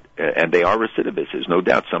 But and they are recidivists. There's no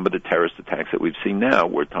doubt some of the terrorist attacks that we've seen now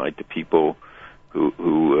were tied to people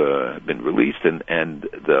who have been released, and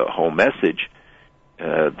the whole message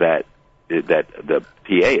that the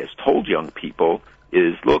PA has told young people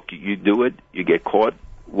is, look, you do it, you get caught,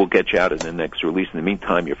 we'll get you out in the next release. In the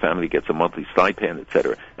meantime, your family gets a monthly stipend,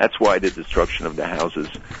 etc. That's why the destruction of the houses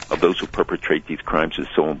of those who perpetrate these crimes is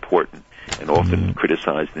so important and often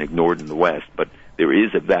criticized and ignored in the West. But there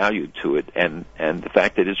is a value to it, and the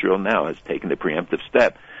fact that Israel now has taken the preemptive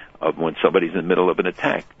step of when somebody's in the middle of an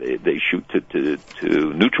attack, they shoot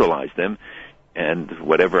to neutralize them, and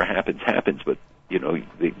whatever happens. But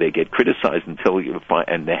they get criticized until you find,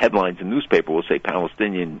 and the headlines in the newspaper will say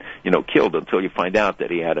Palestinian, killed, until you find out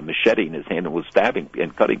that he had a machete in his hand and was stabbing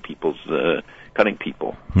and cutting people.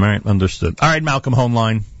 Right, understood. All right, Malcolm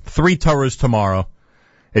Hoenlein, 3 Torahs tomorrow.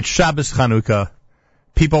 It's Shabbos Chanukah.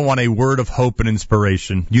 People want a word of hope and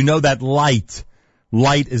inspiration. You know that light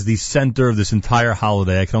is the center of this entire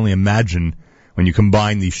holiday. I can only imagine when you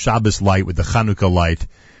combine the Shabbos light with the Chanukah light,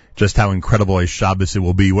 just how incredible a Shabbos it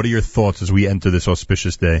will be. What are your thoughts as we enter this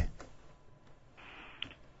auspicious day?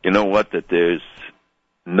 You know what? That there's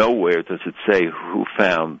nowhere does it say who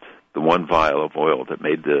found the one vial of oil that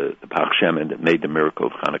made the Pach Shemen, that made the miracle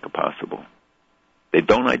of Hanukkah possible. They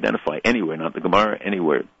don't identify anywhere, not the Gemara,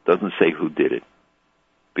 anywhere. It doesn't say who did it.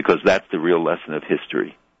 Because that's the real lesson of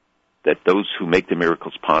history, that those who make the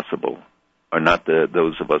miracles possible are not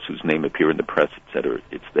those of us whose name appear in the press, etc.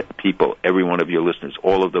 It's the people, every one of your listeners,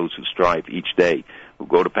 all of those who strive each day, who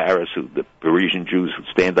go to Paris, the Parisian Jews who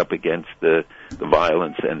stand up against the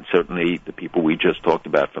violence, and certainly the people we just talked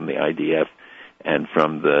about from the IDF and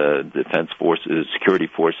from the defense forces, security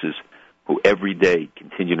forces, who every day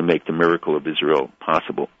continue to make the miracle of Israel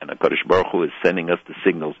possible. And HaKadosh Baruch Hu is sending us the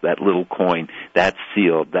signals, that little coin, that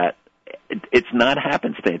seal, it's not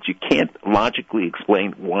happenstance. You can't logically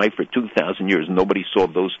explain why for 2,000 years nobody saw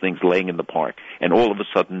those things laying in the park, and all of a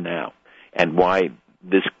sudden now, and why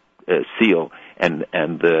this seal and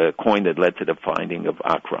the coin that led to the finding of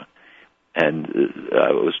Accra. And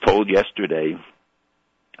I was told yesterday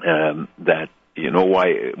that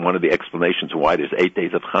why one of the explanations why there's 8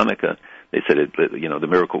 days of Hanukkah, they said, the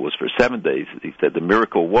miracle was for 7 days. He said the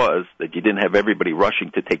miracle was that you didn't have everybody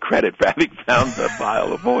rushing to take credit for having found a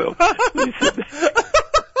vial of oil. He said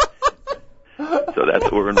so that's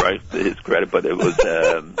Oren Reich to his credit, but it was,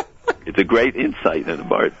 it's a great insight in the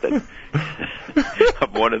Bart that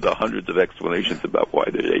of one of the hundreds of explanations about why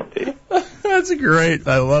they're 8 days. That's great.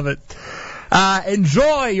 I love it.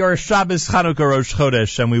 Enjoy your Shabbos, Chanukah, Rosh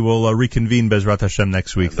Chodesh, and we will reconvene Bezrat Hashem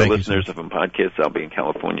next week. Thank you. The listeners of the podcast, I'll be in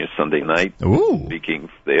California Sunday night. Ooh. Speaking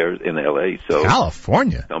there in L.A. So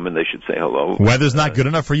California. Come and they should say hello. Weather's not good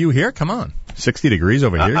enough for you here? Come on. 60 degrees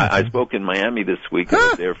over here. I spoke in Miami this week. I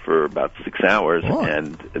was there for about 6 hours,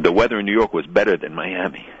 and the weather in New York was better than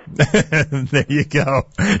Miami. There you go.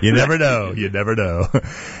 You never know. You never know.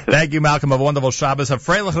 Thank you, Malcolm. Have a wonderful Shabbos. A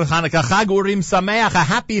Freilich Chanukah. Chag Urim Sameach. A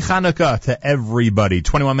happy Chanukah to everybody.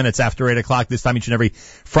 21 minutes after 8 o'clock, this time each and every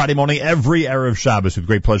Friday morning, every Erev Shabbos. With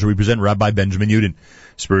great pleasure, we present Rabbi Benjamin Yudin,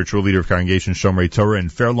 spiritual leader of Congregation Shomrei Torah in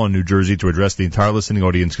Fair Lawn, New Jersey, to address the entire listening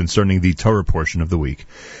audience concerning the Torah portion of the week.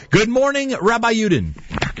 Good morning, Rabbi Yudin.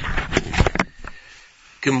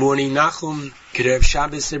 Good morning, Nachum. Good Erev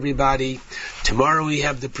Shabbos, everybody. Tomorrow we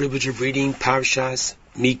have the privilege of reading Parshas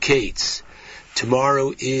Miketz.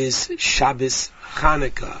 Tomorrow is Shabbos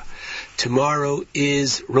Chanukah. Tomorrow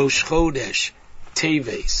is Rosh Chodesh,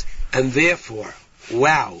 Teves. And therefore,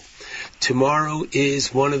 wow, tomorrow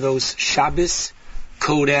is one of those Shabbos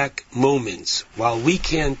Kodak moments. While we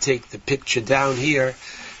can't take the picture down here,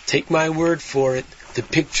 take my word for it, the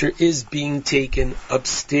picture is being taken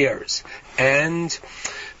upstairs. And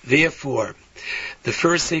therefore, the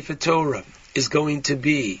first Sefer Torah is going to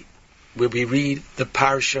be where we read the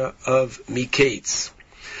Parsha of Miketz.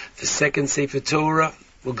 The second Sefer Torah,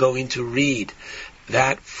 we're going to read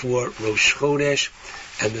that for Rosh Chodesh.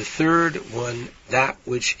 And the third one, that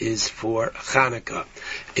which is for Chanukah.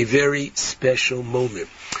 A very special moment.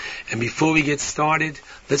 And before we get started,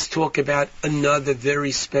 let's talk about another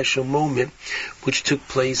very special moment which took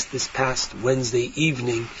place this past Wednesday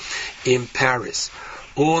evening in Paris.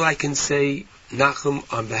 All I can say, Nachum,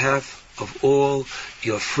 on behalf of all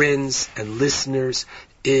your friends and listeners,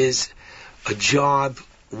 is a job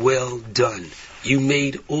well done. You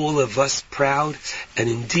made all of us proud, and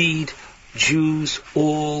indeed, Jews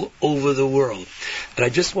all over the world. And I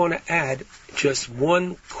just want to add just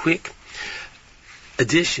one quick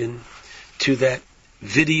addition to that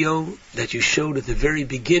video that you showed at the very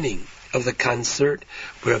beginning of the concert,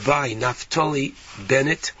 whereby Naftali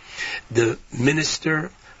Bennett, the Minister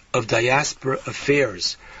of Diaspora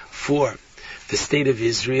Affairs for the State of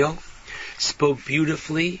Israel, spoke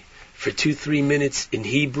beautifully for 2-3 minutes in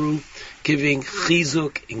Hebrew, giving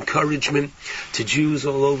chizuk, encouragement to Jews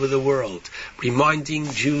all over the world, reminding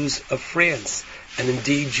Jews of France, and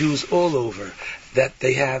indeed Jews all over, that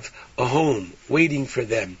they have a home waiting for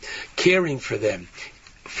them, caring for them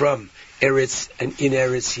from Eretz and in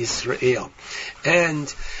Eretz Yisrael.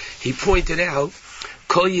 And he pointed out,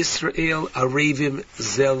 Kol Yisrael arevim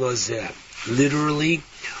zeh lo zeh. Literally,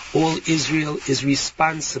 all Israel is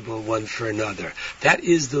responsible one for another. That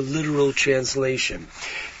is the literal translation.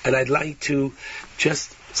 And I'd like to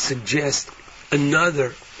just suggest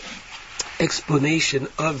another explanation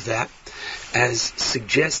of that, as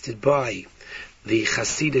suggested by the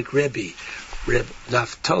Hasidic Rebbe, Reb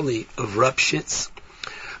Naftali of Rupshitz,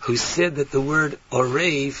 who said that the word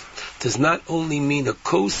orev does not only mean a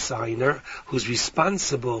co-signer who's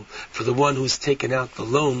responsible for the one who's taken out the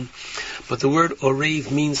loan, but the word orev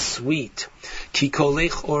means sweet. Ki kolech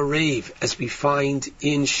orev, as we find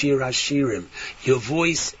in Shir HaShirim. Your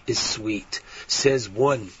voice is sweet, says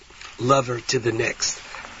one lover to the next.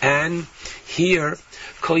 And here,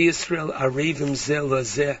 Kol Yisrael arevim zeh lo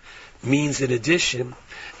zeh means, in addition,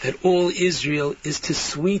 that all Israel is to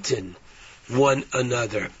sweeten one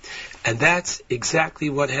another. And that's exactly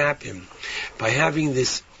what happened by having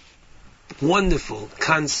this wonderful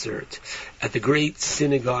concert at the great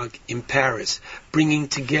synagogue in Paris, bringing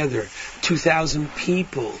together 2,000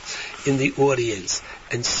 people in the audience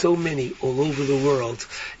and so many all over the world.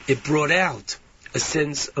 It brought out a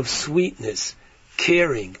sense of sweetness,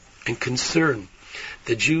 caring, and concern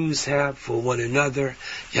the Jews have for one another.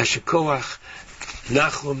 Yashikoach,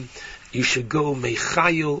 Nachum, you should go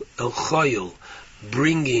mechayil el chayil,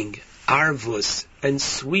 bringing arvus and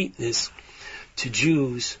sweetness to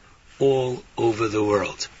Jews all over the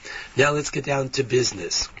world. Now let's get down to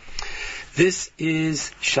business. This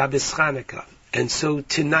is Shabbos Chanukah, and so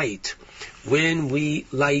tonight, when we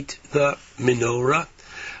light the menorah,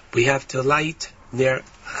 we have to light Ner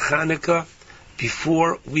Chanukah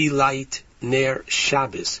before we light Ner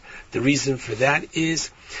Shabbos. The reason for that is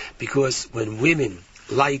because when women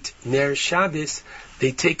light Ner Shabbos,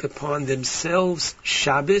 they take upon themselves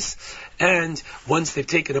Shabbos, and once they've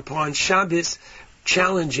taken upon Shabbos,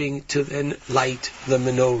 challenging to then light the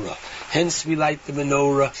menorah. Hence we light the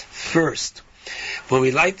menorah first. When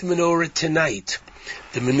we light the menorah tonight,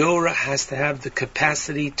 the menorah has to have the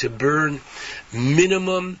capacity to burn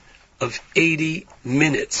minimum of 80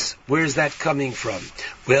 minutes. Where's that coming from?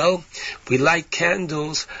 Well, we light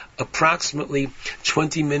candles approximately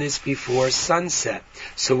 20 minutes before sunset.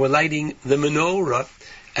 So we're lighting the menorah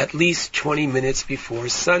at least 20 minutes before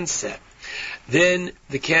sunset. Then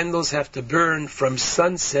the candles have to burn from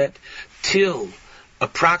sunset till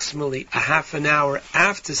approximately a half an hour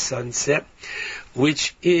after sunset,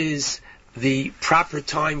 which is the proper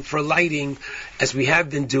time for lighting, as we have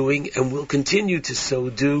been doing and will continue to so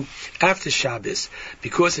do after Shabbos.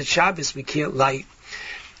 Because at Shabbos we can't light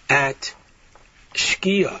at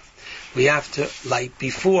Shkia. We have to light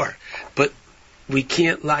before. But we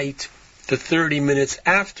can't light the 30 minutes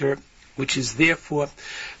after, which is therefore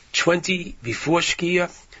 20 before Shkia,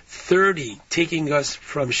 30 taking us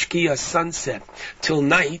from Shkia sunset till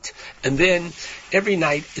night, and then every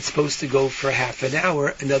night it's supposed to go for half an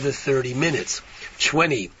hour, another 30 minutes.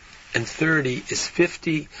 20 and 30 is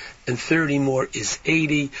 50, and 30 more is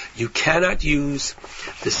 80. You cannot use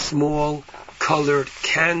the small colored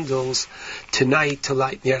candles tonight to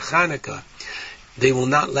light Ner Chanukah. They will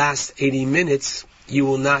not last 80 minutes. You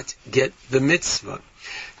will not get the mitzvah.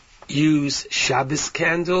 Use Shabbos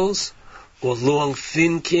candles, or long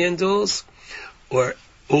thin candles, or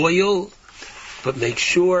oil, but make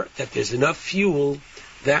sure that there's enough fuel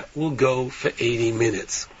that will go for 80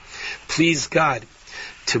 minutes. Please God,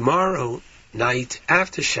 tomorrow night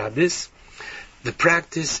after Shabbos, the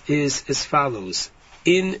practice is as follows.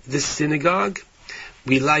 In the synagogue,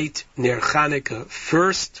 we light Ner Chanukah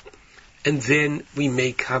first, and then we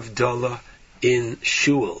make Havdalah in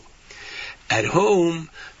Shul. At home,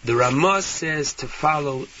 the Ramah says to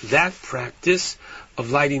follow that practice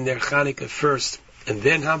of lighting Ner Chanukah first and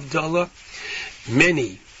then Havdalah.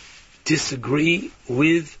 Many disagree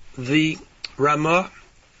with the Ramah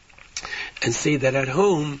and say that at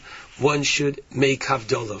home one should make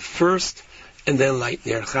Havdalah first and then light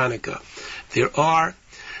Ner Chanukah. There are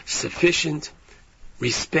sufficient,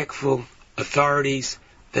 respectful authorities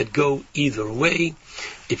that go either way.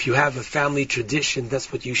 If you have a family tradition,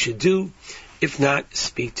 that's what you should do. If not,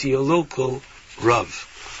 speak to your local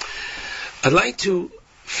Rav. I'd like to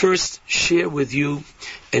first share with you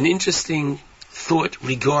an interesting thought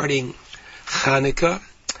regarding Chanukah,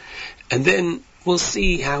 and then we'll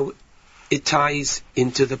see how it ties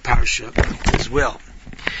into the Parsha as well.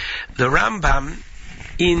 The Rambam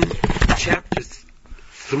in chapter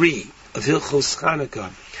 3 of Hilchos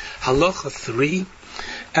Chanukah, Halacha 3,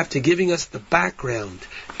 after giving us the background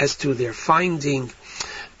as to their finding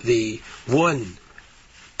the one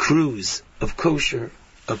cruse of kosher,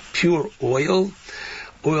 of pure oil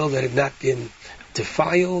that had not been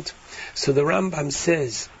defiled. So the Rambam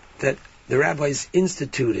says that the rabbis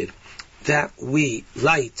instituted that we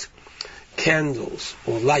light candles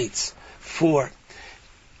or lights for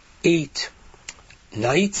 8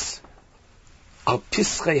 nights, al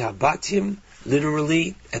pischei habatim,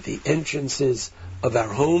 literally at the entrances of our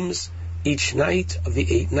homes, each night of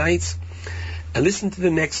the 8 nights. And listen to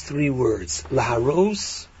the next 3 words,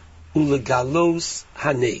 laharos ulegalos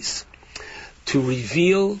hanes, to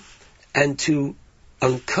reveal and to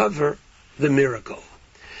uncover the miracle.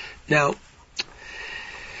 Now,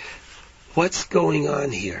 what's going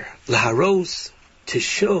on here? Laharos, to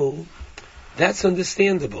show, that's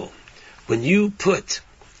understandable. When you put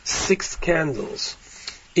 6 candles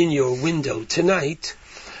in your window tonight,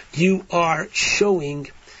 you are showing,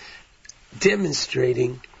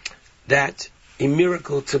 demonstrating that a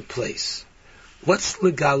miracle took place. What's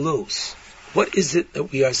legalos? What is it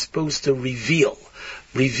that we are supposed to reveal?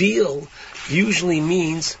 Reveal usually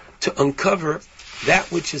means to uncover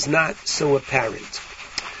that which is not so apparent.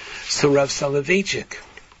 So Rav Soloveitchik,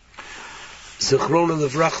 Zichrona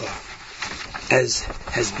Livracha, as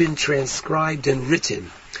has been transcribed and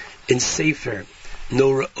written in Sefer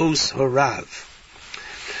Noraos Horav,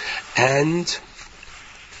 and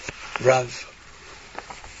Rav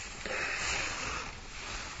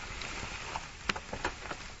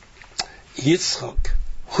Yitzchak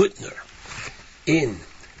Hutner in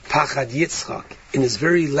Pachad Yitzchak, in his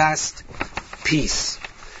very last piece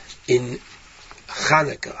in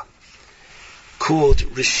Chanukah, called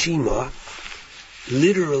Rishima,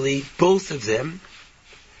 literally both of them,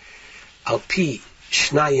 Al Pi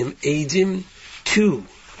Shnayim Eidim, 2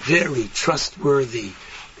 very trustworthy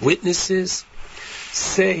witnesses,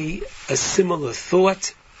 say a similar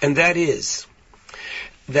thought, and that is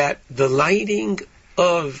that the lighting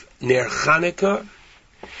of Ner Chanukah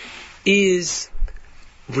is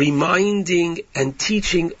reminding and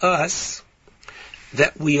teaching us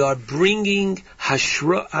that we are bringing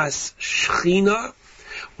Hashra'as Shechina,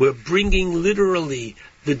 we're bringing literally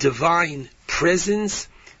the divine presence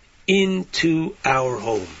into our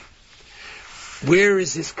home. Where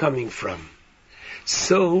is this coming from?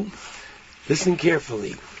 So, listen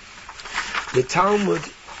carefully. The Talmud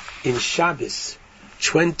in Shabbos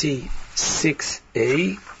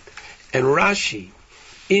 26a and Rashi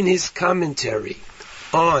in his commentary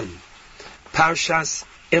on Parshas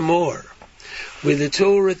Emor, where the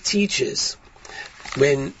Torah teaches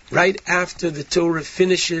when right after the Torah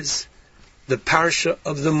finishes the Parsha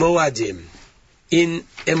of the Moadim in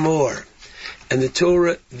Emor, and the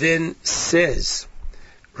Torah then says,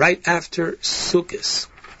 right after Sukkot,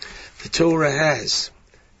 the Torah has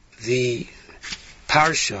the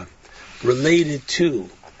Parsha related to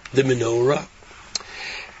the menorah.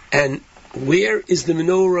 And where is the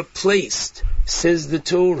menorah placed? Says the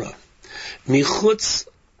Torah, Michutz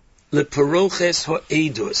leparoches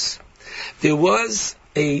ha'edus. There was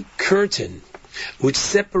a curtain which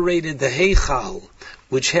separated the Heichal,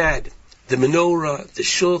 which had the menorah, the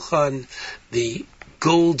shulchan, the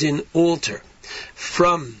golden altar,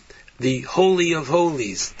 from the Holy of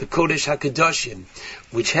Holies, the Kodesh HaKadoshim,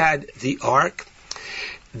 which had the ark.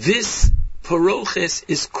 This paroches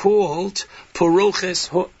is called paroches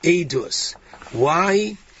ha'edus.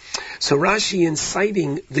 Why? So Rashi, in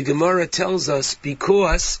citing the Gemara, tells us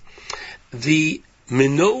because the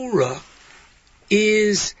menorah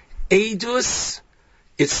is edus,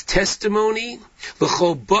 its testimony,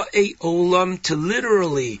 l'chol ba'ei olam, to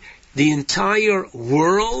literally the entire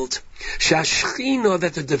world, shashchina,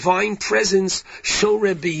 that the divine presence,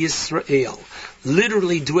 shoreh b'Yisrael,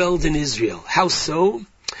 literally dwelled in Israel. How so?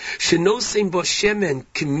 Shenosem bo shemen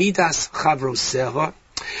k'midas chavroseha.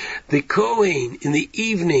 The Kohen in the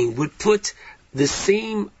evening would put the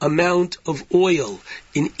same amount of oil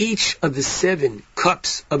in each of the 7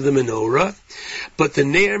 cups of the menorah, but the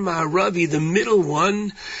Ner Ma'aravi, the middle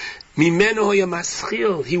one, mimeno hoya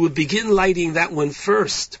maschil, he would begin lighting that one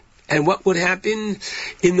first. And what would happen?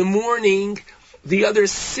 In the morning, the other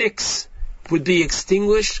 6 would be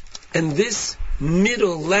extinguished, and this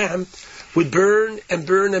middle lamp would burn and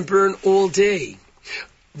burn and burn all day.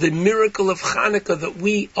 The miracle of Chanukah that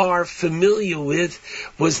we are familiar with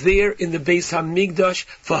was there in the Beis HaMikdash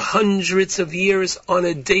for hundreds of years on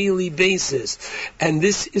a daily basis. And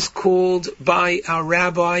this is called by our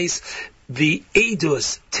rabbis the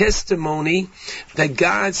Eidos, testimony that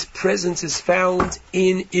God's presence is found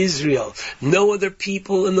in Israel. No other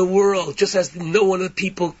people in the world, just as no other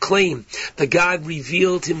people claim that God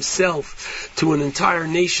revealed himself to an entire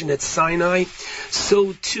nation at Sinai,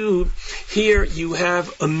 so too here you have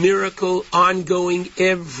a miracle ongoing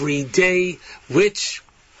every day, which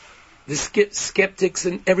the skeptics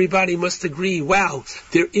and everybody must agree, wow,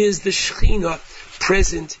 there is the Shekhinah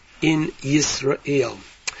present in Yisrael.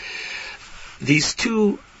 These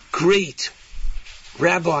 2 great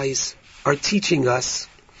rabbis are teaching us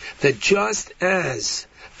that just as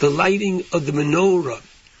the lighting of the menorah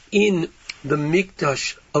in the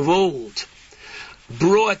Mikdash of old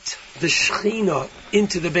brought the Shekhinah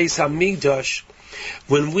into the Beis HaMikdash,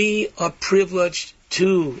 when we are privileged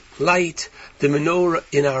to light the menorah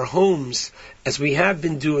in our homes, as we have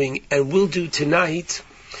been doing and will do tonight,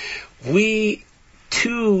 we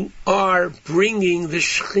too are bringing the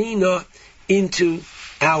Shekhinah into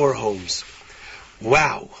our homes.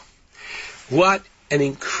 Wow. What an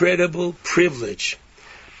incredible privilege.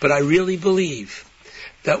 But I really believe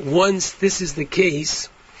that once this is the case,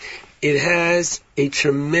 it has a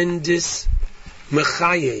tremendous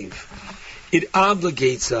mechayev. It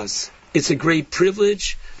obligates us. It's a great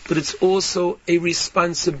privilege, but it's also a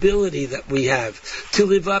responsibility that we have to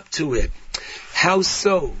live up to it. How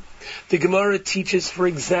so? The Gemara teaches, for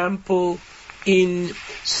example, in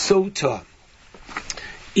Sota,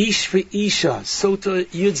 Ish v'Isha, Sota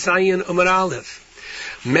Yud Zayin Amar Aleph,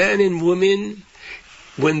 man and woman,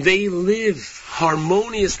 when they live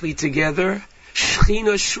harmoniously together,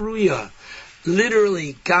 Shechina Shruya,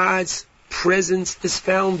 literally God's presence is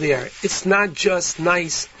found there. It's not just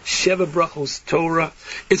nice Sheva Brachos Torah,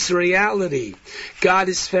 it's reality. God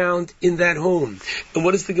is found in that home. And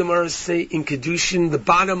what does the Gemara say in Kedushin? The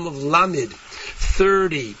bottom of Lamed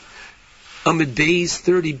 30, Amid Beis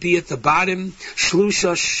 30b at the bottom,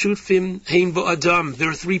 Shlusha Shutfim Hein Bo'adam. There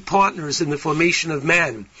are 3 partners in the formation of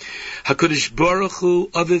man. HaKadosh Baruch Hu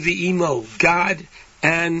Aviv V'Imo, God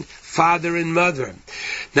and father and mother.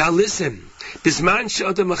 Now listen, when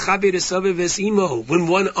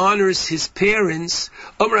one honors his parents,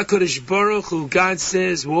 God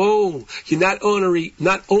says, whoa, you're not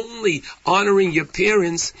only honoring your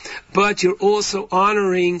parents, but you're also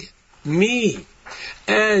honoring me.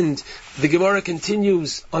 And the Gemara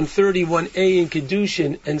continues on 31a in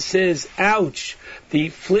Kedushin and says, ouch, the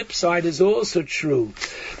flip side is also true.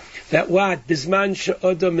 That what? Bisman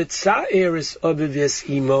she'odam mitza'eres obeves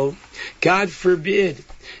imo. God forbid,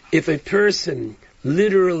 if a person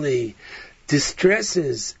literally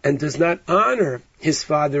distresses and does not honor his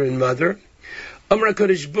father and mother, Amar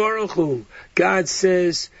HaKadosh Baruch Hu, God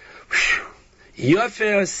says,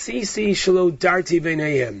 Yafeh asisi shelo darti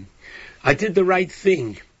b'neihem. I did the right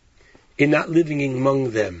thing in not living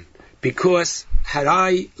among them, because had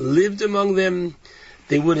I lived among them,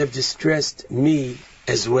 they would have distressed me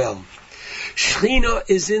as well. Shechina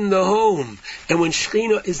is in the home, and when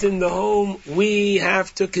Shechina is in the home, we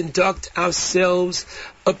have to conduct ourselves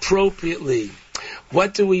appropriately.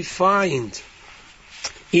 What do we find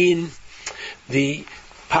in the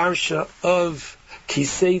parsha of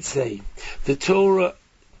Kiseitze? The Torah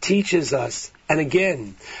teaches us, and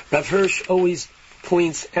again, Rav Hirsch always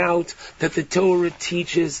points out that the Torah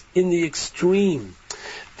teaches in the extreme,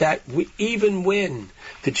 that even when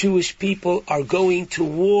the Jewish people are going to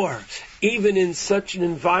war, even in such an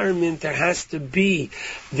environment, there has to be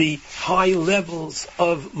the high levels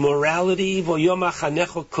of morality,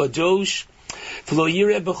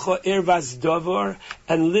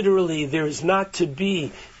 and literally there is not to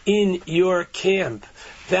be in your camp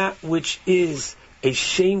that which is a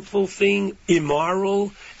shameful thing,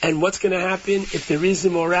 immoral. And what's going to happen if there is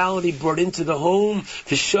immorality brought into the home?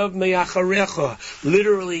 V'shav me'acharecha.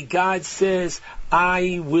 Literally, God says,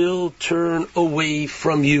 I will turn away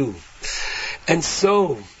from you. And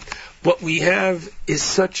so, what we have is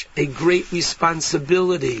such a great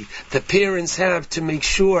responsibility the parents have to make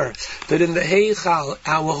sure that in the Heichal,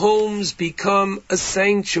 our homes become a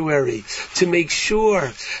sanctuary, to make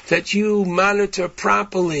sure that you monitor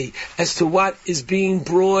properly as to what is being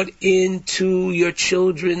brought into your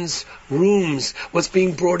children's rooms, what's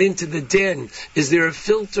being brought into the den. Is there a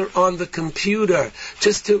filter on the computer?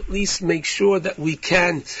 Just to at least make sure that we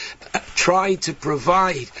can try to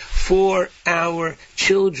provide for our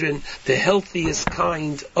children the healthiest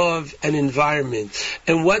kind of an environment.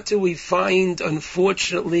 And what do we find,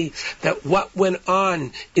 unfortunately, that what went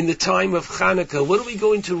on in the time of Chanukah? What are we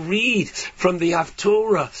going to read from the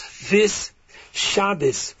Haftorah this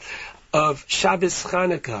Shabbos of Shabbos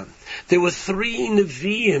Chanukah? There were 3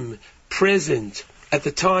 Nevi'im present at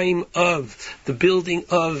the time of the building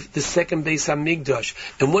of the second Beis HaMikdash.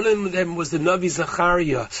 And one of them was the Navi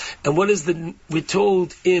Zechariah. And what is we're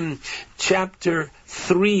told in chapter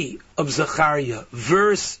 3 of Zechariah,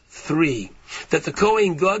 verse 3, that the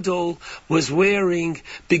Kohen Gadol was wearing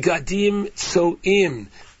bigadim so'im,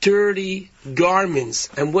 dirty garments.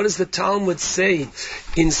 And what does the Talmud say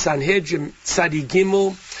in Sanhedrin Tzadi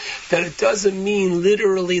Gimel? That it doesn't mean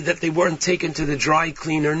literally that they weren't taken to the dry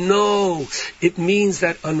cleaner. No, it means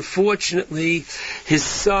that unfortunately his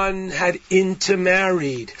son had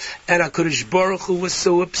intermarried, and HaKadosh Baruch Hu was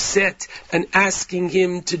so upset and asking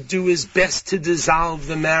him to do his best to dissolve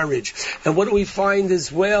the marriage. And what do we find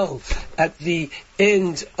as well at the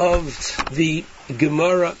end of the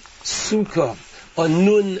Gemara Sukkah on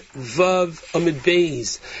Nun Vav Amid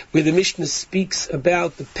Beis, where the Mishnah speaks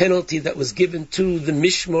about the penalty that was given to the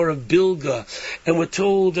Mishmar of Bilga, and we're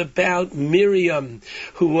told about Miriam,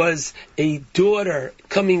 who was a daughter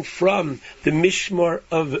coming from the Mishmar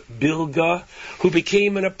of Bilga, who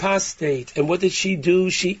became an apostate. And what did she do?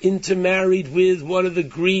 She intermarried with one of the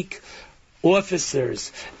Greek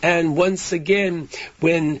officers. And once again,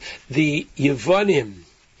 when the Yevonim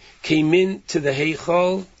came into the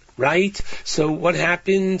Heichal, right? So what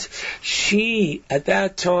happened? She, at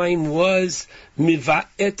that time, was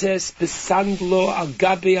miva'etes besandlo al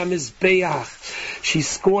gabe hamizbeach. She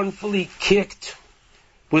scornfully kicked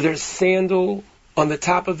with her sandal on the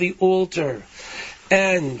top of the altar.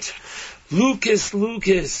 And Lucas,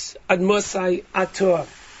 ad mosai ato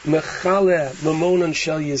mechale mamonon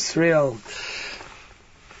shel Yisrael,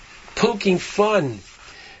 poking fun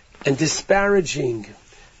and disparaging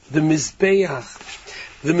the Mizbeach.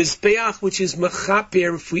 The Mizbeach, which is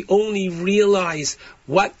Mechaper, if we only realize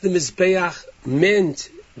what the Mizbeach meant,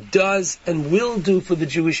 does, and will do for the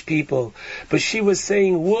Jewish people. But she was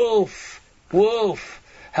saying, wolf,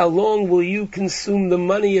 how long will you consume the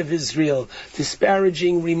money of Israel?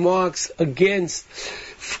 Disparaging remarks against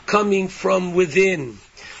coming from within.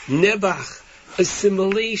 Nebach,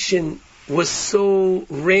 assimilation was so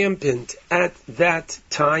rampant at that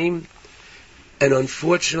time, and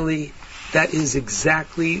unfortunately, that is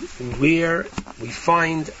exactly where we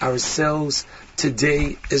find ourselves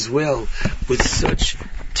today as well, with such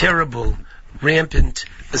terrible, rampant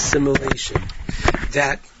assimilation,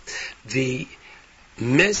 that the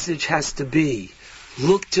message has to be,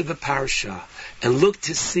 look to the parsha and look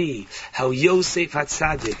to see how Yosef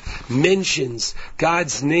HaTzadik mentions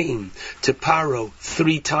God's name to Paro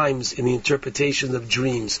 3 times in the interpretation of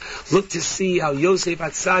dreams. Look to see how Yosef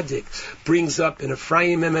HaTzadik brings up in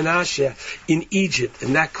Ephraim and Menashe in Egypt,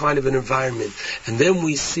 in that kind of an environment. And then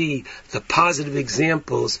we see the positive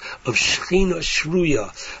examples of Shechina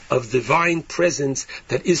Shruya, of divine presence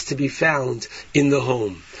that is to be found in the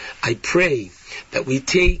home. I pray that we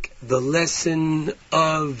take the lesson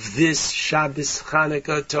of this Shabbos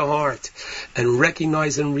Chanukah to heart and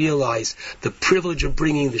recognize and realize the privilege of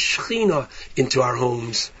bringing the Shekhinah into our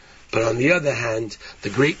homes, but on the other hand, the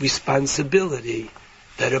great responsibility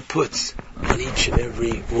that it puts on each and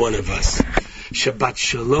every one of us. Shabbat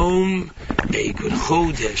Shalom, a good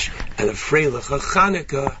Chodesh, and a Freilich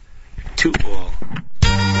Chanukah to all.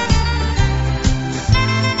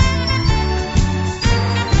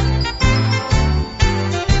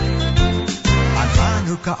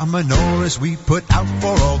 A menorahs we put out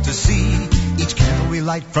for all to see. Each candle we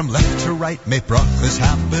light from left to right may brachas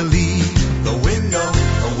happily. The window,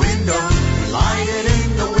 we light it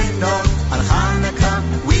in the window. On Hanukkah,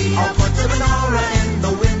 we all put the menorah in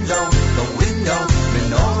the window. The window,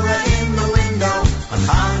 menorah in the window. On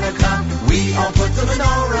Hanukkah, we all put the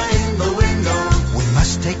menorah in the window. We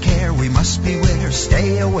must take care, we must beware,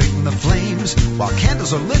 stay away from the flames. While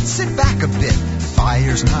candles are lit, sit back a bit.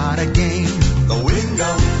 Fire's not a game. The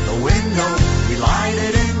window, we light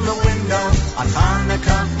it in the window. On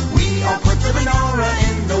Hanukkah, we all put the menorah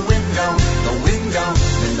in the window. The window,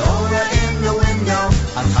 menorah in the window.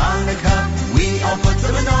 On Hanukkah, we all put the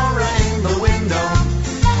menorah in the window.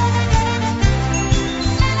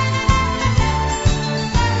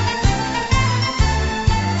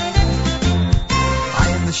 I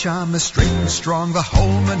am the shamus, straight and strong, the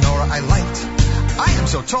whole menorah I light. I am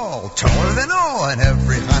so tall, taller than all, and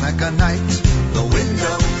every Hanukkah night. The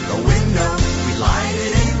window, we light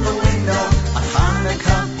it in the window. On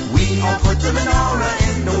Hanukkah, we all put the menorah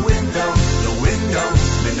in the window. The window,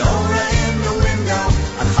 menorah in the window.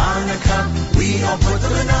 On Hanukkah, we all put the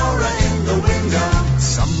menorah in the window.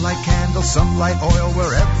 Some light candles, some light oil,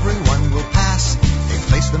 where everyone will pass. They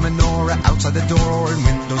place the menorah outside the door or in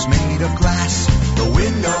windows made of glass. The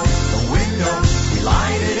window, we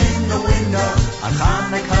light it in the window. On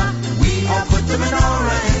Hanukkah, we all put the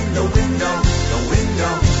menorah in the window. The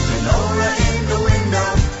window, menorah in the window.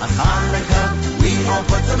 On Hanukkah, we all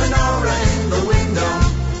put the menorah in the window.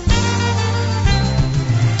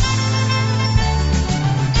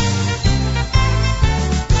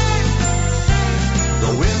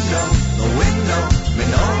 The window,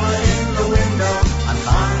 menorah in the window. On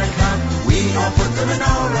Hanukkah, we all put the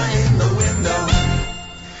menorah in the window.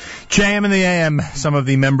 JM in the AM, some of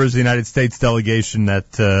the members of the United States delegation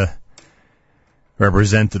that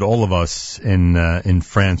represented all of us in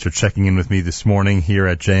France are checking in with me this morning here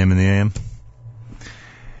at JM in the AM.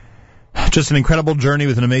 Just an incredible journey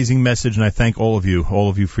with an amazing message, and I thank all of you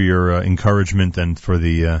for your encouragement and for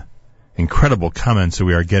the incredible comments that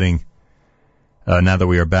we are getting now that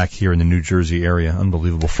we are back here in the New Jersey area.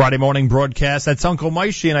 Unbelievable. Friday morning broadcast. That's Uncle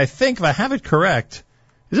Maishi, and I think, if I have it correct,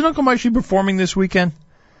 isn't Uncle Maishi performing this weekend?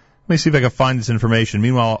 Let me see if I can find this information.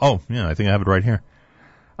 Meanwhile, I think I have it right here.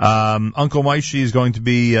 Uncle Maishi is going to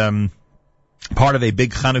be part of a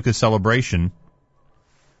big Chanukah celebration.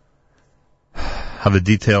 Have the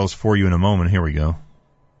details for you in a moment. Here we go.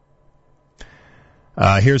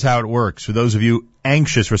 Here's how it works. For those of you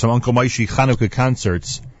anxious for some Uncle Maishi Chanukah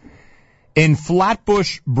concerts, in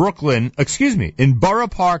in Borough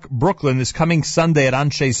Park, Brooklyn, this coming Sunday at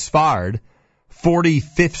Anchelle Sfard,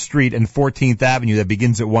 45th Street and 14th Avenue, that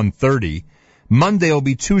begins at 1:30. Monday will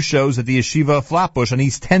be 2 shows at the Yeshiva of Flatbush on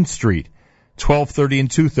East 10th Street, 12:30 and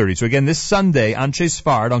 2:30. So again, this Sunday, Anchelle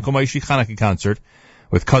Sfard, Uncle Maishi Chanukah concert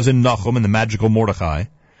with cousin Nachum and the Magical Mordechai.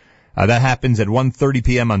 That happens at 1:30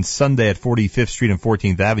 p.m. on Sunday at 45th Street and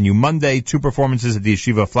 14th Avenue. Monday, 2 performances at the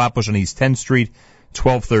Yeshiva of Flatbush on East 10th Street,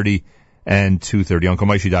 12:30 and 2:30.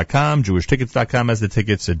 UncleMaishi.com, JewishTickets.com has the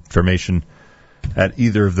tickets. Information at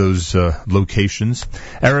either of those locations.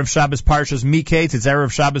 Erev Shabbos Parshas Miketz. It's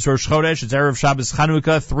Erev Shabbos Rosh Chodesh. It's Erev Shabbos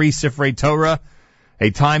Chanukah. 3 Sifrei Torah. A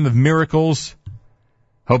time of miracles.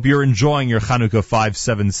 Hope you're enjoying your Chanukah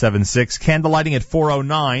 5776. Candlelighting at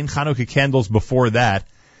 4:09. Chanukah candles before that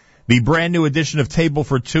The brand new edition of Table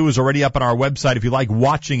for Two is already up on our website. If you like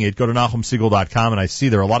watching it, go to NachumSegal.com, and I see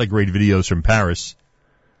there are a lot of great videos from Paris.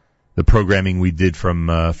 The programming we did from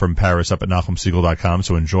Paris up at NachumSegal.com,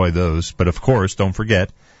 so enjoy those. But of course, don't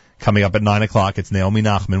forget, coming up at 9 o'clock, it's Naomi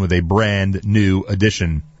Nachman with a brand new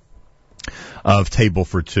edition of Table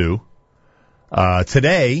for Two.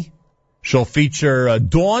 Today, she'll feature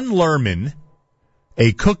Dawn Lerman,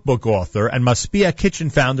 a cookbook author, and Maspia Kitchen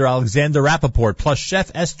founder Alexander Rappaport, plus Chef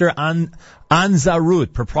Esther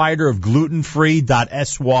Anzarut, proprietor of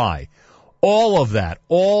glutenfree.sy. All of that,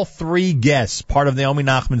 all three guests, part of Naomi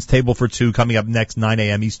Nachman's Table for Two, coming up next, 9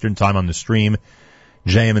 a.m. Eastern Time on the stream,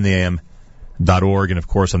 jmintheam.org, and of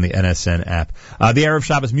course on the NSN app. The Erev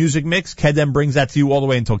Shabbos music mix, Kedem brings that to you all the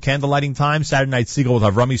way until candlelighting time. Saturday Night Segal with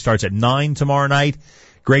Avrami starts at 9 tomorrow night.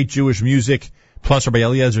 Great Jewish music, plus Rabbi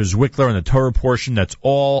Eliezer Zwickler and the Torah portion. That's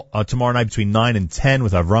all tomorrow night between 9 and 10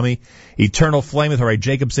 with Avrami. Eternal Flame with Rabbi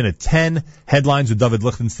Jacobson at 10. Headlines with David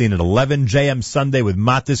Lichtenstein at 11. JM Sunday with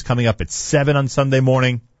Matis coming up at 7 on Sunday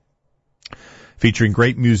morning. Featuring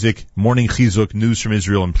great music, Morning Chizuk, news from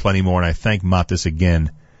Israel, and plenty more. And I thank Matis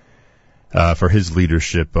again for his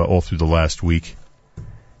leadership all through the last week.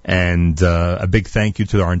 And a big thank you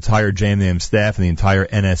to our entire JMAM staff and the entire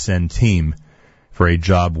NSN team for a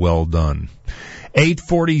job well done.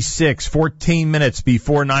 8:46, 14 minutes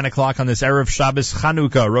before 9 o'clock on this Erev Shabbos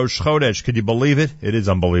Chanukah, Rosh Chodesh. Could you believe it? It is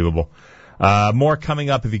unbelievable. More coming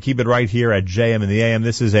up if you keep it right here at JM in the AM.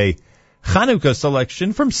 This is a Chanukah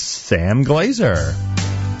selection from Sam Glazer.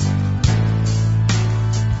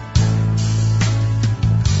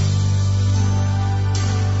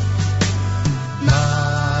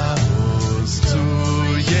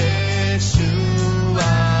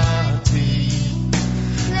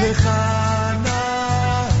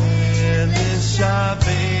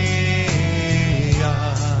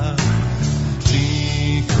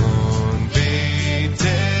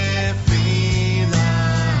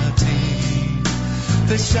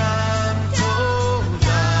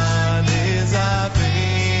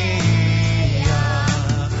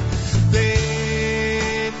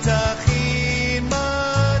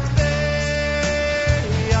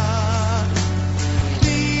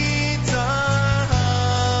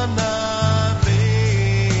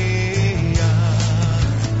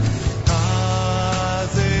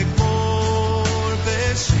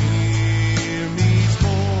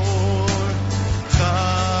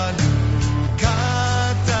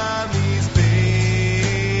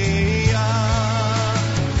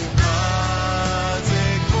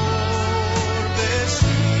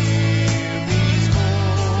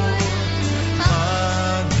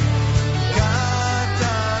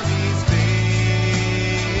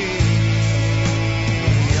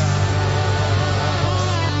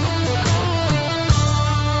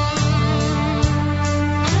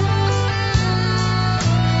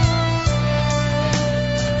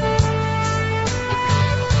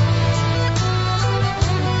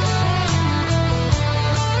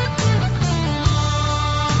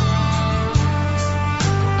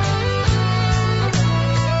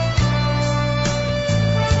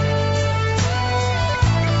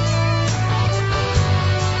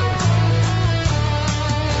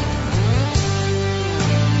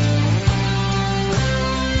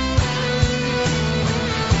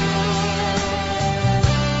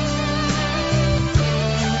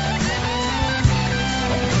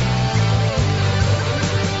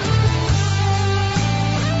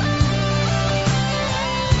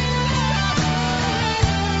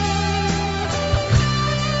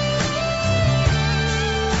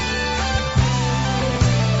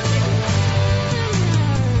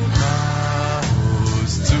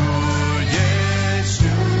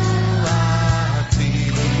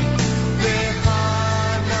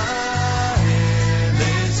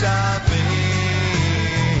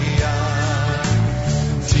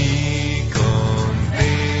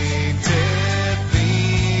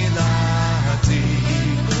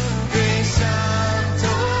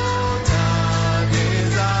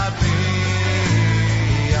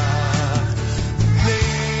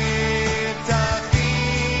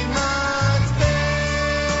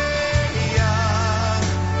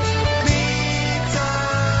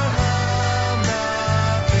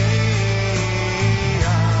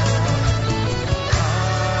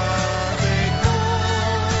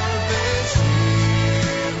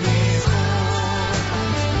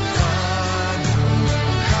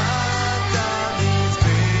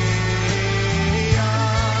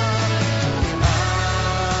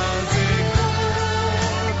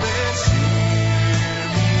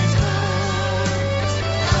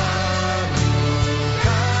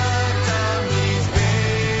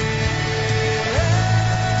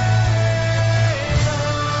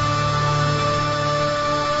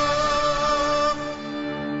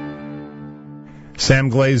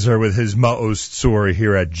 Sam Glazer with his Ma'oz Tzur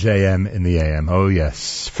here at JM in the AM. Oh,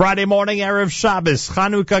 yes. Friday morning, Erev Shabbos.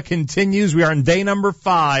 Chanukah continues. We are on day number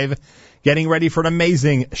 5, getting ready for an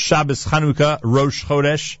amazing Shabbos Chanukah, Rosh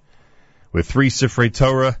Chodesh, with 3 Sifrei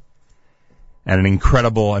Torah and an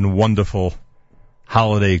incredible and wonderful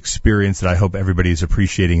holiday experience that I hope everybody is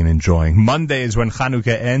appreciating and enjoying. Monday is when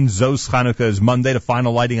Chanukah ends. Zos Chanukah is Monday, the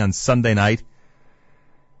final lighting on Sunday night.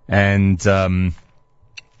 And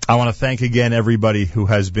I want to thank again everybody who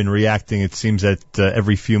has been reacting. It seems that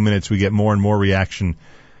every few minutes we get more and more reaction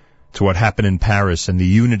to what happened in Paris and the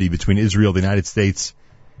unity between Israel, the United States,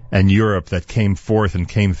 and Europe that came forth and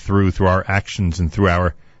came through our actions and through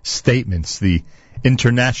our statements. The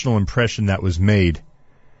international impression that was made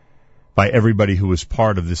by everybody who was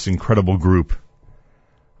part of this incredible group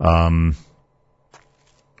in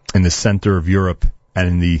the center of Europe and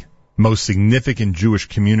in the most significant Jewish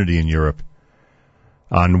community in Europe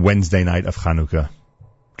on Wednesday night of Chanukah.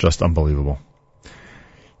 Just unbelievable.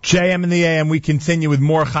 JM in the AM, we continue with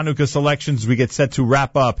more Chanukah selections as we get set to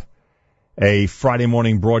wrap up a Friday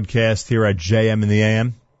morning broadcast here at JM in the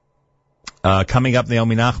AM. Coming up,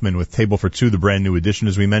 Naomi Nachman with Table for Two, the brand new edition,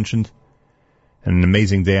 as we mentioned. And an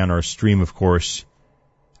amazing day on our stream, of course,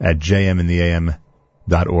 at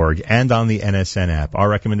jmintheam.org and on the NSN app. Our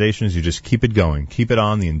recommendation is you just keep it going. Keep it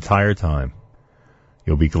on the entire time.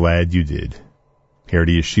 You'll be glad you did. Here are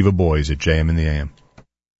the Yeshiva Boys at JM in the AM.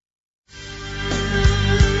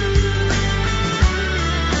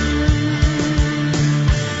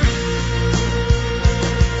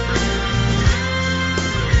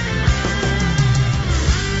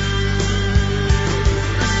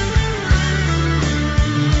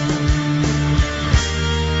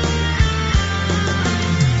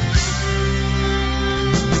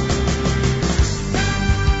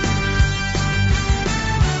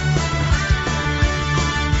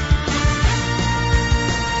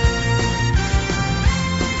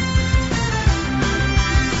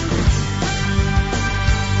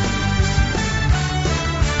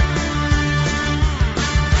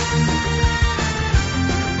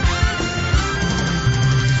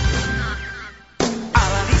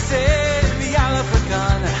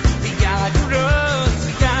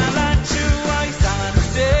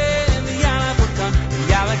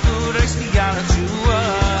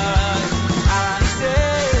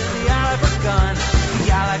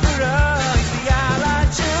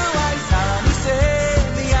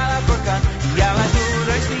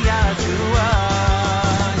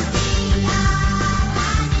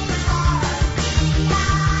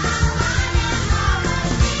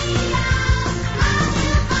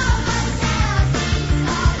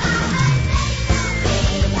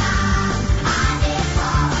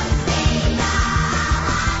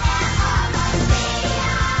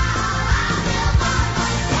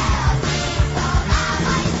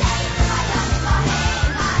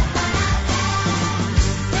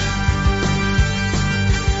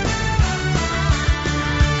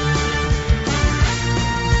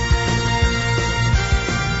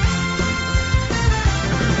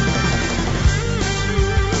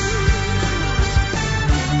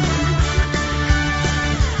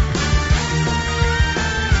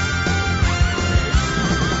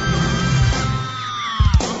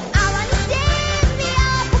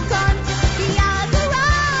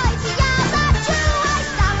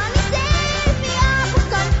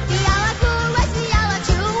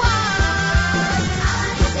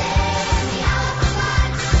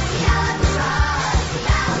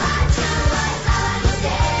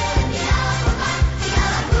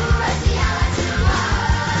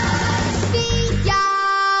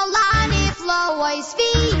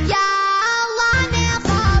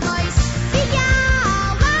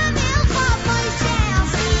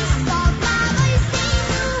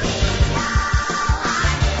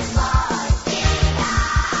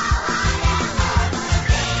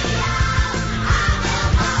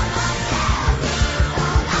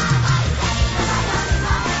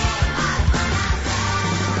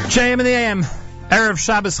 JM in the AM, Erev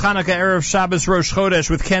Shabbos Chanukah, Erev Shabbos Rosh Chodesh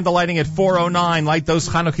with candle lighting at 4:09. Light those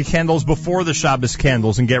Chanukah candles before the Shabbos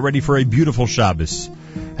candles and get ready for a beautiful Shabbos.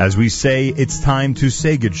 As we say, it's time to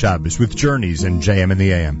say good Shabbos with Journeys and JM in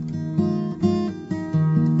the AM.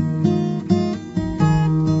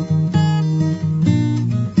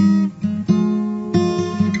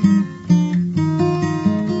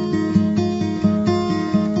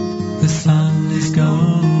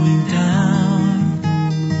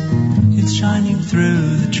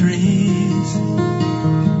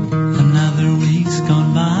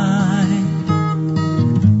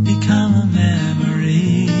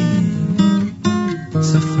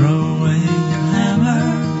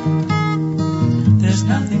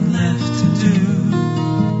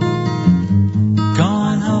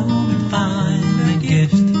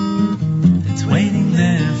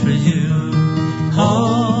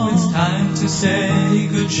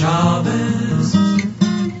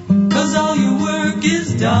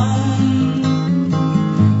 done.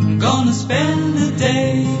 I'm gonna spend the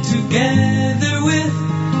day together with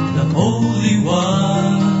the Holy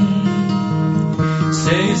One.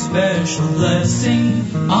 Say a special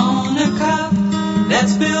blessing on a cup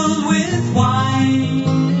that's filled with wine.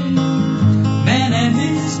 Man and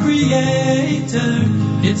his Creator,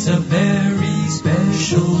 it's a very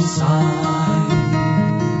special sign.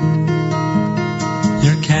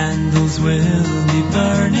 Your candles will be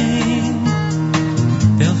burning,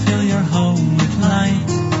 they'll fill your home with light,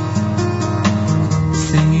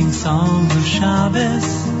 singing songs of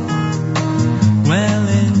Shabbos well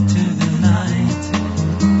into the night.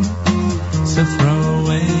 So throw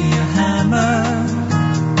away your hammer,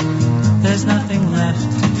 there's nothing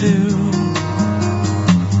left to do.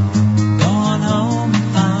 Go on home and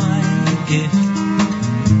find a gift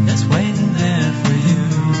that's waiting there for you.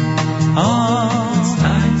 Oh, it's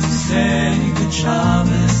time to say good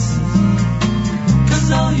Shabbos,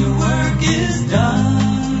 'cause all your work is done.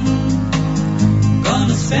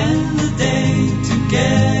 Gonna spend the day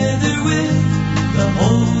together with the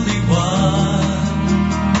Holy One.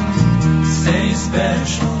 Say a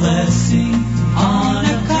special blessing on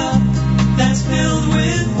a cup that's filled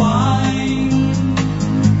with wine.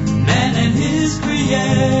 Man and his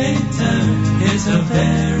Creator is a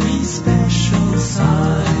very special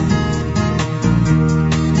sign.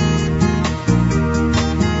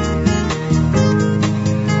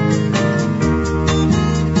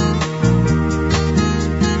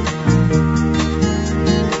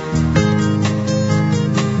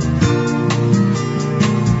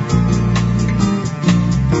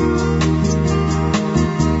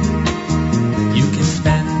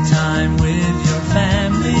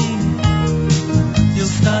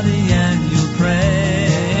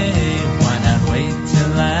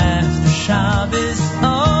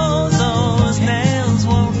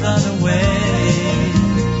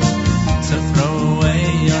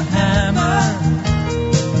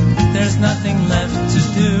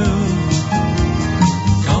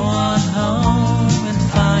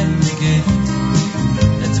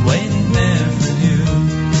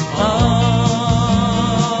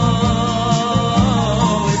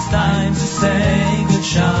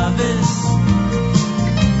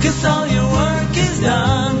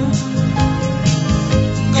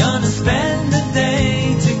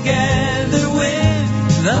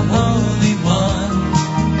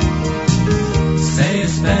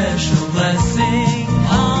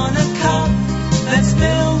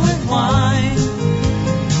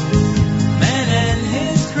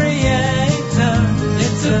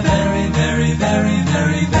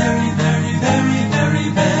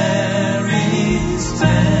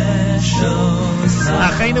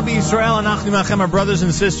 Our brothers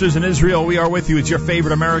and sisters in Israel, we are with you. It's your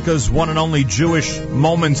favorite America's one and only Jewish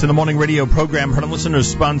Moments in the Morning radio program. Heard on listeners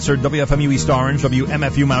sponsored WFMU East Orange,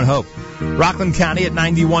 WMFU Mount Hope, Rockland County at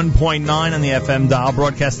 91.9 on the FM dial,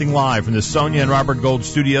 broadcasting live from the Sonia and Robert Gold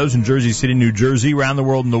studios in Jersey City, New Jersey, around the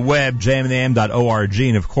world on the web, jmnam.org,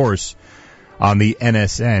 and of course on the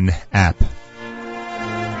NSN app.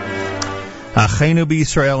 Achenu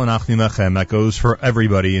b'Yisrael and Achnu Lachem. That goes for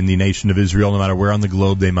everybody in the nation of Israel, no matter where on the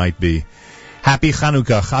globe they might be. Happy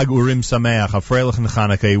Chanukah, Chag Urim Sameach, a Freilich and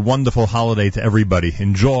Chanukah, a wonderful holiday to everybody.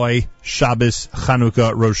 Enjoy Shabbos,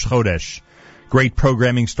 Chanukah, Rosh Chodesh. Great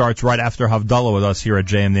programming starts right after Havdalah with us here at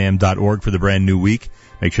jmnam.org for the brand new week.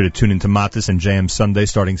 Make sure to tune into Matis and JM Sunday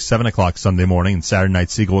starting 7 o'clock Sunday morning, and Saturday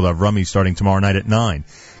night Sequel with Avrami starting tomorrow night at 9.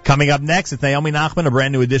 Coming up next, it's Naomi Nachman, a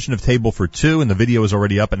brand new edition of Table for Two, and the video is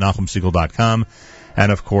already up at NachumSequel.com.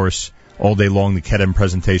 And of course, all day long, the Kedem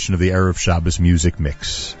presentation of the Erev Shabbos music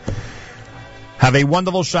mix. Have a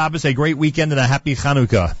wonderful Shabbos, a great weekend, and a happy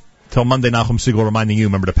Chanukah. Till Monday, Nachum Sequel reminding you,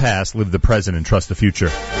 remember the past, live the present, and trust the future.